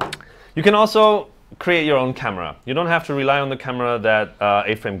 You can also create your own camera. You don't have to rely on the camera that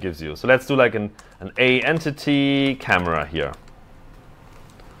A-Frame gives you. So let's do like an A entity camera here.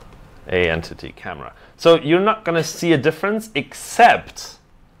 A entity camera. So you're not going to see a difference, except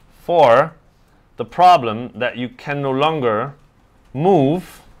for the problem that you can no longer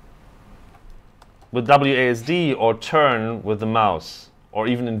move with WASD or turn with the mouse. Or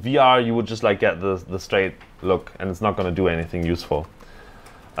even in VR, you would just like get the straight look, and it's not going to do anything useful.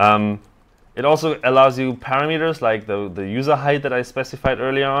 It also allows you parameters like the user height that I specified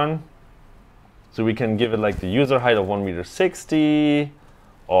earlier on. So we can give it like the user height of 1.60 m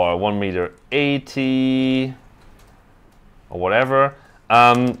or 1.80 m or whatever.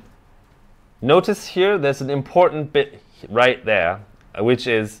 Notice here there's an important bit right there, which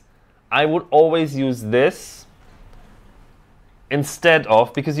is I would always use this instead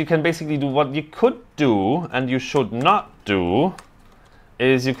of, because you can basically do what you could do and you should not do,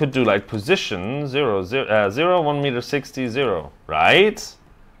 is you could do like position 0, 1.60 m, 0, right?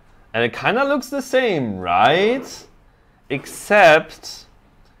 And it kind of looks the same, right? Except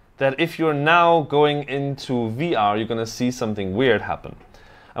that if you're now going into VR, you're going to see something weird happen.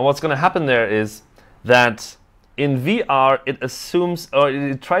 And what's going to happen there is that in VR, it assumes, or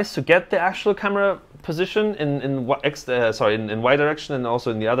it tries to get the actual camera position in Y direction and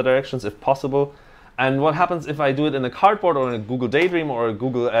also in the other directions if possible. And what happens if I do it in a cardboard or in a Google Daydream or a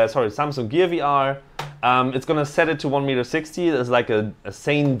Samsung Gear VR? It's going to set it to 1.60 m as like a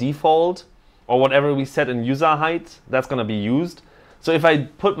sane default, or whatever we set in user height, that's going to be used. So if I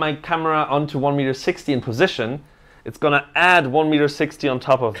put my camera onto 1.60 m in position, it's going to add 1.60 m on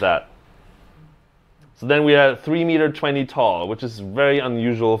top of that. So then we are 3.20 m tall, which is very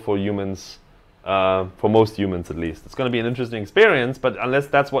unusual for humans, for most humans at least. It's going to be an interesting experience, but unless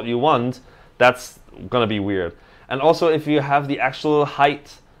that's what you want, that's going to be weird. And also, if you have the actual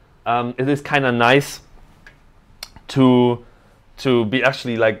height, it is kind of nice to be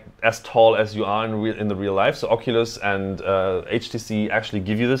actually like as tall as you are in the real life. So Oculus and HTC actually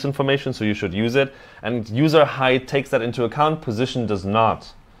give you this information, so you should use it. And user height takes that into account, position does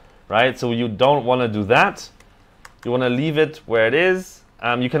not, right? So you don't want to do that. You want to leave it where it is.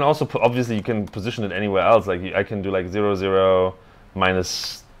 You can also obviously you can position it anywhere else. Like I can do like 0, 0,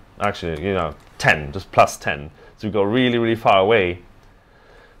 minus, actually, 10, just plus 10. So you go really, really far away.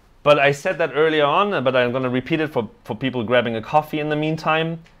 But I said that earlier on, but I'm going to repeat it for people grabbing a coffee in the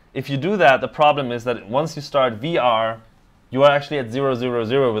meantime. If you do that, the problem is that once you start VR, you are actually at 0, 0,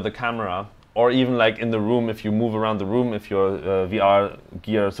 0 with the camera, or even like in the room if you move around the room, if your VR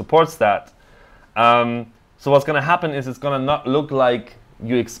gear supports that. So what's going to happen is it's going to not look like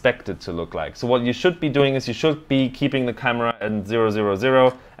you expect it to look like. So what you should be doing is you should be keeping the camera at 0, 0,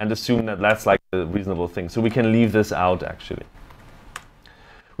 0 and assume that that's like a reasonable thing. So we can leave this out actually.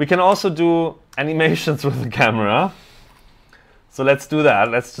 We can also do animations with the camera. So let's do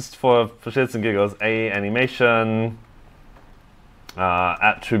that. Let's just for shits and giggles, a animation,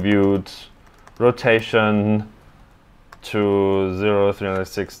 attribute, rotation to 0,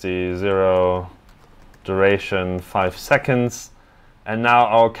 360, 0, duration 5 seconds. And now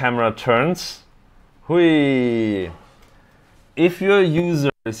our camera turns. Hui! If your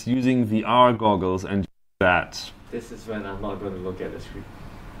user is using VR goggles and that. This is when I'm not going to look at the screen.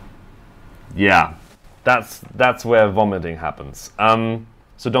 Yeah. that's where vomiting happens.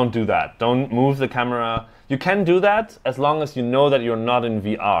 So don't do that. Don't move the camera. You can do that as long as you know that you're not in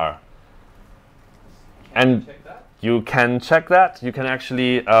VR. And you can check that. You can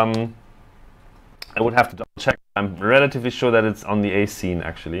actually, I would have to double check. I'm relatively sure that it's on the A scene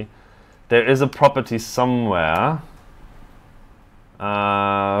actually. There is a property somewhere.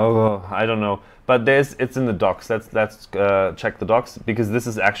 I don't know. But it's in the docs. Let's check the docs, because this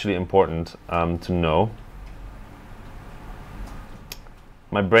is actually important to know.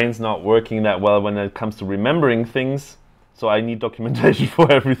 My brain's not working that well when it comes to remembering things, so I need documentation for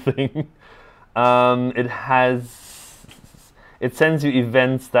everything. It sends you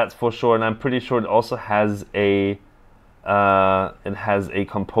events, that's for sure, and I'm pretty sure it also has a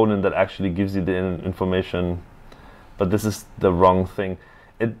component that actually gives you the information. But this is the wrong thing.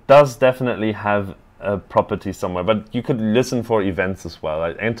 It does definitely have a property somewhere, but you could listen for events as well.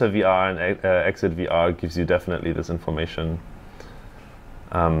 Like enter VR and exit VR gives you definitely this information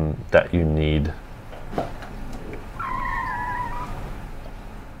that you need.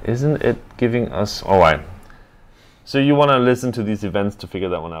 Isn't it giving us... All right. So you want to listen to these events to figure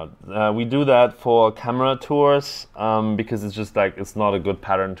that one out. We do that for camera tours because it's just like, it's not a good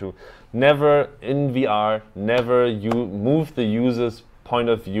pattern to... Never in VR, never you move the user's point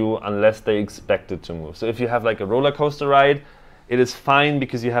of view unless they expect it to move. So if you have like a roller coaster ride, it is fine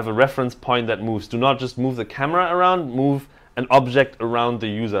because you have a reference point that moves. Do not just move the camera around, move an object around the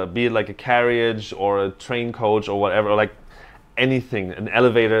user, be it like a carriage or a train coach or whatever, or like anything. An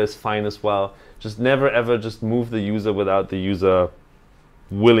elevator is fine as well. Just never ever just move the user without the user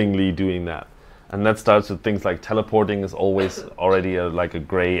willingly doing that. And that starts with things like teleporting is always already like a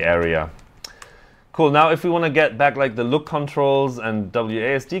gray area. Cool, now if we want to get back like the look controls and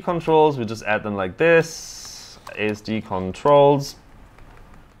WASD controls, we just add them like this, ASD controls.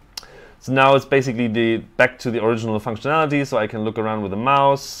 So now it's basically back to the original functionality, so I can look around with the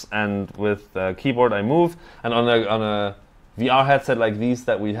mouse, and with the keyboard I move. And on a VR headset like these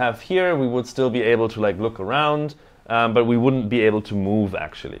that we have here, we would still be able to like look around, but we wouldn't be able to move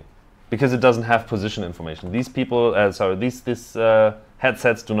actually, because it doesn't have position information. These people, these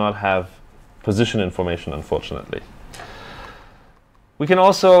headsets do not have position information, unfortunately. We can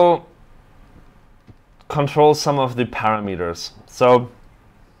also control some of the parameters. So,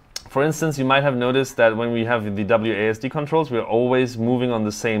 for instance, you might have noticed that when we have the WASD controls, we're always moving on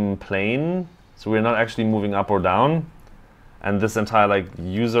the same plane. So we're not actually moving up or down. And this entire like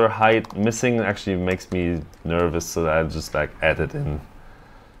user height missing actually makes me nervous, so that I just like add it in.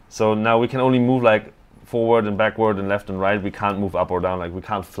 So now we can only move like forward and backward and left and right. We can't move up or down, like we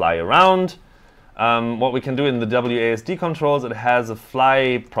can't fly around. What we can do in the WASD controls, it has a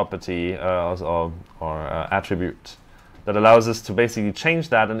fly property or attribute that allows us to basically change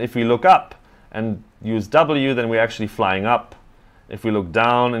that. And if we look up and use W, then we're actually flying up. If we look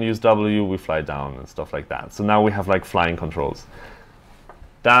down and use W, we fly down and stuff like that. So now we have like flying controls.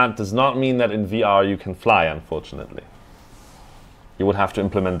 That does not mean that in VR you can fly, unfortunately. You would have to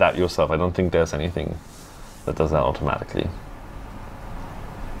implement that yourself. I don't think there's anything that does that automatically.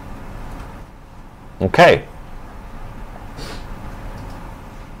 Okay.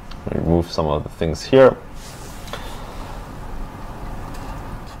 Remove some of the things here.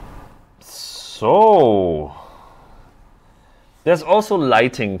 So, there's also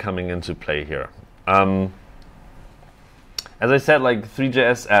lighting coming into play here. As I said, like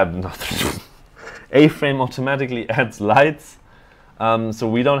 3JS, not 3JS, A-Frame automatically adds lights, so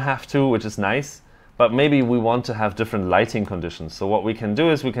we don't have to, which is nice. But maybe we want to have different lighting conditions. So what we can do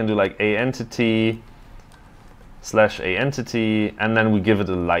is we can do like aEntity/aEntity, and then we give it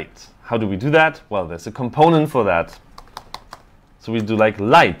a light. How do we do that? Well, there's a component for that. So we do like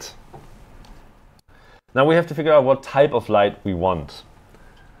light. Now we have to figure out what type of light we want.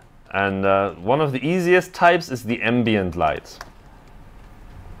 And one of the easiest types is the ambient light.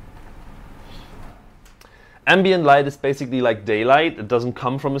 Ambient light is basically like daylight. It doesn't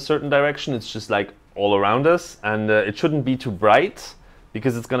come from a certain direction. It's just like all around us. And it shouldn't be too bright,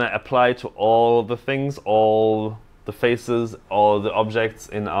 because it's going to apply to all the things, all the faces, all the objects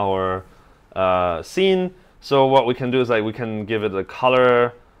in our scene. So what we can do is like we can give it a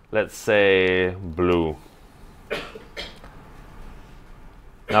color, let's say blue.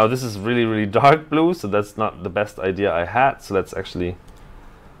 Now this is really, really dark blue, so that's not the best idea I had. So let's actually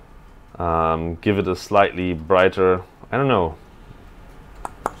give it a slightly brighter, I don't know.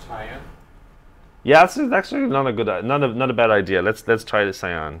 Cyan? Yeah, it's actually not a good, not a bad idea. Let's try the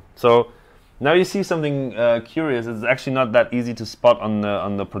cyan. So Now you see something curious. It's actually not that easy to spot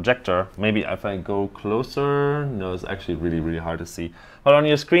on the projector. Maybe if I go closer, no, it's actually really hard to see. But on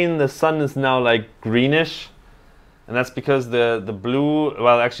your screen, the sun is now like greenish, and that's because the blue,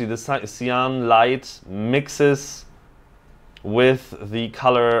 well, actually the cyan light mixes with the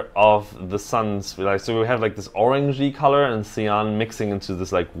color of the sun's. Like, so we have like this orangey color and cyan mixing into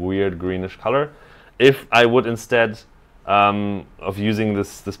this like weird greenish color. If I would instead of using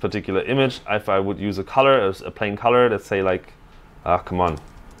this particular image, if I would use a color, a plain color, let's say like, come on,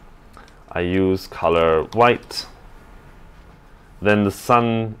 I use color white, then the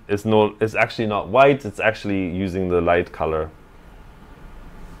sun is actually not white, it's actually using the light color.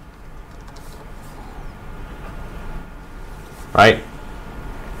 Right?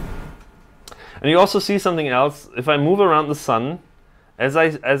 And you also see something else. If I move around the sun, as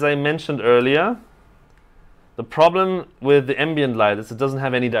I mentioned earlier, the problem with the ambient light is it doesn't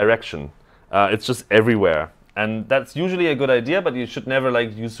have any direction. It's just everywhere. And that's usually a good idea, but you should never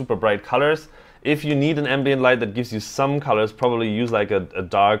like use super bright colors. If you need an ambient light that gives you some colors, probably use like a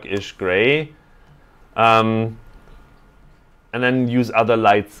darkish gray. And then use other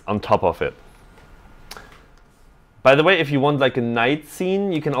lights on top of it. By the way, if you want like a night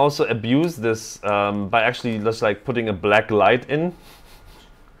scene, you can also abuse this by actually just like putting a black light in.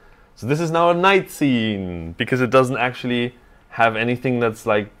 So this is now a night scene because it doesn't actually have anything that's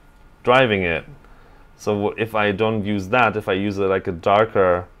like driving it. So if I don't use that, if I use like a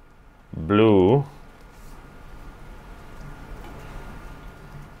darker blue,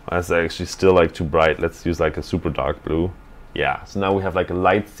 that's actually still like too bright. Let's use like a super dark blue. Yeah, so now we have like a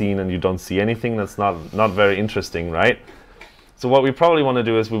light scene and you don't see anything. That's not very interesting, right? So what we probably want to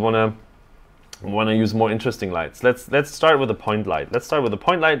do is we want to use more interesting lights. Let's start with a point light. Let's start with a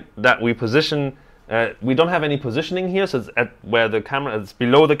point light that we position. We don't have any positioning here, so it's at where the camera. It's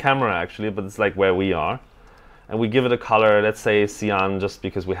below the camera actually, but it's like where we are. And we give it a color. Let's say cyan, just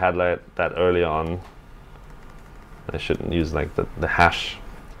because we had like that earlier on. I shouldn't use like the hash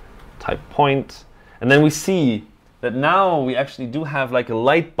type point. And then we see that now we actually do have like a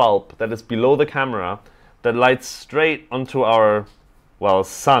light bulb that is below the camera that lights straight onto our, well,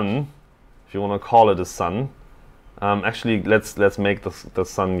 sun, if you want to call it a sun. Actually, let's make the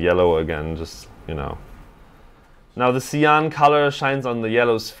sun yellow again, just, you know. Now the cyan color shines on the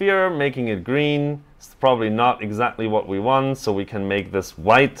yellow sphere, making it green. It's probably not exactly what we want, so we can make this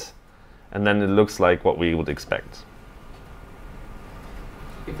white, and then it looks like what we would expect.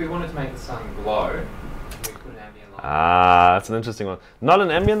 If we wanted to make the sun glow, we put an ambient light. Ah, that's an interesting one. Not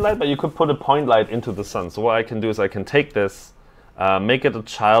an ambient light, but you could put a point light into the sun. So what I can do is I can take this, make it a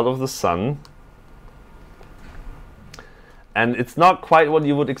child of the sun. And it's not quite what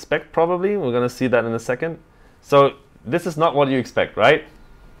you would expect, probably. We're going to see that in a second. So this is not what you expect, right?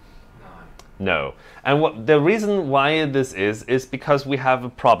 No. And the reason why this is because we have a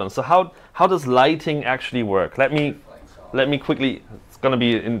problem. So how does lighting actually work? Let me quickly. It's going to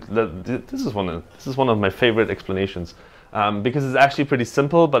be in this is one of my favorite explanations because it's actually pretty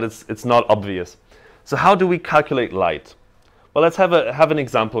simple, but it's not obvious. So how do we calculate light? Well, let's have an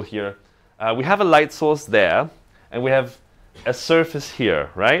example here. We have a light source there, and we have a surface here,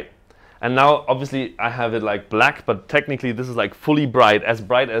 right? And now, obviously, I have it like black, but technically this is like fully bright as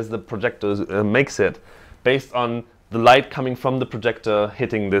the projector makes it, based on the light coming from the projector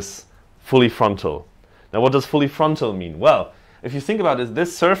hitting this fully frontal. Now, what does fully frontal mean? Well, if you think about it,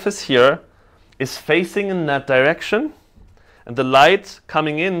 this surface here is facing in that direction, and the light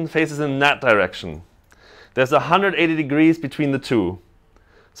coming in faces in that direction. There's 180 degrees between the two.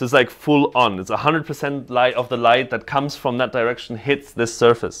 So it's like full on. It's 100% light of the light that comes from that direction hits this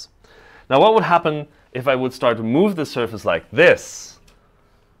surface. Now what would happen if I would start to move the surface like this,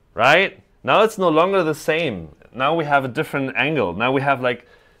 right? Now it's no longer the same. Now we have a different angle. Now we have like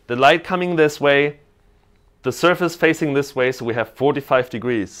the light coming this way, the surface facing this way, so we have 45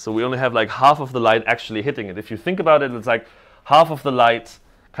 degrees. So we only have like half of the light actually hitting it. If you think about it, it's like half of the light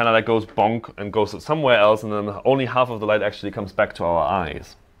kind of like goes bonk and goes somewhere else, and then only half of the light actually comes back to our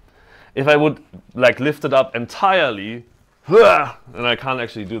eyes. If I would like lift it up entirely, and I can't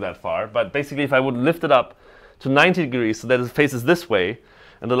actually do that far, but basically if I would lift it up to 90 degrees so that it faces this way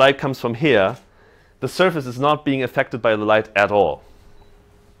and the light comes from here, the surface is not being affected by the light at all.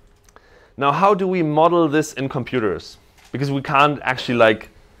 Now how do we model this in computers? Because we can't actually like,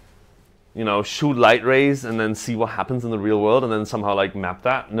 you know, shoot light rays and then see what happens in the real world and then somehow like map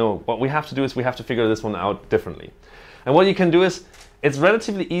that. No, what we have to do is we have to figure this one out differently. And what you can do is, it's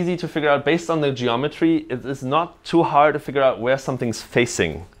relatively easy to figure out based on the geometry. It is not too hard to figure out where something's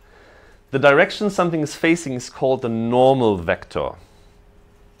facing. The direction something is facing is called the normal vector,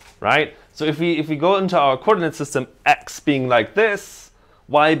 right? So if we go into our coordinate system, x being like this,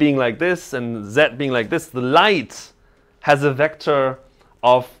 y being like this, and z being like this, the light has a vector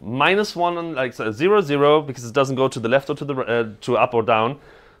of -1 on like 0, 0, because it doesn't go to the left or to the to up or down.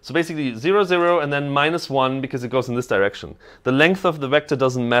 So basically 0, 0, and then -1 because it goes in this direction. The length of the vector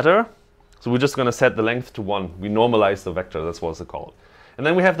doesn't matter, so we're just going to set the length to 1. We normalize the vector, that's what it's called. And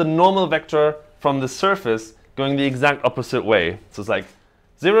then we have the normal vector from the surface going the exact opposite way. So it's like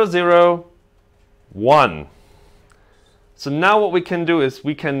 0, 0, 1. So now what we can do is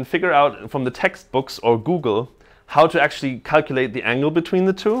we can figure out from the textbooks or Google how to actually calculate the angle between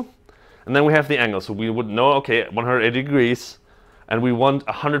the two. And then we have the angle. So we would know, okay, 180 degrees, and we want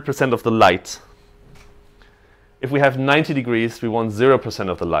 100% of the light. If we have 90 degrees, we want 0%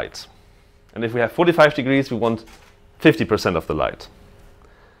 of the light. And if we have 45 degrees, we want 50% of the light.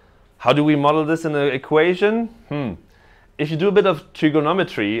 How do we model this in an equation? If you do a bit of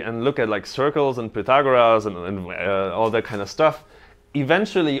trigonometry and look at like circles and Pythagoras and all that kind of stuff,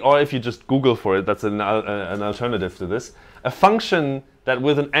 eventually, or if you just Google for it, that's an alternative to this, a function that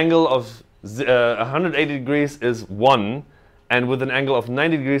with an angle of 180 degrees is 1 and with an angle of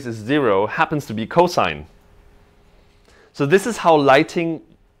 90 degrees is 0 happens to be cosine. So this is how lighting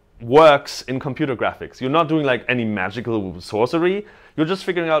works in computer graphics. You're not doing like any magical sorcery. You're just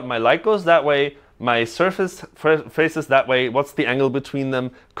figuring out my light goes that way, my surface faces that way, what's the angle between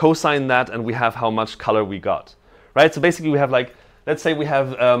them, cosine that, and we have how much color we got. Right? So basically we have like, let's say we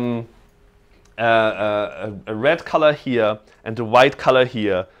have a red color here and a white color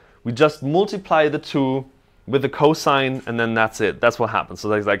here. We just multiply the two with the cosine and then that's it. That's what happens. So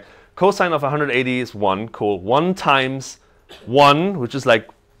there's like cosine of 180 is 1, cool. 1 times 1, which is like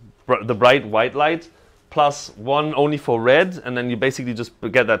the bright white light, plus 1 only for red, and then you basically just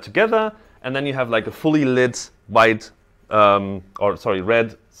get that together, and then you have like a fully lit white,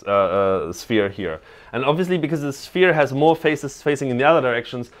 red sphere here. And obviously because the sphere has more faces facing in the other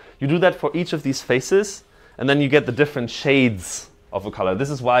directions, you do that for each of these faces, and then you get the different shades of a color. This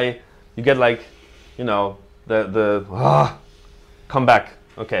is why you get like, you know, come back,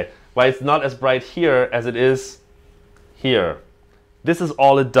 okay. Why it's not as bright here as it is here. This is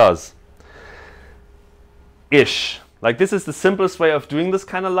all it does. Like this is the simplest way of doing this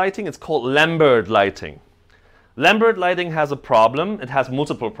kind of lighting. It's called Lambert lighting. Lambert lighting has a problem. It has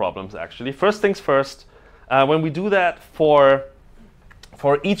multiple problems actually. First things first, when we do that for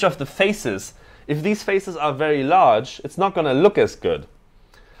each of the faces, if these faces are very large, it's not going to look as good.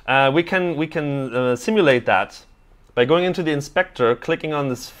 We can simulate that by going into the inspector, clicking on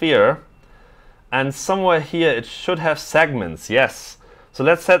the sphere, and somewhere here it should have segments, yes. So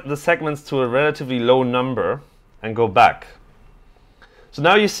let's set the segments to a relatively low number and go back. So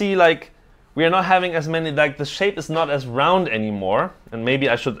now you see like we are not having as many, like the shape is not as round anymore, and maybe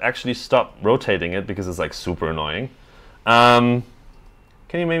I should actually stop rotating it because it's like super annoying. Can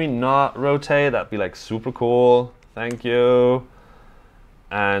you maybe not rotate? That'd be like super cool. Thank you.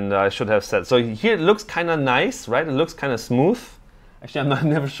 And I should have said, so here it looks kind of nice, right? It looks kind of smooth. Actually, I'm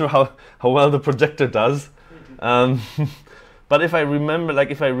never sure how well the projector does. But if I remember,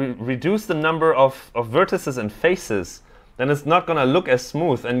 like if I reduce the number of vertices and faces, then it's not going to look as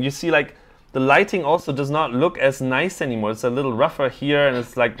smooth. And you see like the lighting also does not look as nice anymore. It's a little rougher here and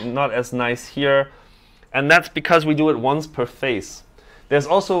it's like not as nice here. And that's because we do it once per face. There's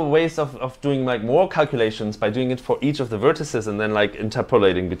also ways of doing like more calculations by doing it for each of the vertices and then like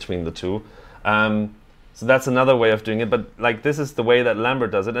interpolating between the two. So that's another way of doing it, but like this is the way that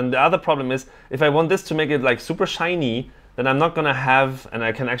Lambert does it. And the other problem is if I want this to make it like super shiny, then I'm not gonna have, and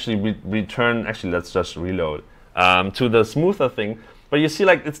I can actually return, actually let's just reload to the smoother thing. But you see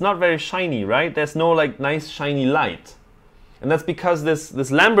like it's not very shiny, right? There's no like nice shiny light. And that's because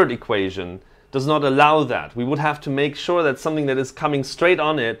this Lambert equation does not allow that. We would have to make sure that something that is coming straight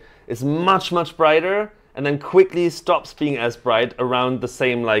on it is much, much brighter and then quickly stops being as bright around the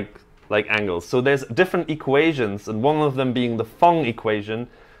same like angles. So there's different equations, and one of them being the Phong equation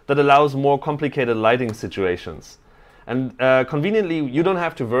that allows more complicated lighting situations. And conveniently, you don't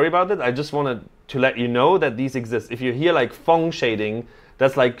have to worry about it. I just wanted to let you know that these exist. If you hear like Phong shading,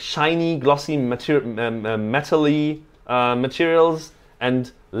 that's like shiny, glossy, metal-y materials,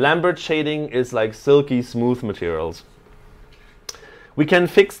 and Lambert shading is like silky, smooth materials. We can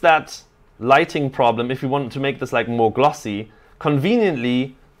fix that lighting problem if we want to make this like more glossy,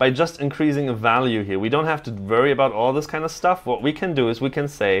 conveniently by just increasing a value here. We don't have to worry about all this kind of stuff. What we can do is we can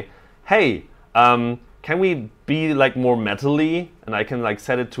say, hey, can we be like more metal-y? And I can like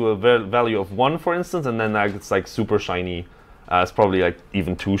set it to a value of 1, for instance, and then it's like super shiny. It's probably like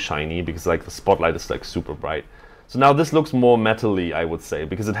even too shiny because like the spotlight is like super bright. So now this looks more metal-y, I would say,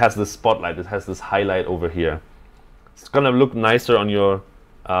 because it has this spotlight, it has this highlight over here. It's going to look nicer on your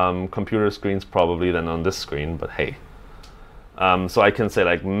computer screens probably than on this screen, but hey. So I can say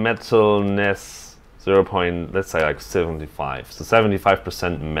like metalness 0. Let's say like 75. So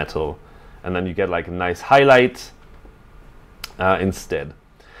 75% metal. And then you get like a nice highlight instead.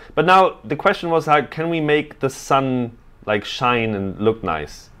 But now the question was, how can we make the sun like shine and look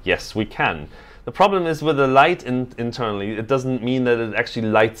nice? Yes, we can. The problem is with the light internally, it doesn't mean that it actually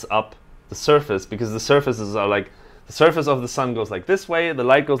lights up the surface, because the surfaces are like, the surface of the sun goes like this way, the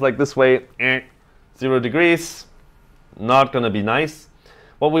light goes like this way, 0 degrees, not going to be nice.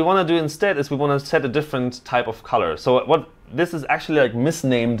 What we want to do instead is we want to set a different type of color. So what this is actually like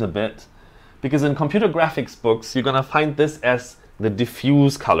misnamed a bit, because in computer graphics books, you're going to find this as the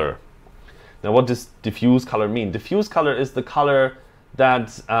diffuse color. Now what does diffuse color mean? Diffuse color is the color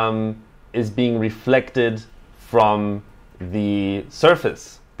that is being reflected from the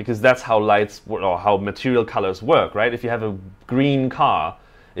surface, because that's how lights or how material colors work, right? If you have a green car,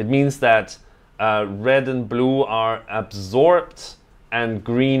 it means that red and blue are absorbed and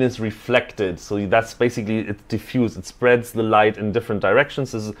green is reflected. So that's basically, it's diffused. It spreads the light in different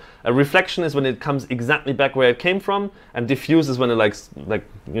directions. A reflection is when it comes exactly back where it came from, and diffuse is when it like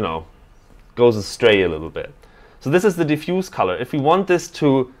you know, goes astray a little bit. So this is the diffuse color. If we want this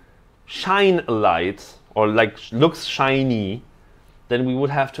to shine a light or like looks shiny, then we would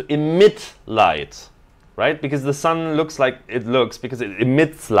have to emit light, right? Because the sun looks like it looks because it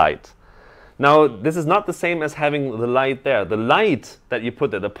emits light. Now, this is not the same as having the light there. The light that you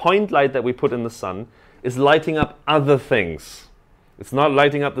put there, the point light that we put in the sun, is lighting up other things. It's not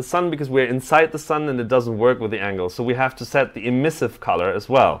lighting up the sun because we're inside the sun and it doesn't work with the angle. So we have to set the emissive color as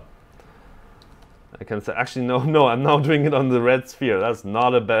well. I can say, actually, no, I'm now doing it on the red sphere. That's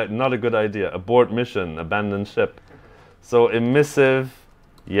not a good idea. Abort mission, abandon ship. So emissive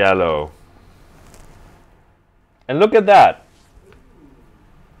yellow. And look at that.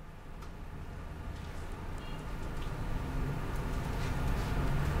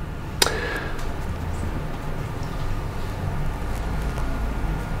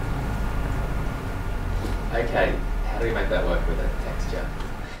 Okay, how do we make that work with a texture?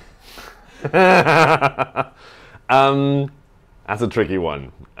 That's a tricky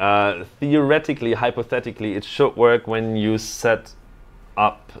one. Theoretically, hypothetically, it should work when you set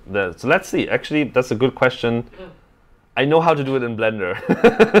up the... So let's see. Actually, that's a good question. I know how to do it in Blender.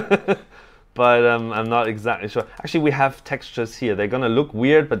 But I'm not exactly sure. Actually, we have textures here. They're going to look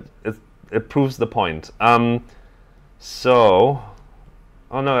weird, but it proves the point. So...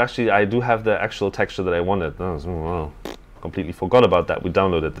 Oh no, actually I do have the actual texture that I wanted. Oh, completely forgot about that. We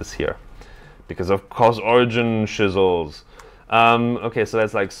downloaded this here. Because of course origin shizzles. Okay, so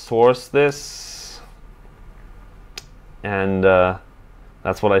let's like source this. And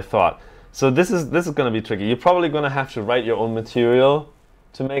that's what I thought. So this is going to be tricky. You're probably going to have to write your own material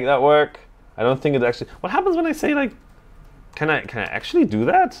to make that work. I don't think it actually... What happens when I say like, can I actually do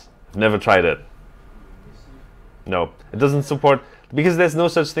that? I've never tried it. No, it doesn't support... Because there's no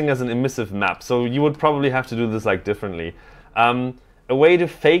such thing as an emissive map, so you would probably have to do this like differently. A way to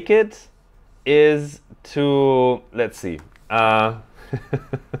fake it is to, let's see, this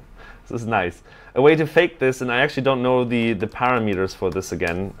is nice. A way to fake this, and I actually don't know the parameters for this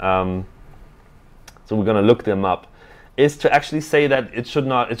again, so we're gonna look them up, is to actually say that it should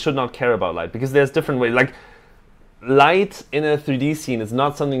not care about light, because there's different ways. Like, light in a 3D scene is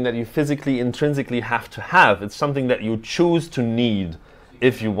not something that you physically, intrinsically have to have. It's something that you choose to need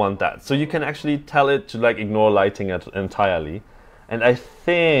if you want that. So you can actually tell it to like ignore lighting entirely. And I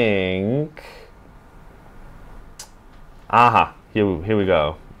think... Aha, here we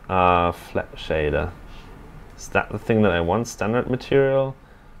go. Flat shader. Is that the thing that I want? Standard material?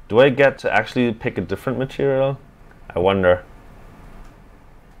 Do I get to actually pick a different material? I wonder.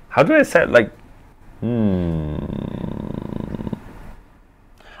 How do I set like...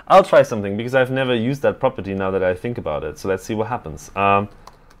 I'll try something because I've never used that property now that I think about it. So let's see what happens.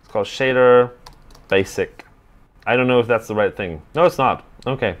 It's called shader basic. I don't know if that's the right thing. No, it's not.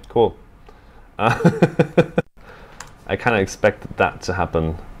 Okay, cool. I kind of expected that to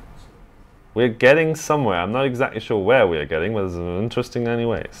happen. We're getting somewhere. I'm not exactly sure where we're getting, but it's interesting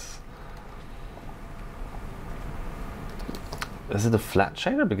anyways. Is it a flat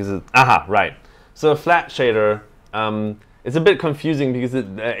shader? Because it... Aha, right. So a flat shader, it's a bit confusing because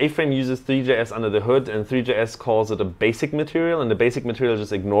A-Frame uses 3JS under the hood, and 3JS calls it a basic material, and the basic material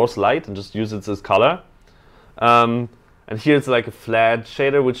just ignores light and just uses its color. And here it's like a flat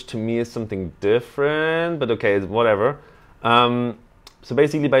shader, which to me is something different, but okay, whatever. So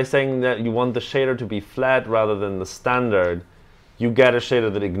basically by saying that you want the shader to be flat rather than the standard, you get a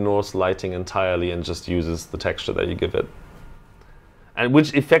shader that ignores lighting entirely and just uses the texture that you give it. And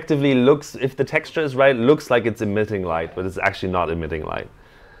which effectively looks, if the texture is right, looks like it's emitting light, but it's actually not emitting light.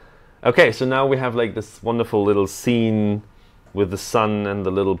 Okay, so now we have like this wonderful little scene with the sun and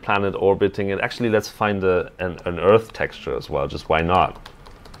the little planet orbiting it. Actually, let's find an Earth texture as well, just why not?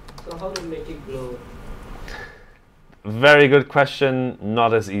 So how do you make it glow? Very good question,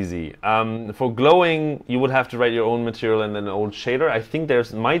 not as easy. For glowing, you would have to write your own material and then an old shader. I think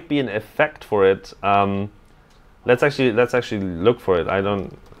there's might be an effect for it. Let's actually look for it. I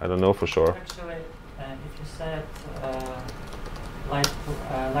don't know for sure. Actually, if you set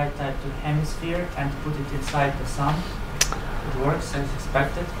light type to hemisphere and put it inside the sun, it works as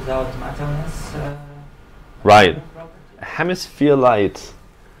expected without metalness. Right. Property. Hemisphere light.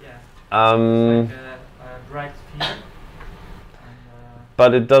 Yeah. It's like a bright sphere.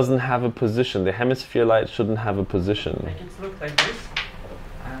 But it doesn't have a position. The hemisphere light shouldn't have a position. Make it look like this,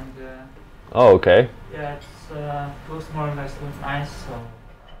 and oh, okay. yeah, it's looks more or less look nice. So.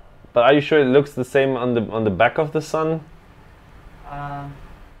 But are you sure it looks the same on the back of the sun?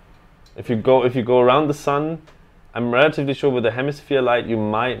 If you go around the sun, I'm relatively sure with the hemisphere light you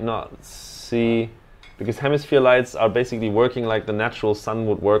might not see, because hemisphere lights are basically working like the natural sun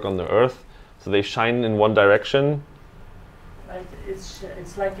would work on the Earth, so they shine in one direction. It's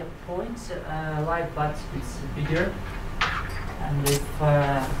like a point light, but it's bigger. And if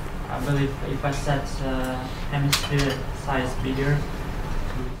I believe if I set hemisphere size bigger, it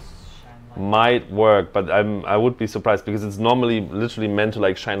will shine light. Might work, but I would be surprised because it's normally literally meant to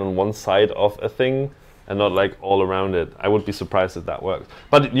like shine on one side of a thing and not like all around it. I would be surprised if that works.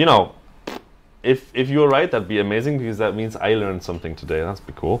 But you know, if you're right, that'd be amazing because that means I learned something today. That'd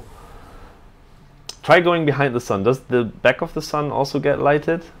be cool. Try going behind the sun. Does the back of the sun also get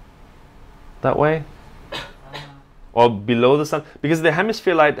lighted that way? Or below the sun? Because the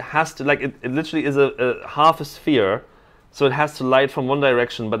hemisphere light has to, like, it literally is a half a sphere, so it has to light from one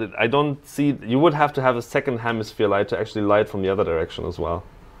direction, but I don't see, you would have to have a second hemisphere light to actually light from the other direction as well.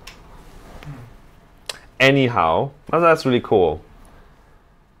 Anyhow, well, that's really cool.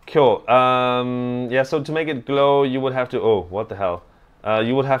 Cool. Yeah, so to make it glow, you would have to, oh, what the hell?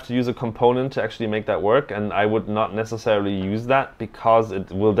 You would have to use a component to actually make that work, and I would not necessarily use that because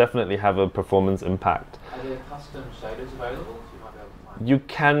it will definitely have a performance impact. Are there custom shaders available? You might be able to find. You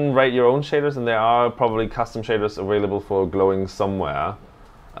can write your own shaders, and there are probably custom shaders available for glowing somewhere.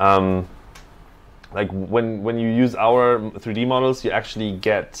 Like when you use our 3D models, you actually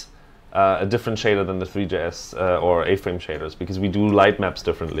get a different shader than the 3JS or A-frame shaders because we do light maps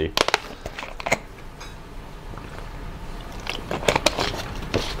differently.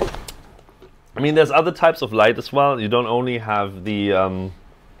 I mean, there's other types of light as well. You don't only have the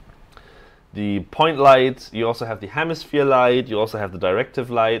point light. You also have the hemisphere light. You also have the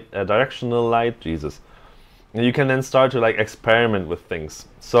directional light. Jesus. And you can then start to like experiment with things.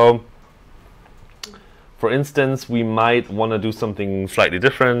 So, for instance, we might want to do something slightly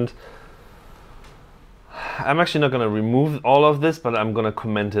different. I'm actually not going to remove all of this, but I'm going to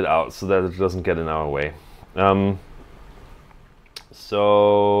comment it out so that it doesn't get in our way.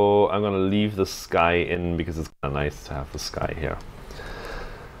 So I'm going to leave the sky in because it's kind of nice to have the sky here.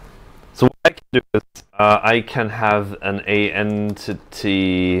 So what I can do is I can have an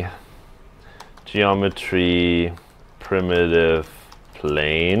entity geometry primitive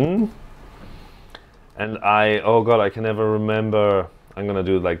plane. And oh god, I can never remember. I'm going to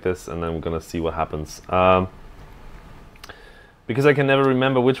do it like this and then we're going to see what happens. Because I can never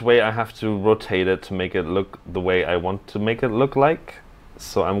remember which way I have to rotate it to make it look the way I want to make it look like.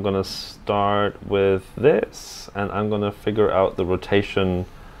 So I'm going to start with this and I'm going to figure out the rotation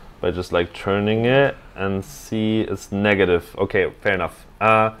by just like turning it and see it's negative. Okay, fair enough.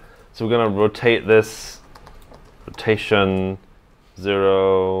 So we're going to rotate this rotation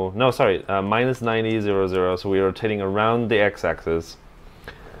minus 90, 0, 0. So we're rotating around the x-axis.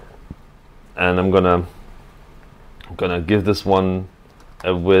 And I'm gonna give this one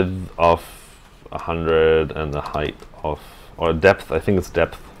a width of 100 and a height of, or depth, I think it's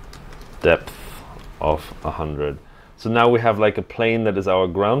depth of 100. So now we have like a plane that is our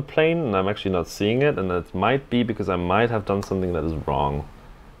ground plane, and I'm actually not seeing it, and that might be because I might have done something that is wrong.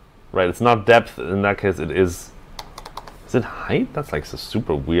 Right, it's not depth, in that case it is it height? That's like so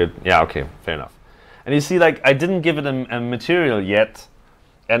super weird. Yeah, okay, fair enough. And you see, like, I didn't give it a material yet,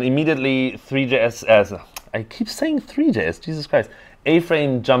 and immediately 3JS, I keep saying 3JS, Jesus Christ.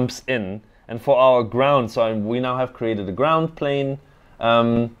 A-frame jumps in, and for our ground, so we now have created a ground plane,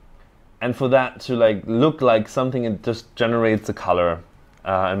 and for that to like look like something, it just generates a color.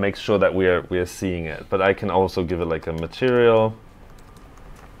 and make sure that we are seeing it. But I can also give it like a material.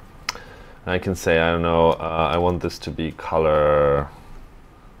 And I can say, I don't know, I want this to be color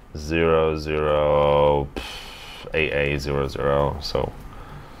 00 AA00. So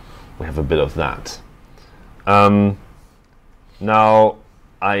we have a bit of that. Now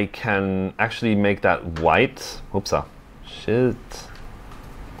I can actually make that white. Oopsa. Shit.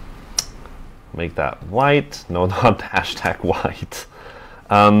 Make that white. No, not hashtag white.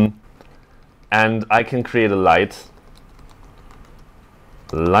 And I can create a light,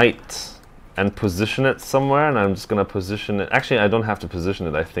 and position it somewhere. And I'm just going to position it. Actually, I don't have to position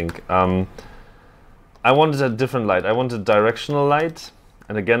it, I think. I wanted a different light. I wanted directional light.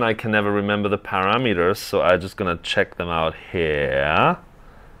 And again, I can never remember the parameters, so I'm just going to check them out here.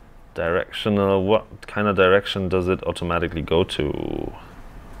 Directional, what kind of direction does it automatically go to?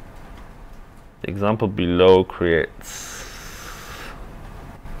 The example below creates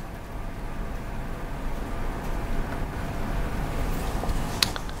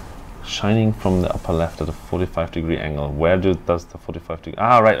shining from the upper left at a 45-degree angle. Where does the 45-degree...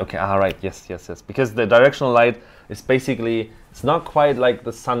 Ah, right, okay, ah, right, yes. Because the directional light is basically, it's not quite like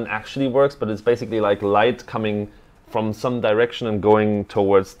the sun actually works, but it's basically like light coming from some direction and going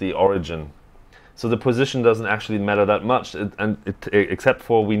towards the origin. So the position doesn't actually matter that much, except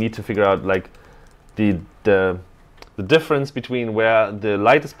for we need to figure out like the difference between where the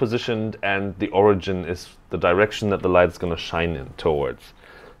light is positioned and the origin is the direction that the light is going to shine in towards.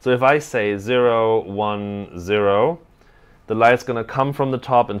 So if I say 0, 1, 0, the light's going to come from the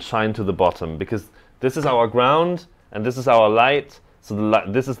top and shine to the bottom, because this is our ground and this is our light. So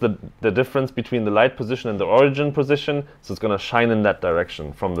this is the difference between the light position and the origin position. So it's going to shine in that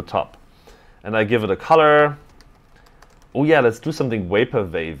direction from the top. And I give it a color. Oh yeah, let's do something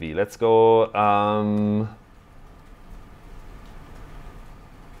vaporwavy. Let's go.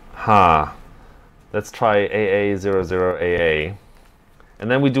 Let's try AA00AA. And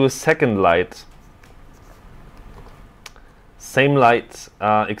then we do a second light. Same light,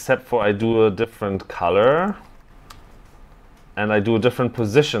 except for I do a different color. And I do a different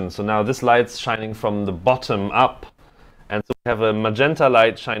position. So now this light's shining from the bottom up. And so we have a magenta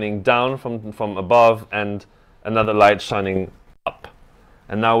light shining down from above and another light shining up.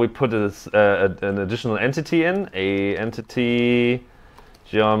 And now we put an additional entity in. A entity,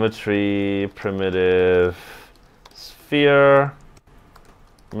 geometry, primitive, sphere,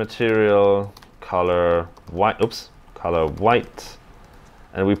 material, color, white. Oops, color white.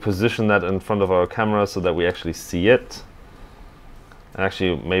 And we position that in front of our camera so that we actually see it. And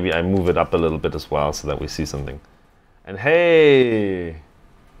actually, maybe I move it up a little bit as well so that we see something. And hey!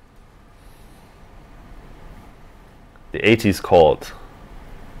 The 80s called.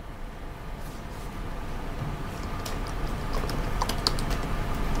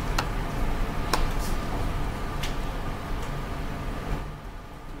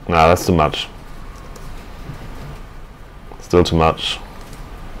 Nah, that's too much. Still too much.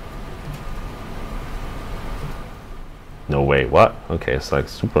 No way, what? Okay, it's like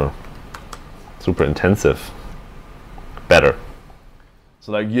super intensive. Better.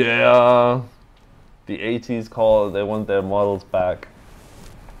 So like, yeah, the 80s call, they want their models back.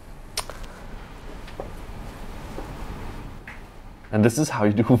 And this is how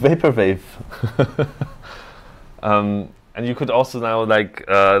you do vaporwave. And you could also now like,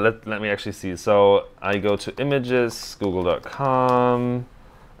 let me actually see. So I go to images, google.com,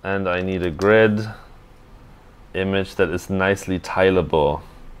 and I need a grid image that is nicely tileable.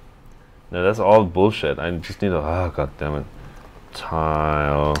 No, that's all bullshit. I just need a, oh god damn it,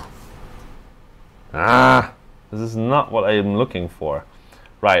 tile. This is not what I am looking for.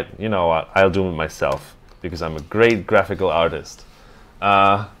 Right, you know what, I'll do it myself because I'm a great graphical artist.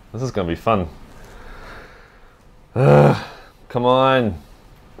 This is gonna be fun. Come on.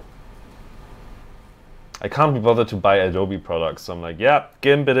 I can't be bothered to buy Adobe products, so I'm like, yeah,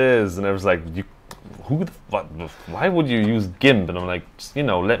 GIMP it is. And I was like, why would you use GIMP? And I'm like, just, you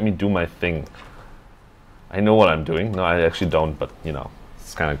know, let me do my thing. I know what I'm doing. No, I actually don't, but you know,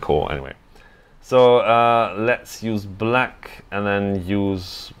 it's kind of cool anyway. So let's use black and then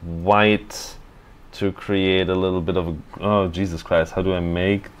use white to create a little bit of a, oh Jesus Christ, how do I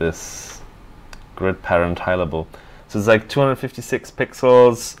make this grid pattern tileable? So it's like 256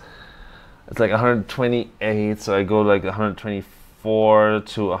 pixels. It's like 128, so I go like 124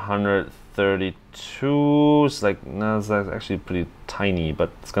 to 132. It's like, no, it's actually pretty tiny,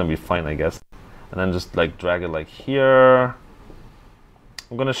 but it's gonna be fine, I guess. And then just like drag it like here.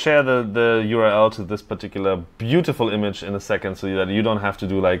 I'm gonna share the URL to this particular beautiful image in a second so that you don't have to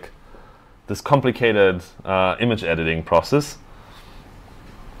do like this complicated image editing process.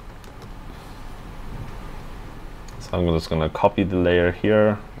 I'm just gonna copy the layer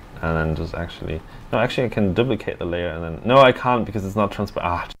here, and then just actually, no, actually I can duplicate the layer, and then, no, I can't because it's not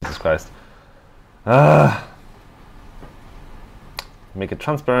transparent. Ah, Jesus Christ. Make it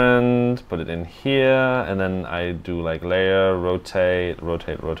transparent, put it in here, and then I do like layer, rotate,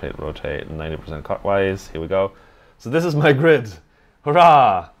 rotate, rotate, rotate, 90% clockwise. Here we go. So this is my grid.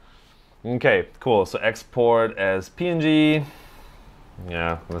 Hurrah! Okay, cool. So export as PNG.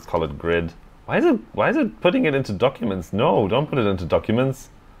 Yeah, let's call it grid. Why is it putting it into documents? No, don't put it into documents.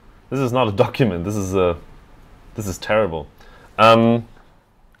 This is not a document. This is terrible. But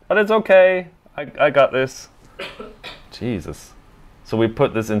it's okay. I got this. Jesus. So we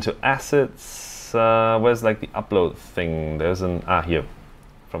put this into assets. Where's like the upload thing? There's an here.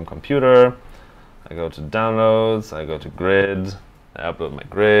 From computer. I go to downloads. I go to grid. I upload my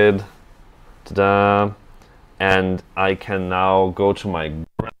grid. Ta-da! And I can now go to my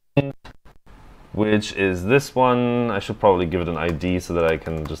ground, which is this one. I should probably give it an ID so that I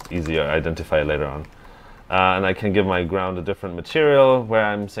can just easier identify it later on. And I can give my ground a different material where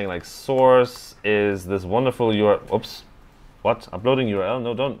I'm saying like source is this wonderful URL. Oops. What? Uploading URL?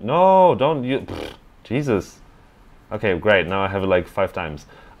 No, don't you. Jesus. Okay, great. Now I have it like 5 times.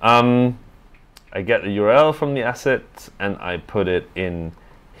 I get the URL from the asset and I put it in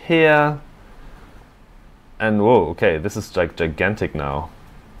here. And whoa, okay, this is like gigantic now.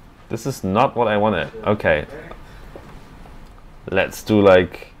 This is not what I wanted. Okay. Let's do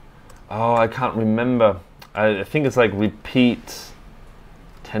like, oh, I can't remember. I think it's like repeat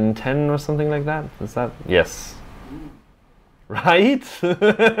 1010 or something like that. Is that? Yes. Right?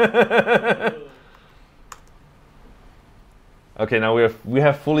 Okay, now we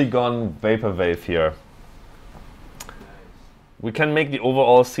have fully gone vaporwave here. We can make the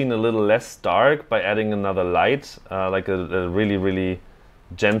overall scene a little less dark by adding another light, like a really, really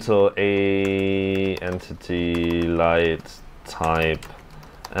gentle entity light type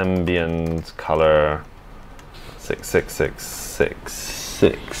ambient color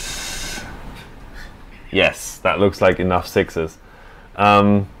 66666. Yes, that looks like enough 6s.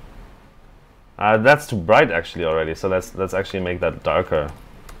 That's too bright actually already, so let's actually make that darker.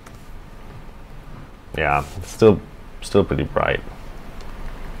 Yeah, it's still pretty bright.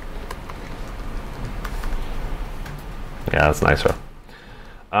 Yeah, that's nicer.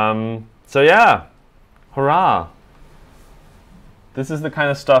 So yeah, hurrah! This is the kind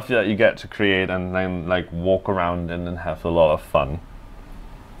of stuff that you get to create and then like walk around and then have a lot of fun.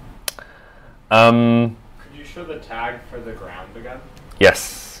 Could you show the tag for the ground again?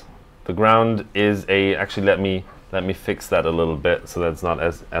 Yes, the ground is a. Actually, let me fix that a little bit so that it's not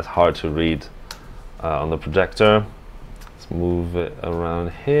as hard to read on the projector. Let's move it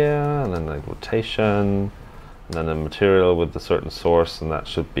around here, and then like rotation, and then a material with a certain source, and that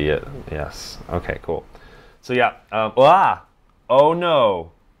should be it. Yes. Okay. Cool. So yeah. Oh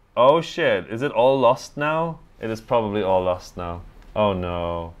no. Oh shit. Is it all lost now? It is probably all lost now. Oh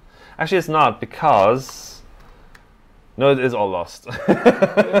no. Actually, it's not, because no, it is all lost.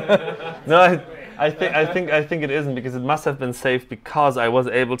 No, I think it isn't, because it must have been saved because I was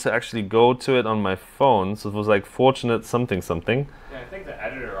able to actually go to it on my phone. So it was like fortunate something. Yeah, I think the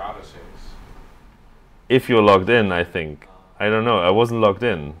editor auto saves. If you're logged in, I think. I don't know. I wasn't logged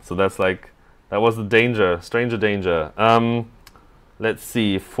in, so that's like that was the danger, stranger danger. Let's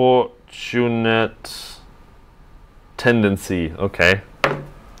see, fortunate tendency. Okay.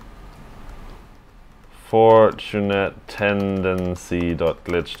 Fortunate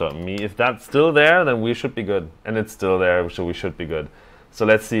tendency.glitch.me. If that's still there, then we should be good. And it's still there, so we should be good. So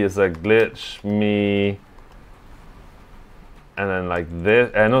let's see, it's like glitch me, and then like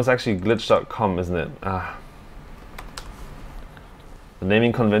this. I know it's actually glitch.com, isn't it? The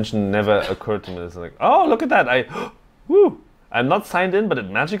naming convention never occurred to me. It's like, oh, look at that! Woo! I'm not signed in, but it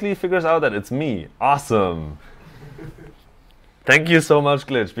magically figures out that it's me. Awesome. Thank you so much,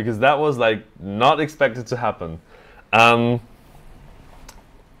 Glitch, because that was like not expected to happen. So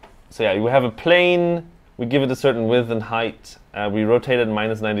yeah, we have a plane, we give it a certain width and height, we rotate it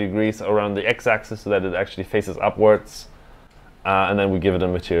 -90 degrees around the x-axis so that it actually faces upwards, and then we give it a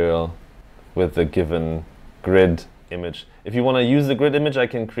material with the given grid image. If you want to use the grid image, I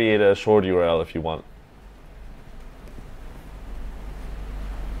can create a short URL if you want.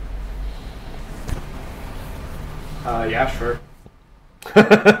 Yeah, sure.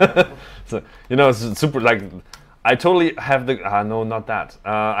 So, you know, it's super, like, I totally have the, no, not that.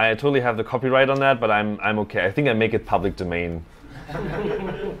 I totally have the copyright on that, but I'm okay. I think I make it public domain.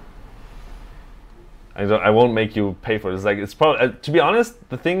 I won't make you pay for it. It's like, it's probably, to be honest,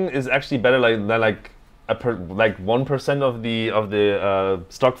 the thing is actually better than like 1% of the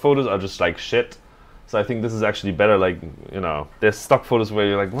stock photos are just like shit. So I think this is actually better. Like, you know, there's stock photos where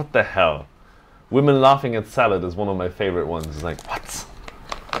you're like, what the hell? Women laughing at salad is one of my favorite ones. It's like, what?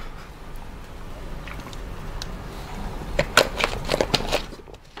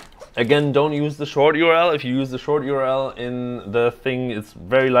 Again, don't use the short URL. If you use the short URL in the thing, it's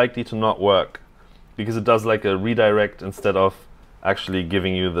very likely to not work because it does like a redirect instead of actually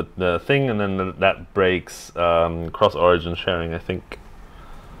giving you the thing, and then that breaks cross-origin sharing, I think.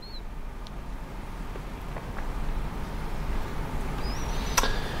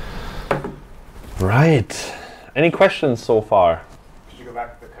 Right. Any questions so far? Did you go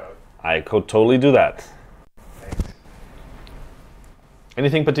back to the code? I could totally do that. Thanks.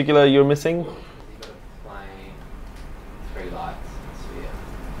 Anything particular you're missing? You've got a plane, 3 lights, sphere.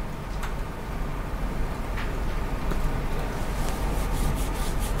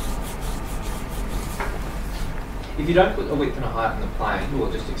 If you don't put a width and a height in the plane, will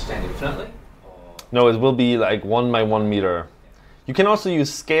it just extend infinitely? Or No, it will be like 1 by 1 meter. You can also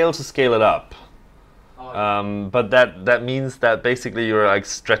use scale to scale it up. But that means that basically you're like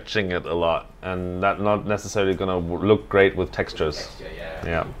stretching it a lot, and that's not necessarily going to look great with textures. texture, yeah.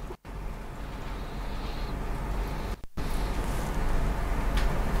 Yeah.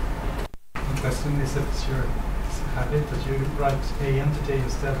 The question is if it's your habit that you write a entity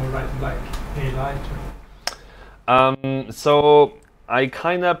instead of writing like a light. So I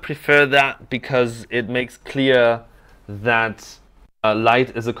kind of prefer that because it makes clear that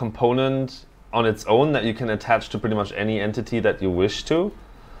light is a component on its own that you can attach to pretty much any entity that you wish to.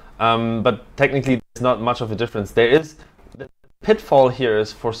 But technically, there's not much of a difference. There is the pitfall here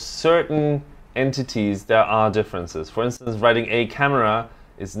is for certain entities there are differences. For instance, writing a camera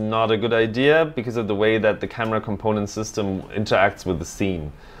is not a good idea because of the way that the camera component system interacts with the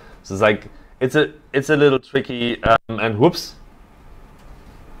scene. So it's like it's a little tricky. And whoops.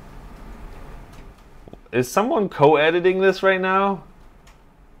 Is someone co-editing this right now?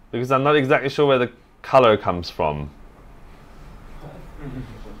 Because I'm not exactly sure where the color comes from.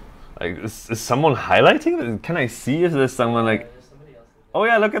 Like, is someone highlighting it? Can I see if there's someone like... Oh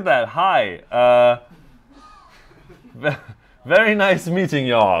yeah, look at that. Hi. Very nice meeting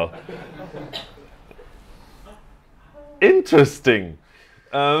y'all. Interesting.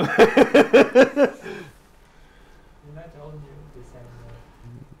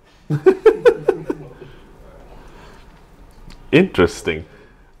 Interesting.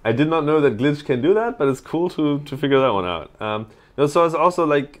 I did not know that Glitch can do that, but it's cool to figure that one out. No, so it's also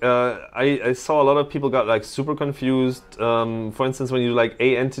like I saw a lot of people got like super confused. For instance, when you do like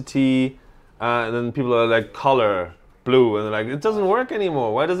a entity, and then people are like color blue, and they're like, it doesn't work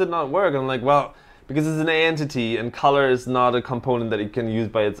anymore. Why does it not work? And I'm like, well, because it's an a entity, and color is not a component that you can use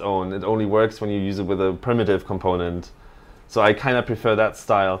by its own. It only works when you use it with a primitive component. So I kind of prefer that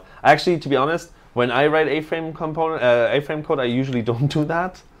style. Actually, to be honest, when I write A-frame component, A-frame code, I usually don't do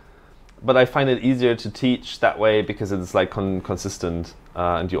that. But I find it easier to teach that way because it's like consistent,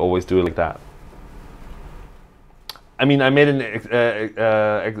 and you always do it like that. I mean, I made an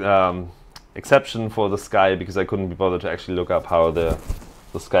exception for the sky because I couldn't be bothered to actually look up how the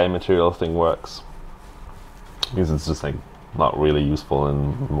sky material thing works, because it's just like not really useful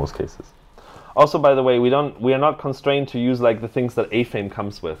in most cases. Also, by the way, we are not constrained to use like the things that A-frame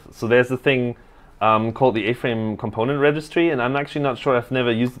comes with. So there's a thing called the A-frame component registry, and I'm actually not sure. I've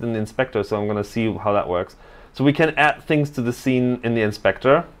never used it in the inspector, so I'm going to see how that works. So we can add things to the scene in the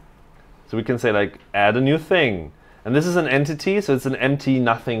inspector. So we can say like add a new thing, and this is an entity, so it's an empty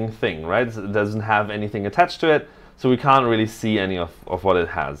nothing thing, right? It doesn't have anything attached to it, so we can't really see any of what it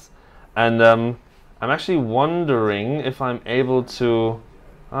has. And I'm actually wondering if I'm able to.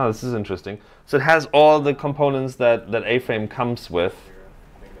 Oh, this is interesting. So it has all the components that A-frame comes with.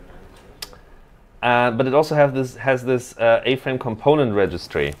 But it also has this A-frame component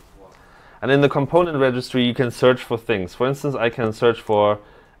registry. And in the component registry, you can search for things. For instance, I can search for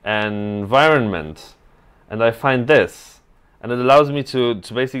environment, and I find this. And it allows me to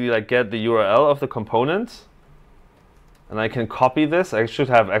basically like get the URL of the component. And I can copy this. I should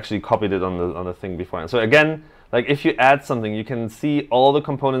have actually copied it on the thing before. So again, like if you add something, you can see all the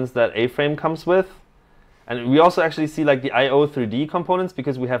components that A-frame comes with. And we also actually see like the I/O 3D components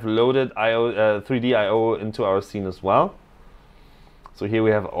because we have loaded 3D I/O into our scene as well. So here we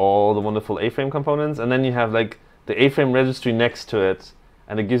have all the wonderful A-frame components, and then you have like the A-frame registry next to it,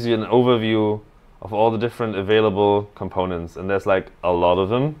 and it gives you an overview of all the different available components, and there's like a lot of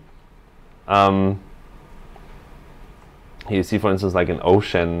them. Here you see, for instance, like an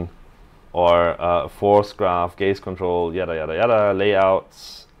ocean, or a force graph, gaze control, yada yada yada,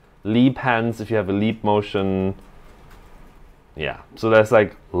 layouts, leap hands if you have a leap motion, yeah, so there's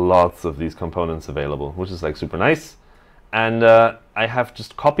like lots of these components available, which is like super nice. And I have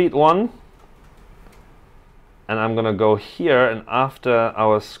just copied one. And I'm gonna go here, and after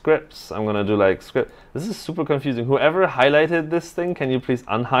our scripts, I'm gonna do like script. This is super confusing. Whoever highlighted this thing, can you please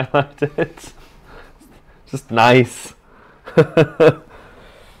unhighlight it? Just nice.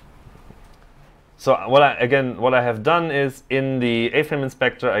 So what I have done is in the A-frame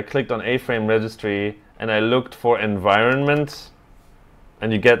inspector, I clicked on A-frame registry and I looked for environment,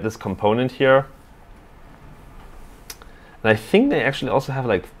 and you get this component here. And I think they actually also have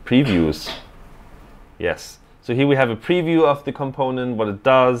like previews. Yes. So here we have a preview of the component, what it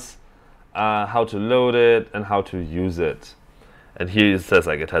does, how to load it, and how to use it. And here it says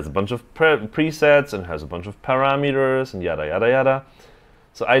like it has a bunch of presets and has a bunch of parameters and yada yada yada.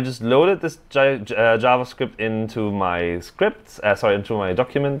 So I just loaded this JavaScript into my scripts, into my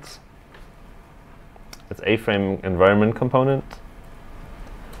documents. It's A-frame environment component.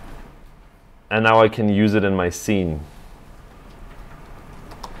 And now I can use it in my scene.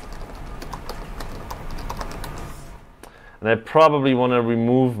 And I probably want to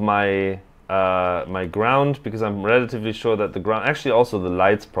remove my my ground, because I'm relatively sure that the ground, actually also the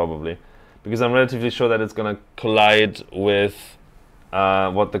lights probably, because I'm relatively sure that it's going to collide with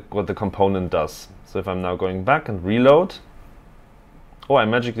what the component does. So if I'm now going back and reload, oh, I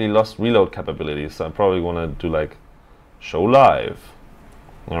magically lost reload capabilities, so I probably want to do like show live.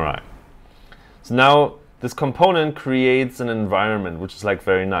 All right. So now this component creates an environment, which is like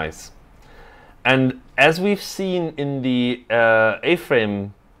very nice. And as we've seen in the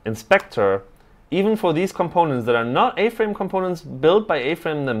A-frame inspector, even for these components that are not A-frame components built by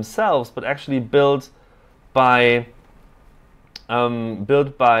A-frame themselves, but actually built by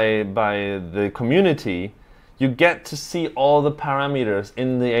the community, you get to see all the parameters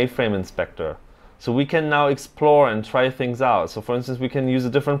in the A-frame inspector. So we can now explore and try things out. So for instance, we can use a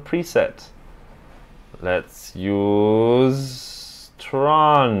different preset. Let's use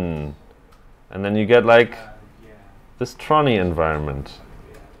Tron. And then you get like this Tronny environment.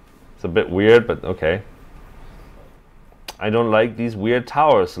 It's a bit weird, but okay. I don't like these weird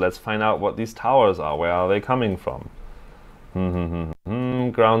towers, so let's find out what these towers are. Where are they coming from?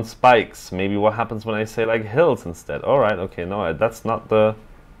 Ground spikes. Maybe what happens when I say like hills instead? All right, okay, no, that's not the...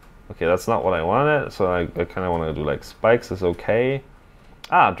 Okay, that's not what I wanted, so I kind of want to do like spikes is okay.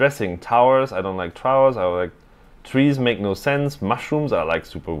 Ah, dressing. Towers. I don't like towers. I like... Trees make no sense. Mushrooms are like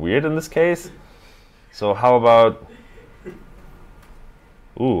super weird in this case. So how about...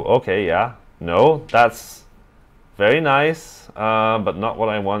 Ooh, okay, yeah. No, that's very nice, but not what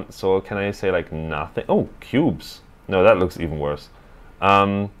I want. So can I say like nothing? Oh, cubes. No, that looks even worse.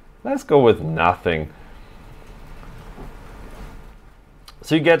 Let's go with nothing.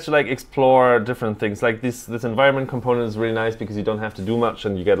 So you get to like explore different things. Like this environment component is really nice because you don't have to do much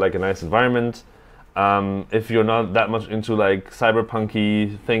and you get like a nice environment. If you're not that much into like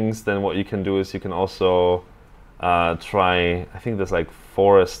cyberpunky things, then what you can do is you can also try, I think there's like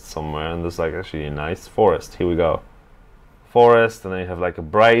forest somewhere, and there's like actually a nice forest. Here we go. Forest, and then you have like a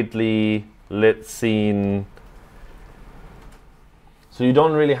brightly lit scene. So you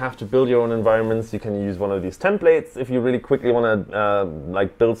don't really have to build your own environments. You can use one of these templates if you really quickly want to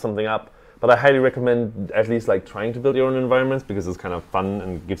like build something up. But I highly recommend at least like trying to build your own environments because it's kind of fun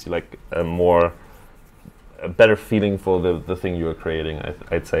and gives you like a better feeling for the thing you are creating,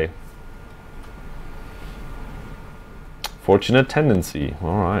 I'd say. Fortunate tendency.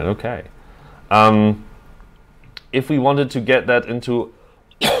 All right, okay. If we wanted to get that into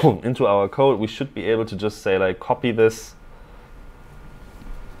into our code, we should be able to just say like copy this.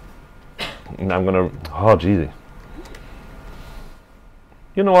 And I'm gonna, oh geez.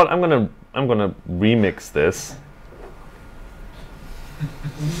 You know what? I'm gonna remix this.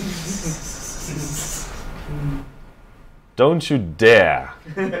 Don't you dare!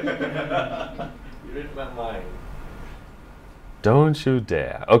 You read my mind. Don't you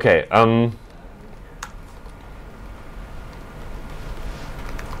dare! Okay.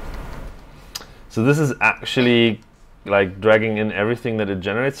 So this is actually like dragging in everything that it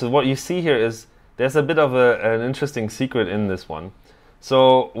generates. So what you see here is there's a bit of an interesting secret in this one.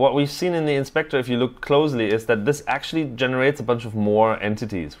 So what we've seen in the inspector, if you look closely, is that this actually generates a bunch of more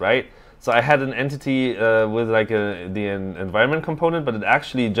entities, right? So I had an entity with like the environment component, but it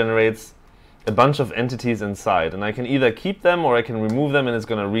actually generates a bunch of entities inside. And I can either keep them or I can remove them and it's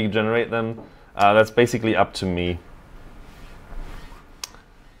going to regenerate them. That's basically up to me.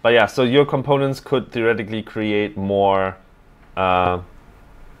 But yeah, so your components could theoretically create more...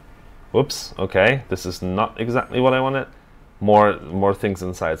 whoops, okay, this is not exactly what I wanted. More things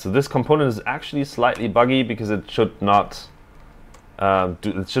inside. So this component is actually slightly buggy because it should not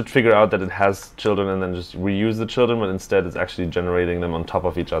it should figure out that it has children and then just reuse the children, but instead it's actually generating them on top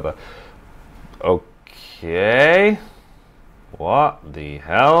of each other. Okay. What the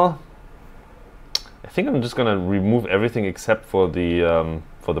hell? I think I'm just gonna remove everything except for the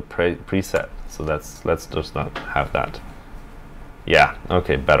preset. So let's just not have that. Yeah.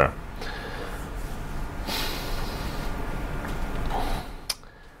 Okay. Better.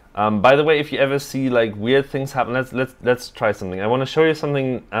 By the way, if you ever see like weird things happen, let's try something. I want to show you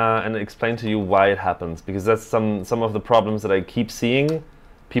something and explain to you why it happens, because that's some of the problems that I keep seeing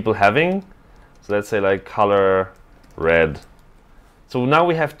people having. So let's say like color red. So now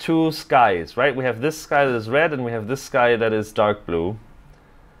we have two skies, right? We have this sky that is red and we have this sky that is dark blue.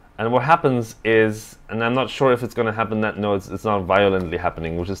 And what happens is, and I'm not sure if it's going to happen that, no, it's not violently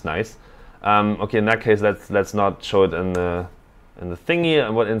happening, which is nice. Okay, in that case, let's not show it in the thingy.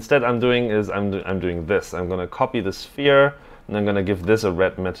 And what instead I'm doing is I'm doing this. I'm going to copy the sphere and I'm going to give this a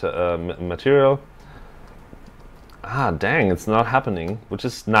red material. Ah, dang, it's not happening, which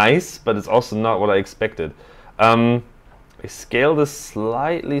is nice, but it's also not what I expected. I scale this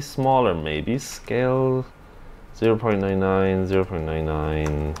slightly smaller, maybe. Scale 0.99,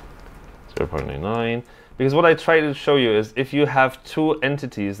 0.99, 0.99. Because what I try to show you is if you have two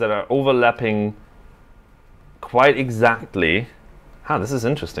entities that are overlapping quite exactly. This is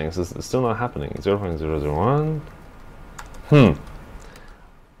interesting. This is still not happening. 0.001.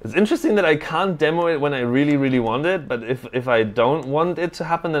 It's interesting that I can't demo it when I really, really want it, but if I don't want it to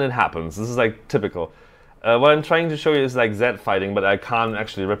happen, then it happens. This is like typical. What I'm trying to show you is like Z fighting, but I can't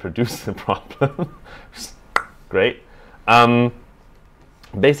actually reproduce the problem. Great.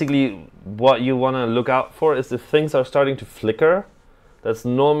 Basically, what you want to look out for is if things are starting to flicker. That's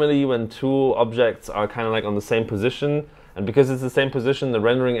normally when two objects are kind of like on the same position. And because it's the same position, the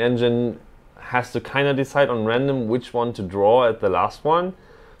rendering engine has to kind of decide on random which one to draw at the last one.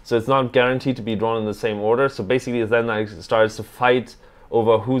 So it's not guaranteed to be drawn in the same order. So basically, then it starts to fight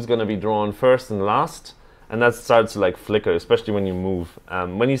over who's going to be drawn first and last. And that starts to like flicker, especially when you move.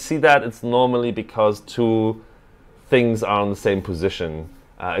 When you see that, it's normally because two things are on the same position.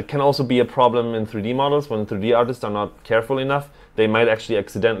 It can also be a problem in 3D models. When 3D artists are not careful enough, they might actually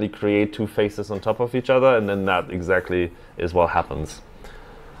accidentally create two faces on top of each other, and then that exactly is what happens.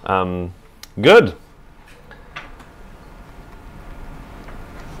 Good.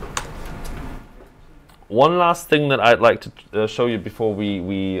 One last thing that I'd like to show you before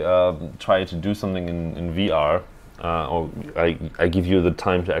we try to do something in VR, or I give you the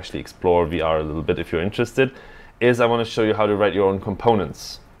time to actually explore VR a little bit if you're interested, is I want to show you how to write your own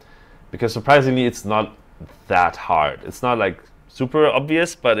components. Because surprisingly, it's not that hard. It's not like super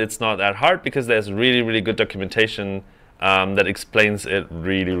obvious, but it's not that hard because there's really, really good documentation that explains it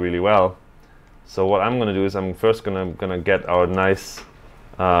really, really well. So what I'm going to do is I'm first going to get our nice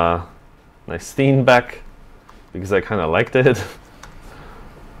scene back because I kind of liked it.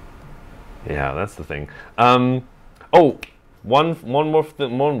 Yeah, that's the thing. Oh, one more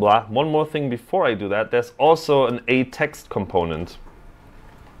thing before I do that. There's also an text component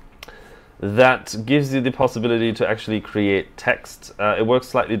that gives you the possibility to actually create text. It works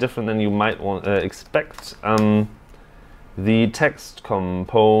slightly different than you might expect. The text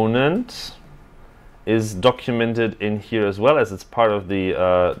component is documented in here as well, as it's part of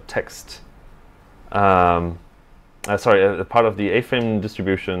the text. Part of the A-frame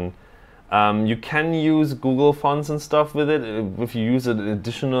distribution. You can use Google fonts and stuff with it if you use an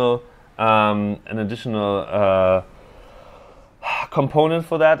additional component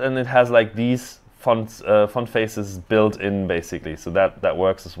for that, and it has like these fonts, font faces built in basically, so that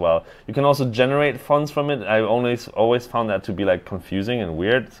works as well. You can also generate fonts from it. I always found that to be like confusing and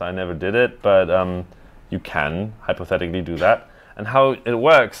weird, so I never did it, but you can hypothetically do that. And how it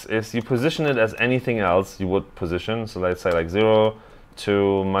works is you position it as anything else you would position. So let's say like 0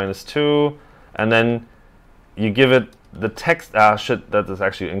 to -2, and then you give it the text. Shit, that is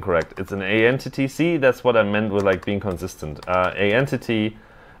actually incorrect. It's an A entity. See, that's what I meant with like being consistent. A entity,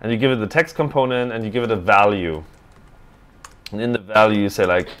 and you give it the text component, and you give it a value. And in the value, you say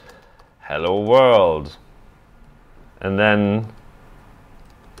like, "Hello world," and then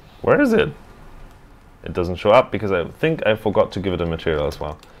where is it? It doesn't show up because I think I forgot to give it a material as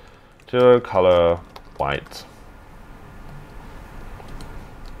well. Color white.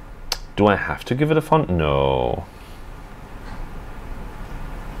 Do I have to give it a font? No.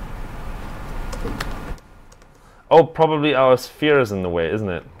 Oh, probably our sphere is in the way, isn't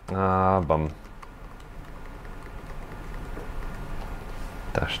it? Ah, bum.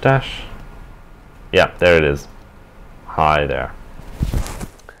 Dash, dash. Yeah, there it is. Hi there.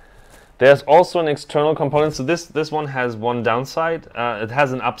 There's also an external component. So this one has one downside. It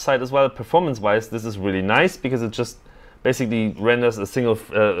has an upside as well. Performance-wise, this is really nice because it just basically renders a single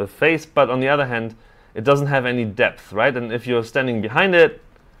face. But on the other hand, it doesn't have any depth, right? And if you're standing behind it,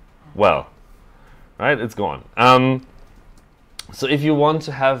 well, right, it's gone. So if you want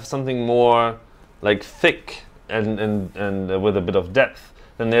to have something more like thick and with a bit of depth,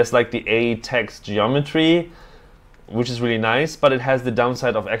 then there's like the A text geometry, which is really nice, but it has the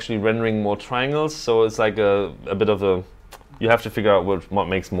downside of actually rendering more triangles. So it's like a bit of a, you have to figure out what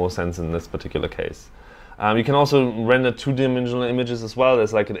makes more sense in this particular case. You can also render two-dimensional images as well.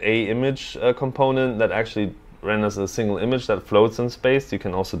 There's like an A image component that actually renders a single image that floats in space. You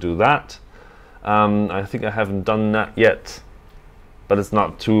can also do that. I think I haven't done that yet, but it's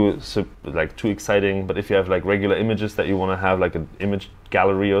not too exciting. But if you have like regular images that you want to have like an image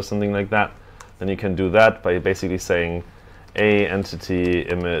gallery or something like that, then you can do that by basically saying A entity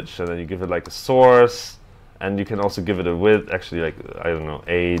image, and then you give it like a source, and you can also give it a width, actually like, I don't know,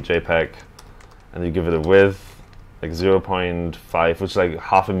 A JPEG, and you give it a width like 0.5, which is like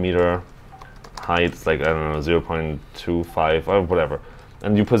half a meter. Height, it's like, I don't know, 0.25 or whatever.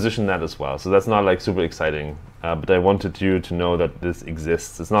 And you position that as well. So that's not like super exciting, but I wanted you to know that this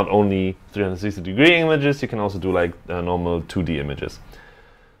exists. It's not only 360-degree images, you can also do like normal 2D images.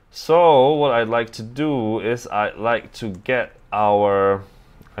 So what I'd like to do is I'd like to get our,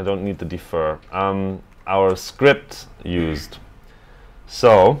 I don't need the defer, our script used.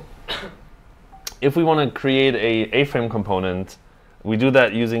 So if we want to create a A-frame component, we do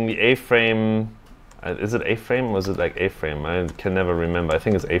that using the A-frame. Is it A-frame or is it like A-frame? I can never remember. I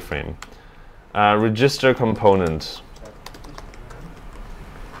think it's A-frame. Register component.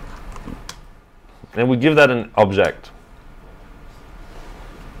 And we give that an object.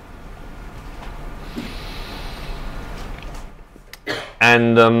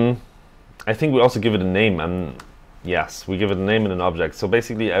 And I think we also give it a name. Yes, we give it a name and an object. So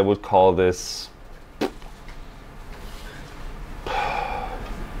basically, I would call this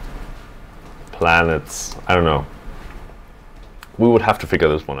planets. I don't know. We would have to figure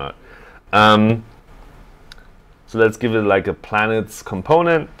this one out. So let's give it like a planets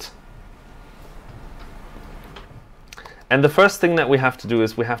component. And the first thing that we have to do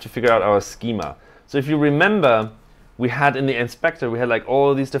is we have to figure out our schema. So if you remember, we had in the inspector, we had like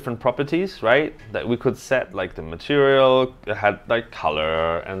all these different properties, right? That we could set, like the material had like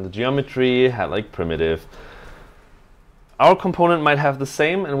color, and the geometry had like primitive. Our component might have the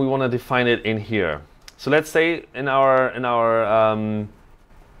same, and we want to define it in here. So let's say in our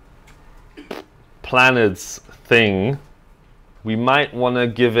planets thing, we might want to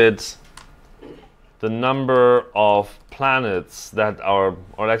give it the number of planets that are,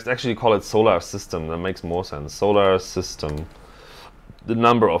 or let's actually call it solar system. That makes more sense. Solar system. The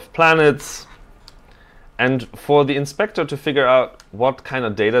number of planets. And for the inspector to figure out what kind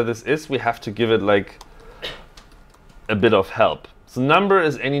of data this is, we have to give it like a bit of help. So number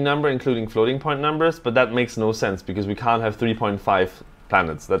is any number, including floating point numbers, but that makes no sense because we can't have 3.5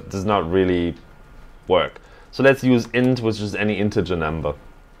 planets. That does not really work. So let's use int, which is any integer number.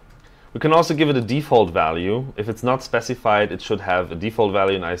 We can also give it a default value. If it's not specified, it should have a default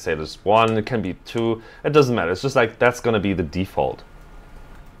value, and I say there's 1, it can be 2, it doesn't matter. It's just like that's going to be the default.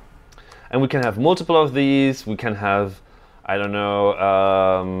 And we can have multiple of these. We can have, I don't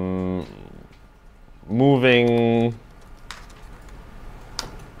know, moving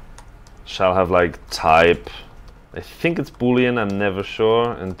shall have like type, I think it's Boolean, I'm never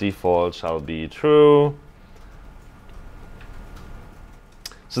sure, and default shall be true.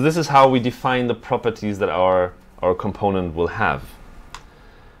 So this is how we define the properties that our component will have.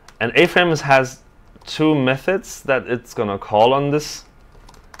 And A-frame has two methods that it's going to call on this.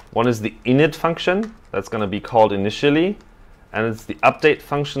 One is the init function, that's going to be called initially, and it's the update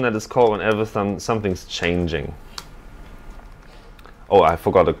function that is called whenever something's changing. Oh, I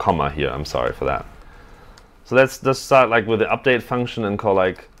forgot a comma here, I'm sorry for that. So let's just start like with the update function and call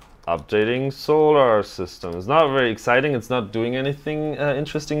like updating solar system. It's not very exciting, it's not doing anything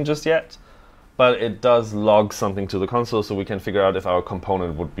interesting just yet, but it does log something to the console so we can figure out if our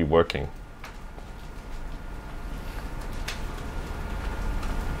component would be working.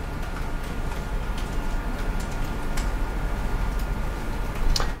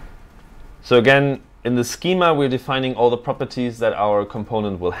 So again, in the schema, we're defining all the properties that our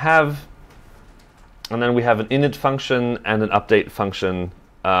component will have. And then we have an init function and an update function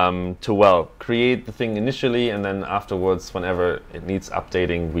to, well, create the thing initially, and then afterwards, whenever it needs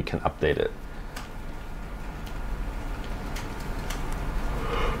updating, we can update it.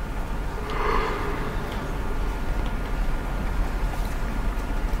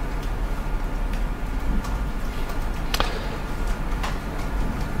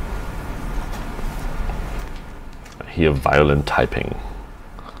 hear violent typing.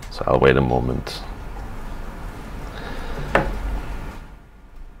 So I'll wait a moment.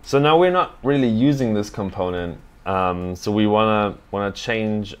 So now we're not really using this component. So we wanna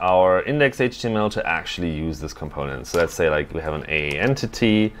change our index.html to actually use this component. So let's say like we have an A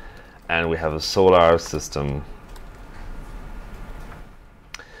entity and we have a solar system.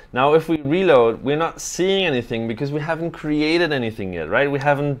 Now if we reload, we're not seeing anything because we haven't created anything yet, right? We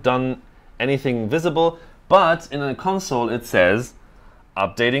haven't done anything visible, but in a console it says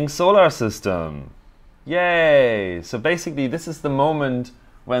updating solar system. Yay! So basically this is the moment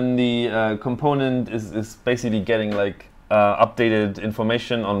when the component is basically getting like updated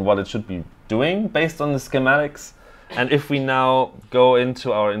information on what it should be doing based on the schematics. And if we now go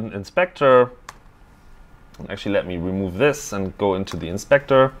into our inspector, actually let me remove this and go into the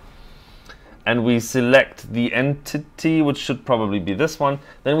inspector, and we select the entity, which should probably be this one,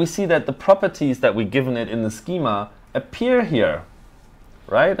 then we see that the properties that we've given it in the schema appear here,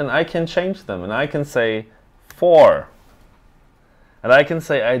 right? And I can change them, and I can say 4. And I can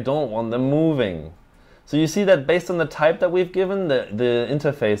say I don't want them moving. So you see that based on the type that we've given, the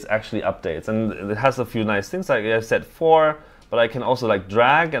interface actually updates. And it has a few nice things, like I said 4, but I can also like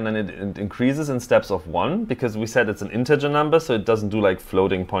drag, and then it increases in steps of 1, because we said it's an integer number, so it doesn't do like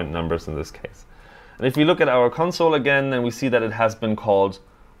floating point numbers in this case. And if we look at our console again, then we see that it has been called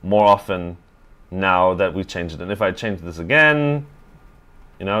more often now that we changed it. And if I change this again,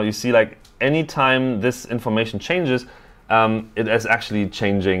 you know, you see like anytime this information changes, it is actually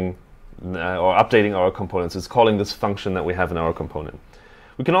changing or updating our components. It's calling this function that we have in our component.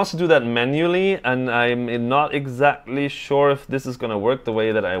 We can also do that manually, and I'm not exactly sure if this is going to work the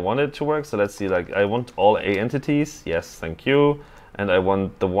way that I want it to work. So let's see, like I want all A entities. Yes, thank you. And I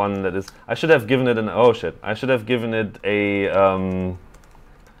want the one that is, I should have given it an, oh shit, I should have given it a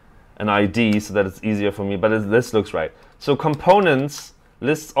an ID so that it's easier for me, but this looks right. So components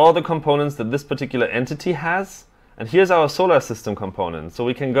lists all the components that this particular entity has. And here's our solar system component. So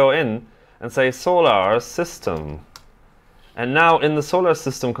we can go in and say solar system. And now in the solar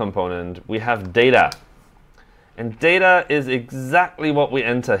system component, we have data. And data is exactly what we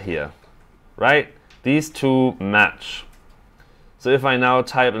enter here, right? These two match. So if I now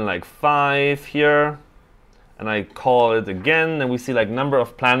type in like 5 here, and I call it again, then we see like number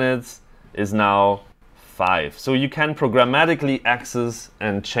of planets is now 5. So you can programmatically access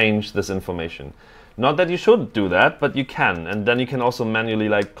and change this information. Not that you should do that, but you can. And then you can also manually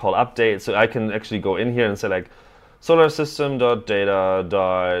like call update. So I can actually go in here and say like solar system.data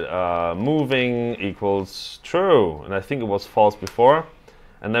moving equals true. And I think it was false before.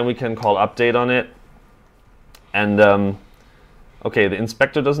 And then we can call update on it. And okay, the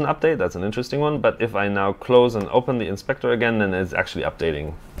inspector doesn't update. That's an interesting one. But if I now close and open the inspector again, then it's actually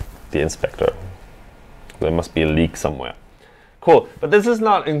updating the inspector. There must be a leak somewhere. Cool, but this is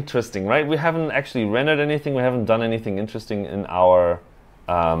not interesting, right? We haven't actually rendered anything. We haven't done anything interesting in our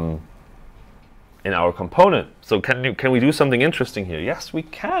component. So can we do something interesting here? Yes, we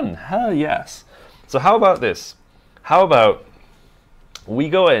can. Hell yes. So how about this? How about we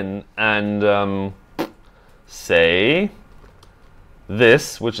go in and say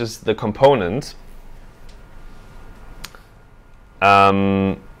this, which is the component,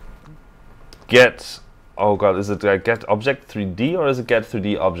 get. Oh god, is it like get object 3D or is it get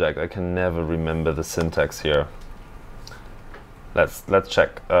 3D object? I can never remember the syntax here. Let's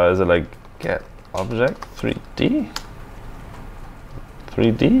check. Is it like get object 3D?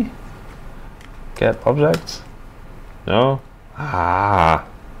 3D? Get object? No? Ah.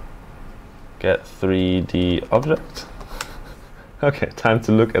 Get 3D object? Okay, time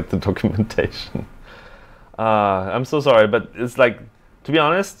to look at the documentation. I'm so sorry, but it's like, to be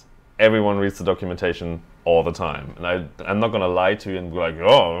honest, everyone reads the documentation all the time. And I'm not going to lie to you and be like,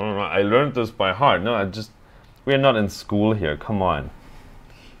 oh, I learned this by heart. No, we're not in school here. Come on.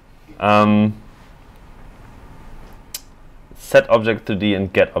 Set object 3D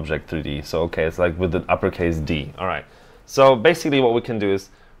and get object 3D. So, okay, it's like with the uppercase D. All right. So basically what we can do is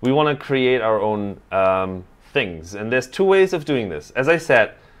we want to create our own things. And there's 2 ways of doing this. As I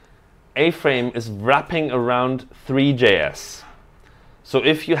said, A-frame is wrapping around Three.js. So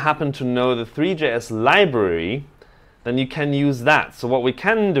if you happen to know the Three.js library, then you can use that. So what we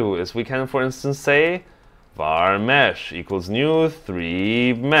can do is we can, for instance, say var mesh equals new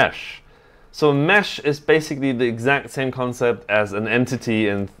 3 mesh. So mesh is basically the exact same concept as an entity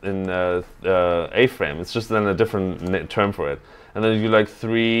in A-frame. It's just then a different term for it. And then you like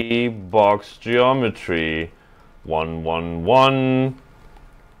 3 box geometry 1 1 1.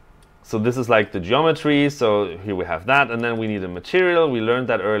 So this is like the geometry, so here we have that, and then we need a material. We learned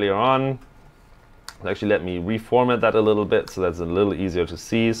that earlier on. Actually, let me reformat that a little bit so that's a little easier to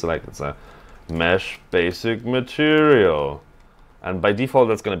see. So like it's a mesh basic material. And by default,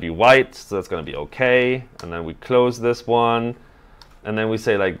 that's going to be white, so that's going to be okay. And then we close this one. And then we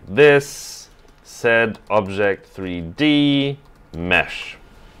say like this, set object 3D mesh.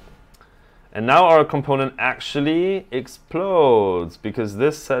 And now our component actually explodes because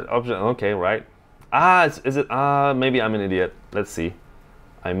this set object, okay, right. Is it, maybe I'm an idiot. Let's see.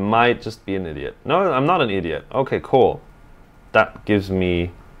 I might just be an idiot. No, I'm not an idiot. Okay, cool. That gives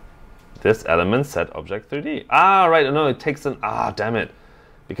me this element set object 3D. Right, no, it takes an, damn it.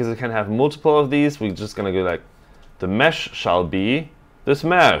 Because it can have multiple of these, we're just gonna go like, the mesh shall be this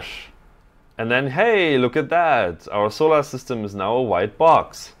mesh. And then, hey, look at that. Our solar system is now a white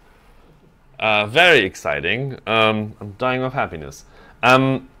box. Very exciting. I'm dying of happiness.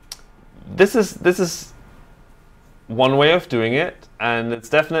 This is one way of doing it, and it's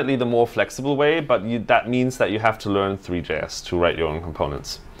definitely the more flexible way, but that means that you have to learn Three.js to write your own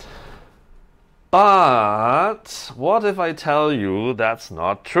components. But what if I tell you that's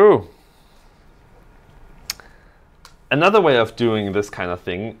not true? Another way of doing this kind of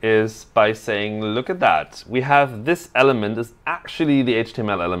thing is by saying, look at that. We have this element is actually the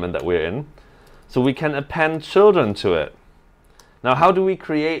HTML element that we're in, so we can append children to it. Now, how do we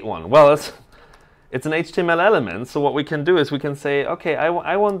create one? Well, it's an HTML element, so what we can do is we can say, okay,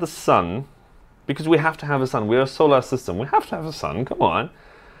 I want the sun, because we have to have a sun. We're a solar system. We have to have a sun. Come on.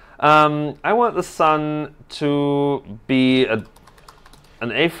 I want the sun to be an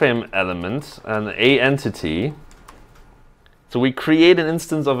A-frame element, an A entity. So we create an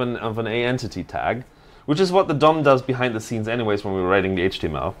instance of an A entity tag, which is what the DOM does behind the scenes anyways when we're writing the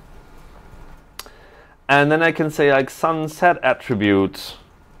HTML. And then I can say like sun set attribute.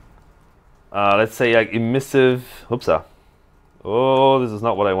 Let's say like emissive. Oopsa. Oh, this is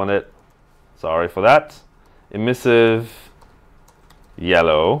not what I wanted. Sorry for that. Emissive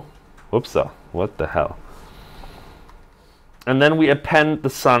yellow. Oopsa. What the hell? And then we append the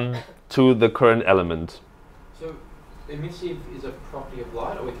sun to the current element. So emissive is a property of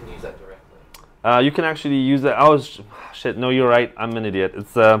light, or we can use that directly? You can actually use that. Oh shit! No, you're right. I'm an idiot.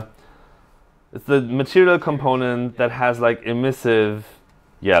 It's the material component that has like emissive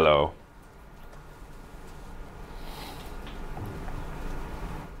yellow.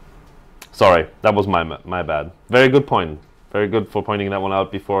 Sorry, that was my bad. Very good point. Very good for pointing that one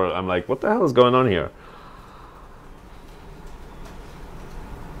out before I'm like, what the hell is going on here?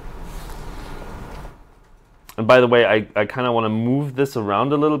 And by the way, I kind of want to move this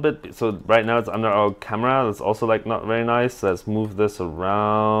around a little bit. So right now it's under our camera. That's also like not very nice. Let's move this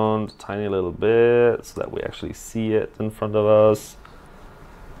around a tiny little bit so that we actually see it in front of us.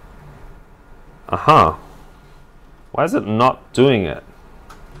 Aha. Why is it not doing it?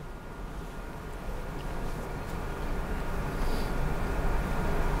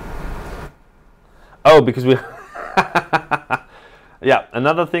 Oh, because we... Yeah,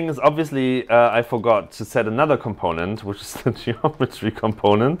 another thing is obviously I forgot to set another component, which is the geometry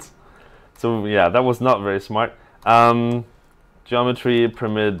component. So yeah, that was not very smart. Geometry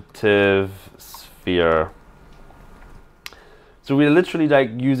primitive sphere. So we're literally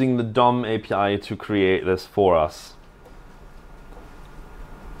like using the DOM API to create this for us.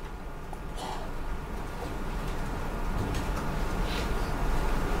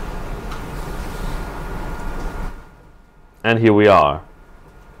 And here we are.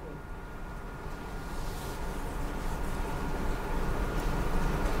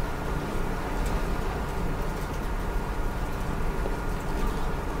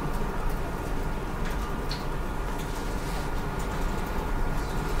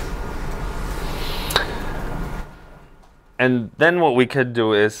 And then what we can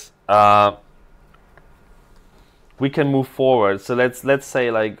do is we can move forward. So let's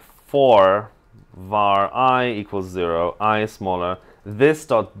say like for var I equals 0, I is smaller, this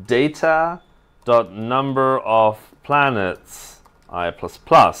dot data dot number of planets I plus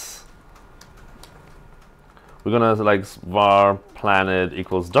plus. We're gonna like var planet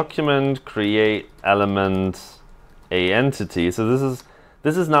equals document create element a entity. So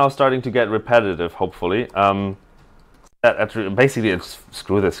this is now starting to get repetitive, hopefully. Basically, it's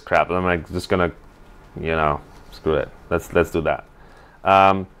screw this crap. I'm like just gonna, you know, screw it. Let's do that.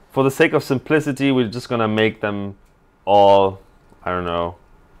 For the sake of simplicity, we're just gonna make them all, I don't know,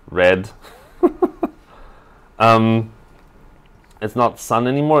 red. It's not sun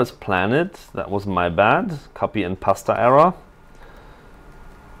anymore, it's planet. That was my bad. Copy and pasta error.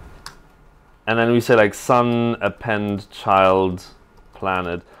 And then we say like sun append child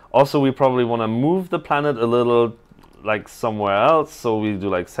planet. Also, we probably want to move the planet a little like somewhere else. So we do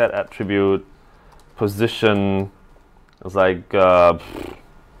like set attribute position is like, let's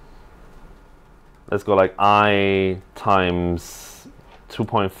go like I times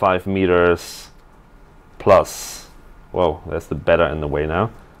 2.5 meters plus, whoa, that's the better in the way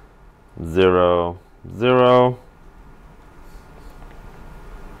now, 0, 0.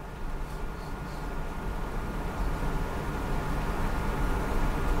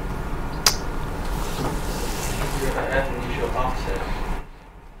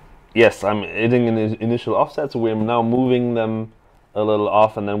 Yes, I'm adding an initial offset, so we're now moving them a little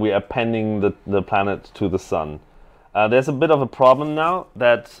off, and then we are appending the planet to the sun. There's a bit of a problem now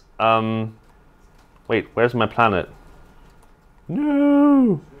that, wait, where's my planet?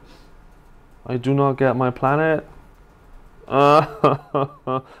 No! I do not get my planet.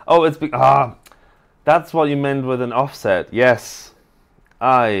 Oh, it's that's what you meant with an offset. Yes.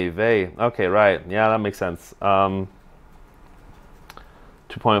 Okay, right. Yeah, that makes sense.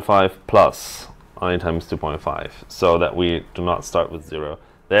 2.5 plus I times 2.5, so that we do not start with 0.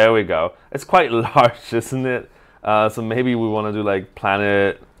 There we go. It's quite large, isn't it? So maybe we want to do like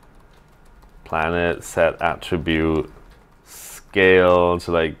planet set attribute scale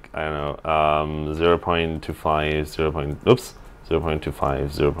to like, I don't know, 0.25, 0.25,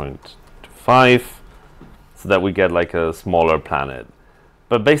 0.25, so that we get like a smaller planet.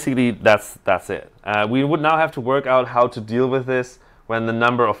 But basically that's it. We would now have to work out how to deal with this when the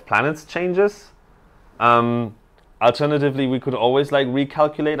number of planets changes. Alternatively, we could always like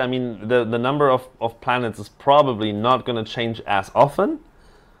recalculate. I mean, the number of planets is probably not going to change as often.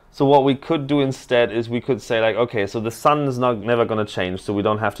 So what we could do instead is we could say like, okay, so the sun is never going to change, so we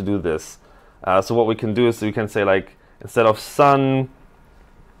don't have to do this. So what we can do is we can say like, instead of sun,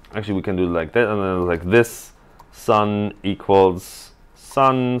 actually we can do like that, and then like this sun equals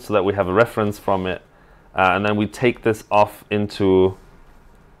sun, so that we have a reference from it. And then we take this off into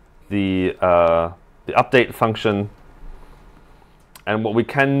the update function. And what we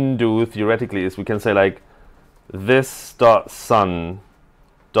can do theoretically is we can say like this dot sun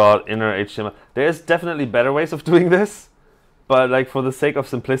dot inner HTML. There's definitely better ways of doing this, but like for the sake of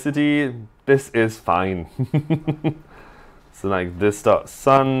simplicity, this is fine. So like this dot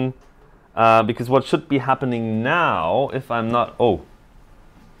sun, because what should be happening now, if I'm not, oh,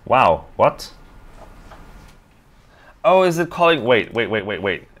 wow, what? Oh, is it calling? Wait.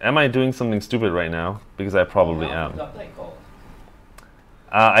 Am I doing something stupid right now? Because I probably am.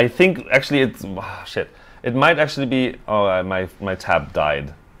 I think actually it's, shit. It might actually be, oh, my tab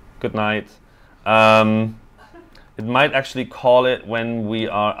died. Good night. It might actually call it when we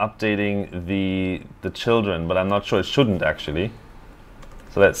are updating the children, but I'm not sure. It shouldn't actually.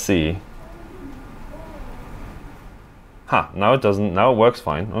 So let's see. Now it doesn't. Now it works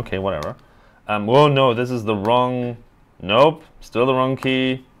fine. Okay, whatever. Oh no, this is the wrong. Nope, still the wrong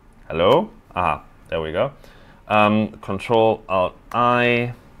key. Hello? There we go. Control Alt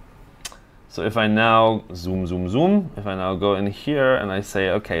I. So if I now zoom, if I now go in here and I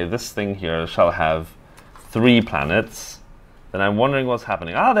say, okay, this thing here shall have 3 planets, then I'm wondering what's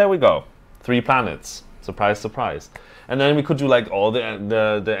happening. There we go. 3 planets. Surprise, surprise. And then we could do like all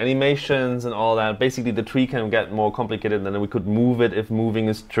the animations and all that. Basically, the tree can get more complicated, and then we could move it if moving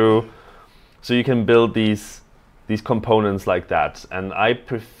is true. So you can build these components like that. And I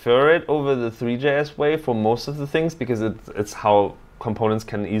prefer it over the Three.js way for most of the things, because it's how components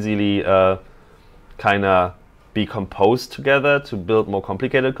can easily kind of be composed together to build more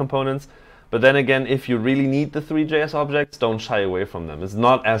complicated components. But then again, if you really need the Three.js objects, don't shy away from them. It's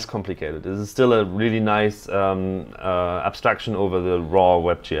not as complicated. This is still a really nice abstraction over the raw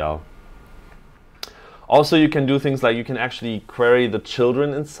WebGL. Also, you can do things like you can actually query the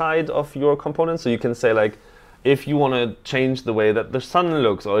children inside of your component. So you can say like, if you want to change the way that the sun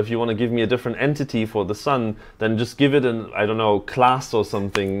looks, or if you want to give me a different entity for the sun, then just give it an, I don't know, class or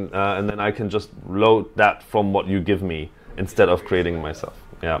something, and then I can just load that from what you give me instead of creating it myself.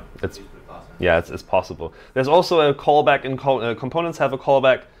 Yeah, it's possible. There's also a callback in components have a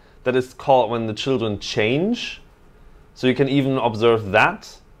callback that is called when the children change. So you can even observe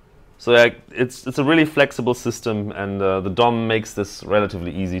that. So it's a really flexible system, and the DOM makes this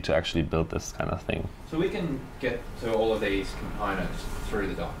relatively easy to actually build this kind of thing. So we can get to all of these components through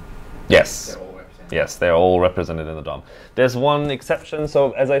the DOM? Yes. They're all represented? Yes, they're all represented in the DOM. There's one exception.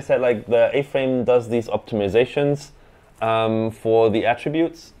 So as I said, like the A-frame does these optimizations for the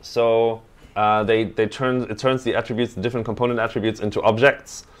attributes. So it turns the attributes, the different component attributes, into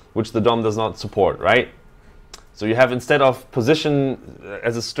objects, which the DOM does not support, right? So you have, instead of position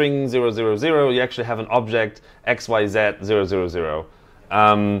as a string 000, you actually have an object XYZ 000.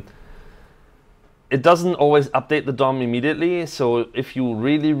 it doesn't always update the DOM immediately. So if you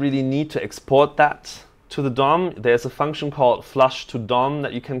really, really need to export that to the DOM, there's a function called flush to DOM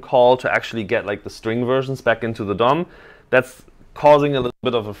that you can call to actually get like the string versions back into the DOM. That's causing a little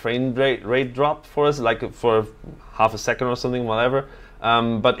bit of a frame rate drop for us, like for half a second or something, whatever.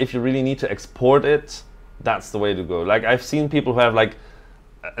 But if you really need to export it, that's the way to go. Like I've seen people who have like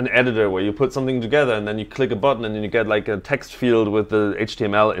an editor where you put something together and then you click a button and then you get like a text field with the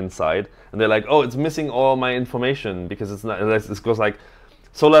HTML inside, and they're like, oh, it's missing all my information because it's not. It goes like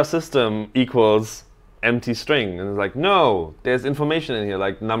solar system equals empty string, and it's like, no, there's information in here,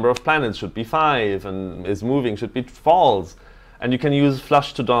 like number of planets should be 5 and is moving should be false, and you can use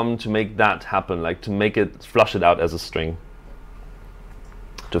flush to DOM to make that happen, like to make it flush it out as a string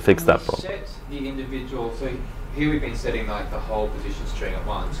to fix that problem. Set the individual. So here we've been setting like the whole position string at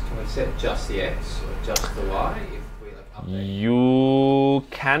once. Can we set just the X or just the Y if we like update? You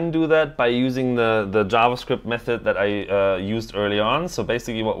can do that by using the JavaScript method that I used early on. So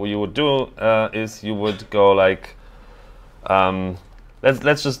basically what you would do is you would go like,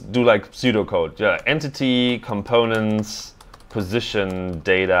 let's just do like pseudocode. Yeah, entity, components, position,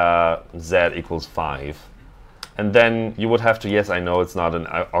 data, Z equals 5. And then you would have to, yes, I know it's not an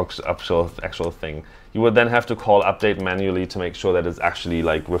actual thing. You would then have to call update manually to make sure that it's actually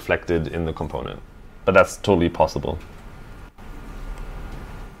like reflected in the component. But that's totally possible.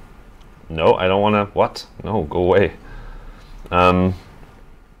 No, I don't want to. What? No, go away.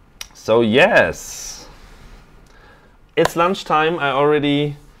 So yes, it's lunchtime. I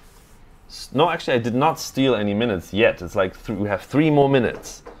already. No, actually, I did not steal any minutes yet. It's like we have 3 more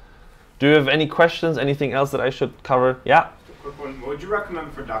minutes. Do you have any questions? Anything else that I should cover? Yeah. Quick one. What would you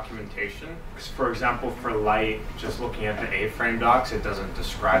recommend for documentation? Because, for example, for light, just looking at the A-frame docs, it doesn't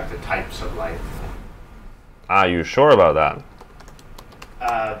describe the types of light. Are you sure about that?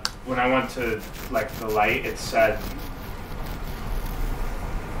 When I went to like the light, it said.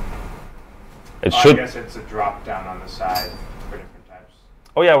 It should. I guess it's a drop down on the side for different types.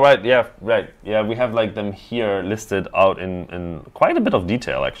 Oh yeah, right. Yeah, right. Yeah, we have like them here listed out in quite a bit of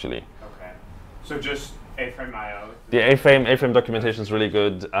detail actually. Okay. So just A-frame IO. The A-frame documentation is really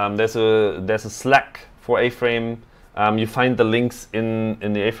good. There's a Slack for A-frame. You find the links in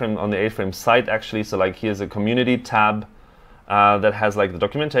the A-frame on the A-frame site actually. So like here's a community tab that has like the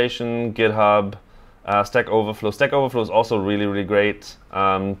documentation, GitHub, Stack Overflow. Stack Overflow is also really great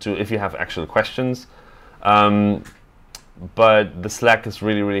to if you have actual questions. But the Slack is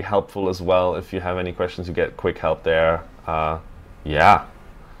really helpful as well. If you have any questions, you get quick help there. Yeah.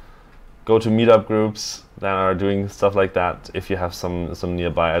 Go to meetup groups that are doing stuff like that if you have some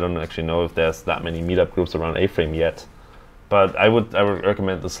nearby. I don't actually know if there's that many meetup groups around A-frame yet. But I would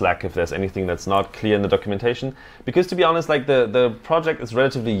recommend the Slack if there's anything that's not clear in the documentation. Because to be honest, like the project is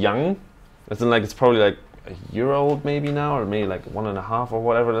relatively young. It's probably like a year old maybe now, or maybe like 1.5 or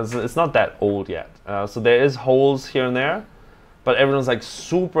whatever. It's not that old yet. So there is holes here and there. But everyone's like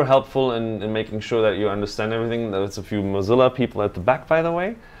super helpful in making sure that you understand everything. There's a few Mozilla people at the back, by the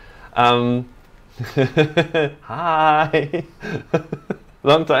way. Hi,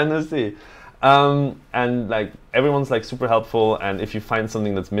 long time no see. And like everyone's like super helpful. And if you find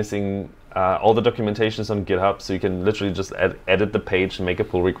something that's missing, all the documentation is on GitHub, so you can literally just edit the page and make a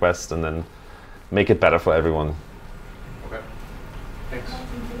pull request, and then make it better for everyone. Okay. Thanks.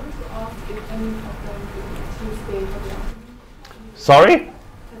 Sorry? Has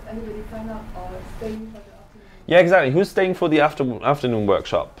anybody signed up or staying for the afternoon? Yeah, exactly. Who's staying for the afternoon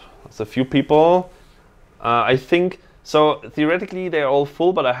workshop? There's a few people. I think, so theoretically they're all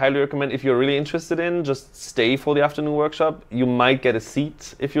full, but I highly recommend if you're really interested in, just stay for the afternoon workshop. You might get a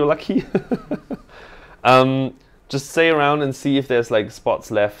seat if you're lucky. Just stay around and see if there's like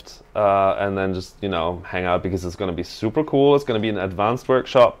spots left, and then just, you know, hang out, because it's going to be super cool. It's going to be an advanced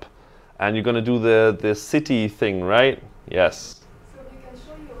workshop, and you're going to do the city thing, right? Yes.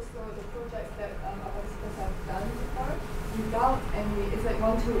 Without any, it's like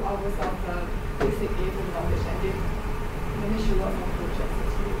 1-2 hours of basic AFM knowledge, and they manage to work on projects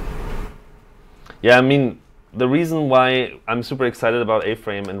actually. Yeah, I mean, the reason why I'm super excited about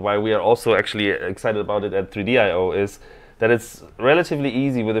A-frame and why we are also actually excited about it at 3D.io is that it's relatively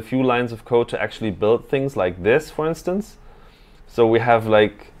easy with a few lines of code to actually build things like this, for instance. So we have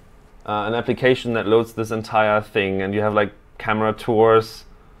like an application that loads this entire thing, and you have like camera tours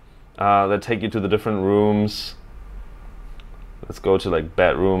that take you to the different rooms. Let's go to like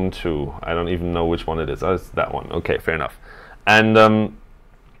bedroom 2. I don't even know which one it is. Oh, it's that one. Okay, fair enough. And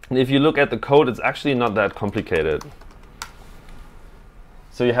if you look at the code, it's actually not that complicated.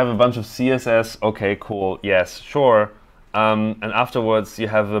 So you have a bunch of CSS. Okay, cool. Yes, sure. And afterwards, you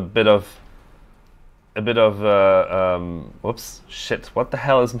have a bit of a bit of whoops, shit, what the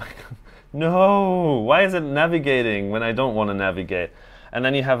hell is my no, why is it navigating when I don't want to navigate? And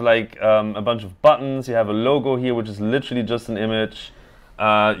then you have like a bunch of buttons. You have a logo here, which is literally just an image.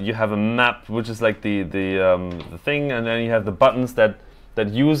 You have a map, which is like the thing, and then you have the buttons that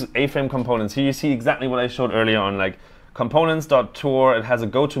use A-frame components. Here you see exactly what I showed earlier on, like components.tour. It has a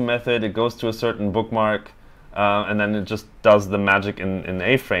go-to method. It goes to a certain bookmark, and then it just does the magic in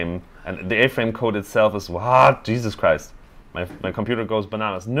A-frame. And the A-frame code itself is what? Jesus Christ! My computer goes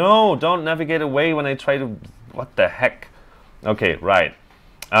bananas. No, don't navigate away when I try to. What the heck? Okay, right.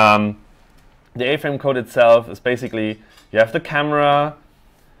 The A-frame code itself is basically you have the camera,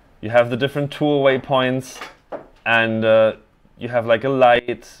 you have the different tool waypoints, and you have like a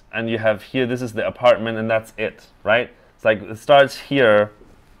light, and you have here, this is the apartment, and that's it, right? It's like it starts here,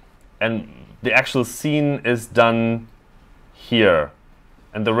 and the actual scene is done here,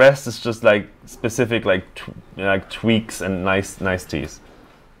 and the rest is just like specific like tweaks and niceties.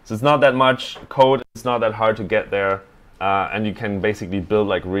 So it's not that much code, it's not that hard to get there. And you can basically build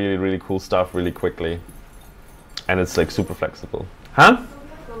like really cool stuff really quickly, and it's like super flexible. Huh?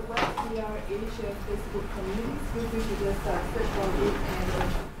 So WebVR Asia Facebook communities, feel free to just search for it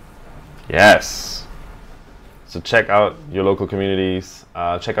and Yes. So check out your local communities,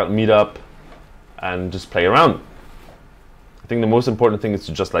 check out Meetup, and just play around. I think the most important thing is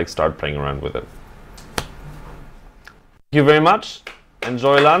to just like start playing around with it. Thank you very much.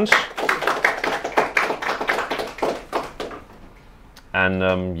 Enjoy lunch.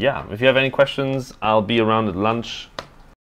 And yeah, if you have any questions, I'll be around at lunch.